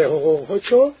هم داره حقوق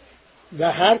خودشو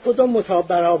و هر کدوم مطابق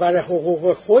برابر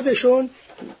حقوق خودشون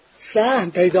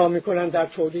سهم پیدا میکنن در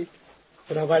تولید.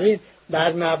 بنابراین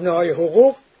بر مبنای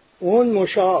حقوق اون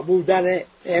مشاع بودن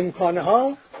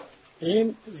امکانها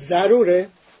این ضروره.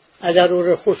 اگر اون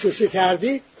رو خصوصی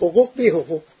کردی حقوق بی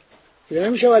حقوق.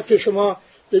 نمیشود که شما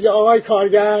بگه آقای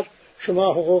کارگر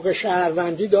شما حقوق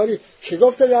شهروندی داری. کی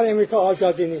گفته در امریکا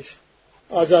آزادی نیست؟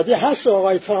 آزادی هست.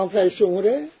 آقای ترامپ رئیس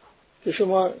جمهوره که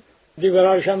شما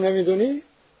لیبرالش هم نمیدونی؟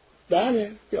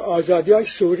 بله. آزادی های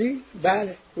سوری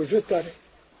بله وجود داره.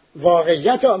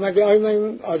 واقعیت مگه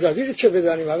آزادی رو چه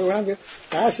بدانیم؟ اونم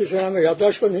بحثش رو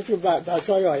یادداشت کنید تو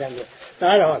بحث‌های آینده.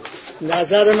 در حال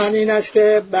نظر من این است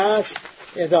که بحث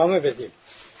ادامه بدیم.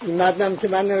 این متنم که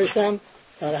من نوشتم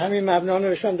در همین مبنا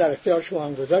نوشتم، در اختیار شما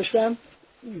هم گذاشتم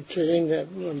که این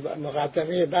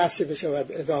مقدمه بحثی بشه و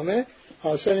ادامه.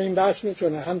 حاصل این بحث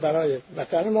میتونه هم برای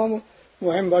وطن ما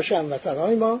مهم باشه، هم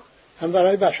وطنهای ما، هم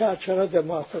برای بشر. چرا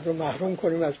ما خود رو محروم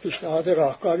کنیم از پیشنهاد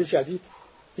راهکاری جدید؟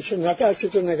 ایشون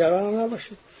نترسید و نگران هم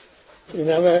نباشید. این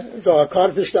همه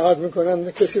راهکار پیشنهاد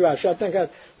میکنن، کسی وحشت نکرد.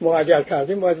 ما اگر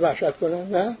کردیم باید وحشت کنن؟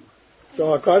 نه،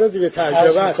 راهکار دیگه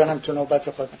تجربه است. تو نوبت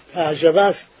خودم تجربه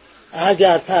است.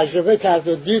 اگر تجربه کرد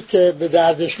و دید که به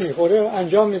دردش میخوره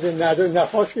انجام میده،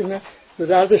 نخواست که نه به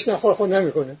دردش نخوره خود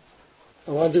نمیکنه.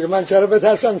 اما دیگه من چرا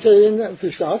بترسم که این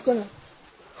پیشنهاد کنم؟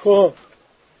 خب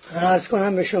عرض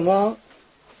کنم به شما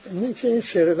این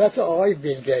ثروت آقای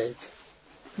بیل گیت،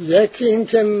 یکی این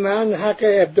که من حق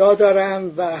ابداع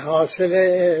دارم و حاصل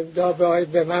ابداع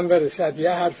باید به من برسد،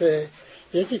 یه حرفه.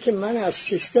 یکی که من از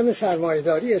سیستم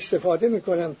سرمایه‌داری استفاده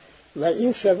میکنم و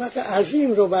این ثروت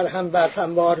عظیم رو بر هم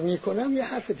برفنبار میکنم، یه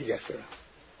حرف دیگه است.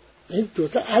 این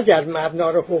دوتا اگر مبنا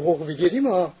رو حقوق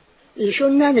بگیریم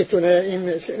ایشون نمیتونه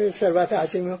این ثروت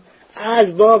عظیم رو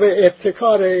از باب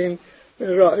ابتکار این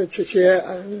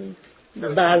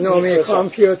برنامه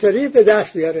کامپیوتری به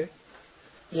دست بیاره.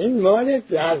 این مال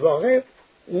در واقع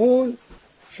اون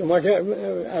شما که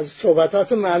از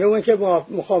صحبتاتون معلومه که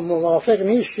موافق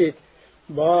نیستید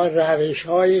با روش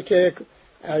هایی که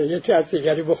یکی از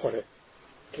دیگری بخوره.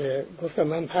 که گفتم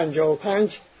من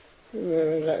 55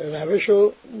 روش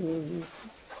رو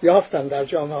یافتم در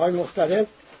جامعه های مختلف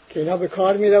که اینا به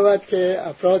کار می رود که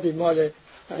افرادی مال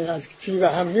از جیب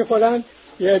هم می خورن،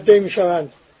 یه عده می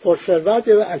شوند پرثروت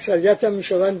و اکثریت هم می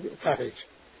شوند فقیر.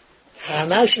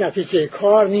 همش نتیجه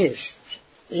کار نیست.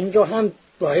 این رو هم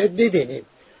باید ببینیم.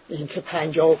 این که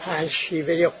 55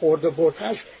 شیوه خورد و برد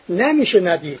هست نمیشه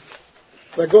ندید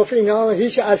و گفت اینا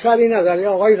هیچ اثری نداره.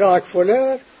 آقای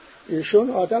راکفلر ایشون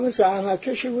آدم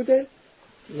زحمتکشی بوده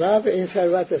و به این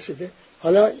ثروت رسیده.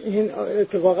 حالا این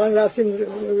اتفاقا رفتیم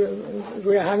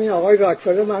روی همین آقای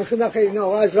راکفلر من شدم خیلی این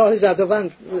آقا از راه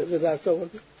زدوبند به دست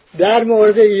آورده. در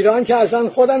مورد ایران که اصلا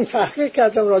خودم تحقیق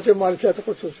کردم راجع مالکیت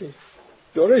خصوصی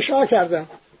دوره شاه کردم.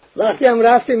 وقتی هم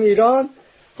رفتیم ایران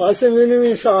خواستیم ببینیم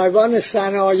این صاحبان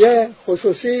صنایع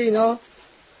خصوصی اینا،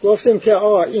 گفتیم که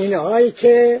اینهایی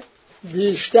که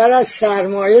بیشتر از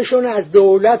سرمایهشون از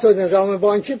دولت و نظام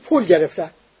بانکی پول گرفتن،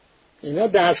 اینا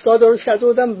دستگاه درست کرده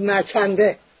بودن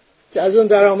مکنده که از اون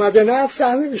درآمد نفت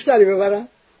سهم بیشتری ببرن.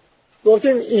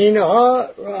 گفتیم اینها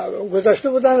گذاشته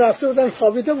بودن رفته بودن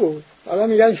خوابیده بود، حالا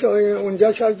میگن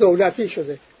اونجا چرا دولتی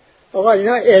شده. آقا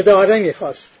اینا اداره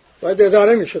میخواست، باید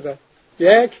اداره میشدن.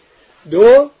 یک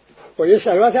دو با یه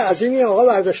ثروت عظیمی آقا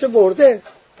برداشته برده،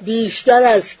 بیشتر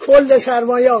از کل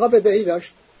سرمایه آقا بدهی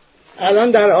داشت.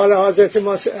 الان در حال حاضر که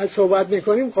ما صحبت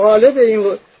میکنیم غالب این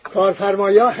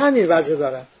کارفرمایی‌ها همین وضع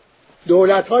دارن.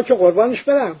 دولت‌ها که قربانش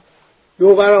برم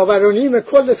 2.5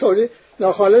 کل تولید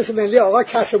ناخالص ملی آقا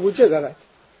کسر بودجه دارن.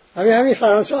 همین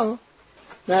فرانسه ها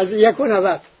نزدیک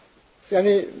 1.90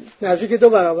 یعنی نزدیک 2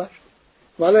 برابر.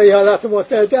 والا ایالات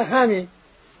متحده همین.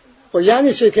 خب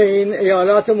یعنی چه که این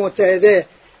ایالات متحده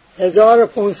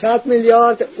 1500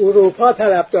 میلیارد اروپا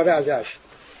طلب داره ازش،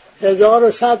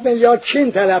 1100 میلیارد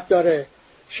چین طلب داره،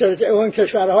 اون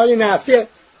کشورهای نفتی.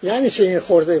 یعنی چه این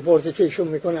خورده بردی که ایشون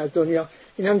میکنه از دنیا؟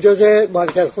 این هم جزء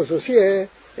مالکیت خصوصیه.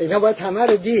 اینا باید همه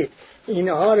رو دید.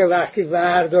 اینها رو وقتی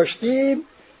برداشتیم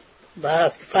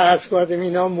بعد فرض کردیم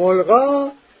اینا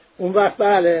ملغا، اون وقت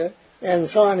بله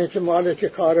انسانی که مالک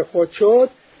کار خود شد،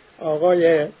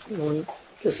 آقای اون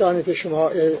کسانی که شما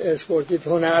اسپوردید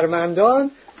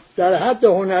هنرمندان در حد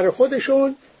هنر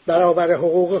خودشون برابر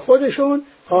حقوق خودشون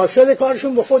حاصل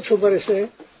کارشون به خودشون برسه.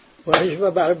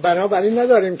 بنابراین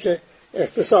نداریم که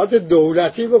اقتصاد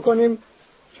دولتی بکنیم،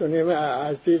 چون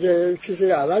از دید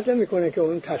چیزی عوض نمی‌کنه که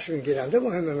اون تصمیم گیرنده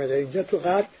مهمه. اینجا تو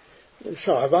غرب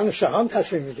صاحبان سهام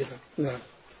تصمیم میگیرن، نه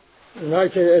اونایی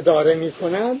که اداره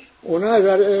میکنن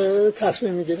اونا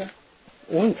تصمیم میگیرن.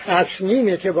 اون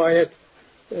تصمیمه که باید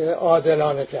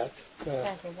عادلانه کرد.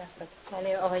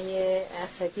 بله آقای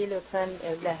اسدی لطفاً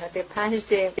در حد 5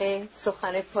 دقیقه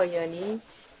سخن پایانی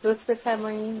لطف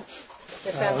بفرمایید.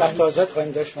 وقت آزاد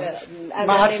خواهیم داشت.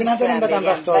 من حرفی ندارم بدم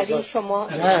وقت آزاد. شما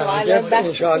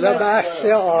انشاءالله بحث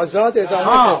آزاد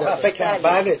ادامه بده. فکر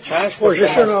بله چشم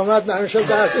خوششون آمد، منشه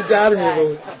بحث گرمی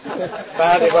بود.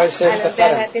 بله باید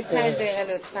در حد 5 دقیقه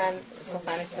لطفاً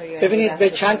سخن پایانی. ببینید به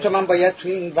چند تا من باید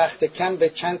توی این وقت کم به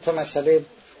چند تا مسئله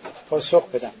پاسخ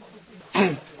بدم.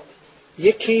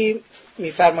 یکی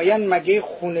میفرمایند مگه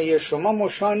خونه شما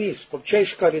مشا نیست؟ خب چه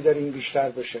اشکالی داره این بیشتر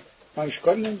باشه؟ من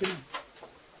اشکالی نمیبینم.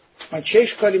 من چه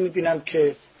اشکالی میبینم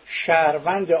که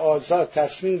شهروند آزاد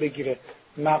تصمیم بگیره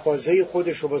مغازه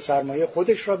خودش رو با سرمایه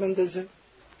خودش را بندازه،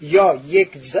 یا یک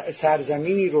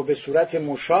سرزمینی رو به صورت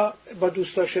مشا با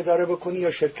دوستاش اداره بکنی،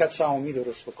 یا شرکت سهامی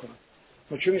درست بکنه.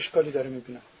 من چه اشکالی داره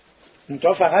میبینم؟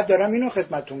 منتها فقط دارم اینو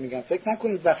خدمتتون میگم، فکر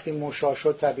نکنید وقتی مشا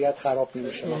شد طبیعت خراب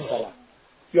نمیشه مثلا،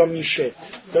 یا میشه،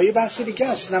 یا یه بحث دیگه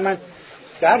است. نه من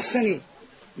درسنی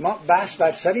ما بحث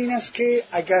بر سر این است که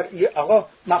اگر آقا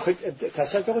من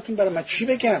تصدقتون برای من چی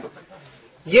بگم،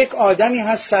 یک آدمی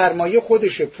هست سرمایه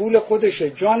خودشه، پول خودشه،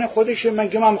 جان خودشه،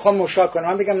 من میخوام مشا کنم،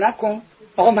 من بگم نکن؟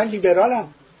 آقا من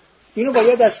لیبرالم. اینو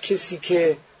باید از کسی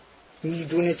که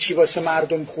میدونه چی واسه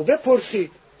مردم خوبه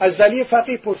پرسید، از ولی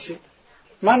فقیه پرسید.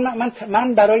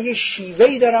 من برای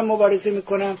شیوهی دارم مبارزه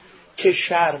میکنم که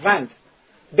شهروند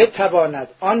بتواند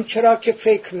آنچه را که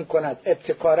فکر میکند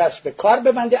ابتکار است به کار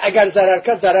ببنده. اگر ضرر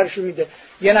کرد ضررشو میده.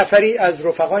 یه نفری از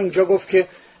رفقا اینجا گفت که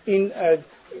این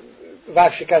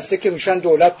ورشکسته که میشن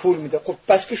دولت پول میده. خب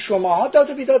بس که شماها داد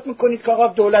و بیداد میکنید که آقا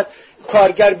دولت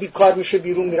کارگر بیکار میشه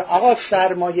بیرون میره. آقا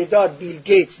سرمایه دار بیل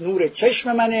گیتس نور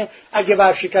چشم منه، اگه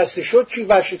ورشکسته شد چی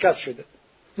ورشکست شده،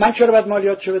 من چرا باید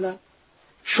مالیاتشو بدم؟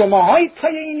 شماهای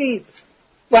پای اینید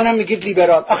و نه میگید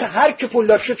لیبرال. آخه هر کی پول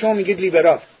دار شد شما میگید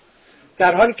لیبرال،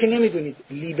 در حالی که نمیدونید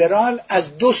لیبرال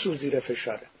از دو سو زیر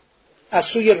فشاره. از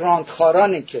سوی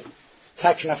راندخارانی که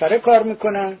تک نفره کار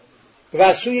میکنن و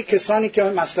از سوی کسانی که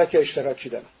مسلک اشتراکی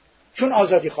دارن، چون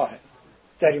آزادی خواهه.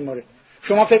 در این مورد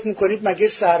شما فکر میکنید مگه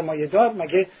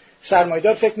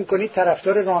سرمایه‌دار فکر میکنید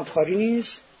طرفدار راندخاری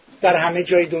نیست در همه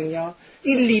جای دنیا؟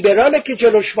 این لیبراله که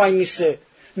جلوش وای میسه،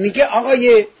 میگه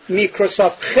آقای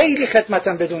میکروسافت خیلی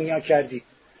خدمتم به دنیا کردی،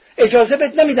 اجازه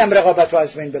بد نمیدم رقابت رو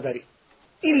از بین ببری.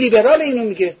 این لیبرال اینو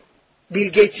میگه. بیل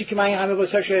گیتسی که من همه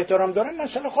واسش احترام دارم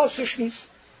مثلا خاصش نیست.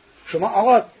 شما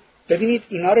آقا ببینید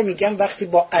اینا رو میگم وقتی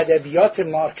با ادبیات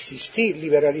مارکسیستی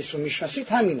لیبرالیسم رو میشناسید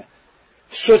همینه.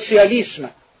 سوسیالیسم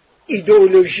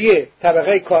ایدئولوژی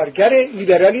طبقه کارگره،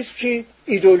 لیبرالیسم چی؟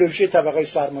 ایدئولوژی طبقه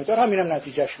سرمایه‌دار. همینم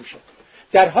نتیجهش میشه.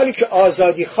 در حالی که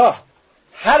آزادی خواه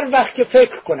هر وقت که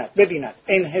فکر کند ببیند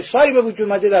انحصاری به وجود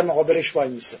اومده در مقابلش وای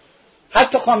میسه.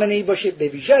 حتی خامنه‌ای باشه، به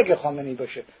ویژه اگه خامنه‌ای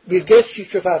باشه. بیل گیتس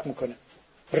چه فرق میکنه؟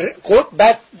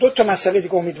 بعد دو تا مسئله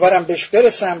دیگه امیدوارم بهش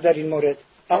برسم در این مورد.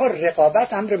 آقا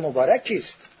رقابت امر مبارکی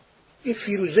است. این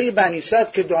فیروزه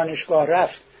بنیصدر که دانشگاه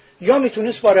رفت یا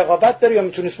میتونست با رقابت بره یا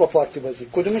میتونست با پارتی بازی.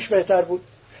 کدومش بهتر بود؟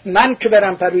 من که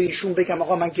برم پروی ایشون بگم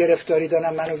آقا من گرفتاری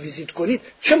دارم منو ویزیت کنید،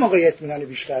 چه موقع اطمینان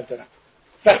بیشتر دارم؟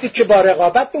 وقتی که با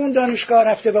رقابت به اون دانشگاه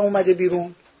رفته و اومده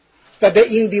بیرون و به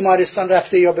این بیمارستان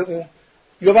رفته یا به اون،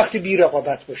 یا وقتی بی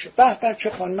رقابت باشه. به چه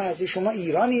خانم عزیز، شما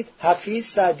ایرانید، حفیظ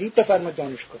سعدی بفرمایید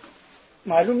دانشگاه.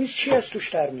 معلوم نیست چی از توش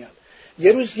در میاد.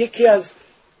 یه روز یکی از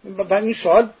این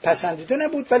سوال پسندیده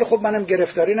نبود، ولی خب منم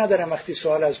گرفتاری ندارم وقتی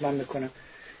سوال از من میکنم.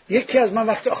 یکی از من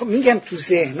وقتی میگم تو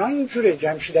ذهن‌ها اینجوره،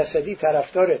 جمشید اسدی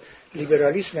طرفدار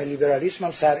لیبرالیسم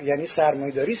هم یعنی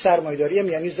سرمایه‌داری هم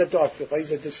یعنی ضد آفریقایی،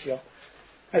 ضد سیاه.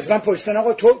 از من پرسیدن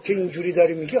آقا تو که اینجوری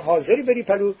داری میگی حاضری بری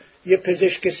پلو یه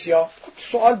پزشک سیاه؟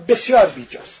 سوال بسیار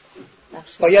بیجاست،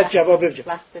 باید جواب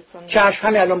بدم. چشم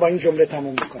همین الان با این جمله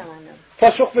تموم میکنم.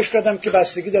 پاسخ بهش دادم که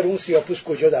بستگی داره اون سیاه‌پوست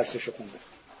کجا درسش خونده.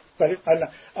 ولی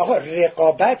آقا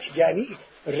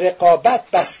رقابت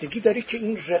بستگی داره که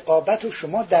این رقابت رو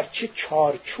شما در چه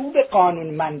چارچوب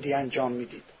قانونمندی انجام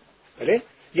میدید. بله؟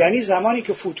 یعنی زمانی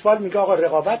که فوتبال میگه آقا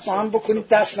رقابت با هم بکنید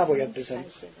دست نباید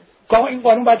بزنید، آقا این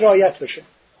قانون باید رعایت بشه.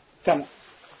 تمام.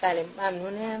 بله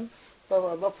ممنونم.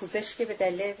 با پوزش که به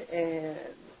دلیل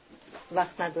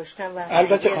وقت نداشتم و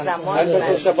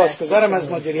البته سپاسگزارم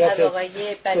از مدیریت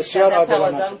بسیار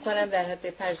عادلانه. تقاضا می‌کنم در حد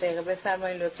 5 دقیقه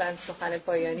بفرمایید لطفاً سخن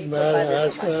پایانی. من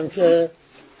عرض کنم که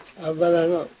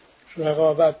اولا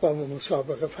رقابت با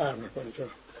مسابقه فرق می‌کنه.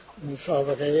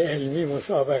 مسابقه علمی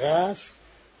مسابقه است،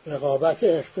 رقابت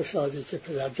اقتصادی که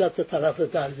پدرجد به طرف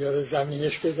در بیاره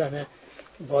زمینش بزنه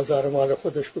بازار مال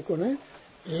خودش بکنه،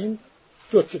 این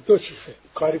دو چیزه.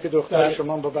 کاری که دختر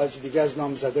شما با بعضی دیگه از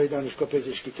نامزدای دانشگاه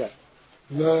پزشکی کرد.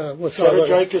 نه مسابقه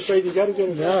جای کسای دیگر رو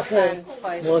گرفت. نه خیر،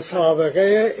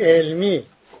 مسابقه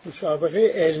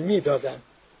علمی دادن.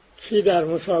 کی در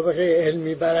مسابقه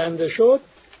علمی برنده شد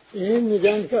این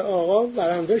میگن که آقا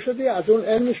برنده شدی، از اون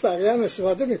علمش بقیه هم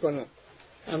استفاده میکنن.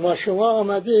 اما شما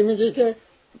آمدی میگی که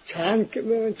چند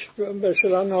به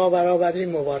اصطلاح نابرابری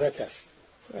مبارک است،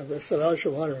 به اصطلاح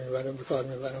شما رو میبرم به کار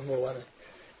میبرم مبارک.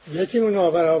 یکی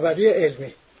نابرابری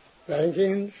علمی، برای اینکه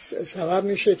این سبب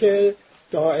میشه که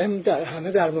دائم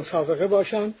همه در مسابقه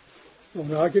باشن،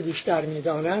 اونها که بیشتر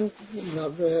میدانن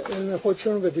علم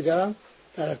خودشون رو به دیگران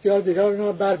در اختیار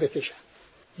دیگران بر بکشن.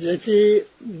 یکی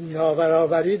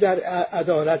نابرابری در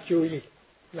عدالت جویی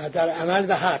و در عمل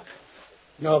به حق،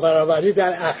 نابرابری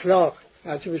در اخلاق،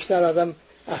 هرچی بیشتر آدم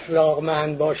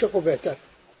اخلاقمند باشه خب بهتر.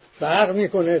 فرق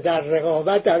میکنه در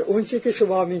رقابت در اون چی که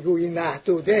شما میگویی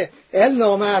محدوده، علم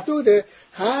نامحدوده،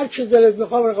 هر چی دلت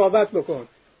میخواد رقابت بکن،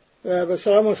 به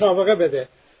صلاح مسابقه بده.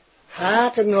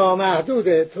 حق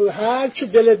نامحدوده، تو هر چی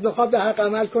دلت میخواد به حق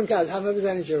عمل کن که از همه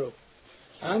بزنی جلو.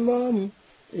 اما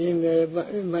این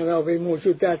منابع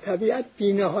موجود در طبیعت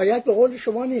بی‌نهایت به قول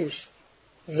شما نیست.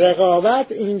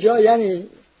 رقابت اینجا یعنی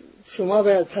شما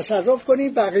به تصرف کنی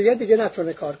بقیه دیگه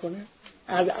نتونه کار کنه،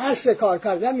 از اصل کار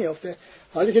کردن میفته.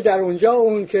 حالی که در اونجا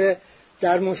اون که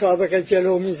در مسابقه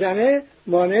جلو میزنه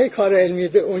مانع کار علمی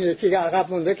اون یکی که عقب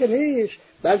مونده که نیست،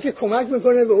 بلکه کمک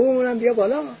میکنه به اونم بیا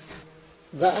بالا.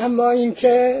 و اما این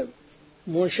که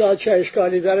مشاع چه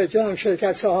اشکالی داره جناب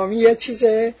شرکت سهامی یه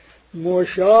چیزه،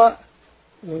 مشاع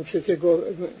اون چیزی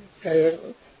که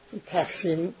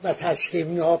تقسیم و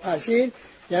تسهیم ناپذیر،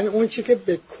 یعنی اون چیزی که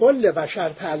به کل بشر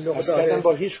تعلق داره.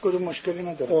 با هیچ کدوم مشکلی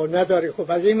نداره. نداری.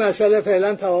 خب از این مسئله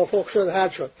فعلا توافق شد، حل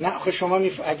شد. نه خب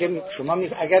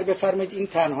اگر بفرمایید این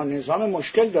تنها نظام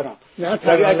مشکل دارم. نه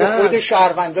اگر خود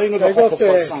شهروندای اینو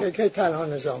بخواد که تنها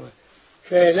نظامه.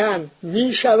 فعلا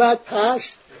می شود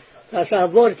پس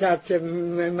تصور کرد که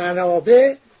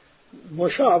منابع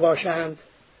مشاع باشند.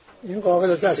 این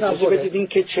قابل تصوره. بدید این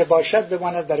که چه باشد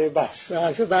بماند برای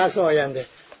بحث آینده.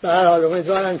 به هر حال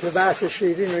امیدوارم که بحث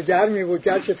شیرین و گرمی بود،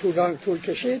 گرچه طول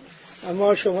کشید،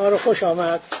 اما شما رو خوش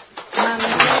آمد.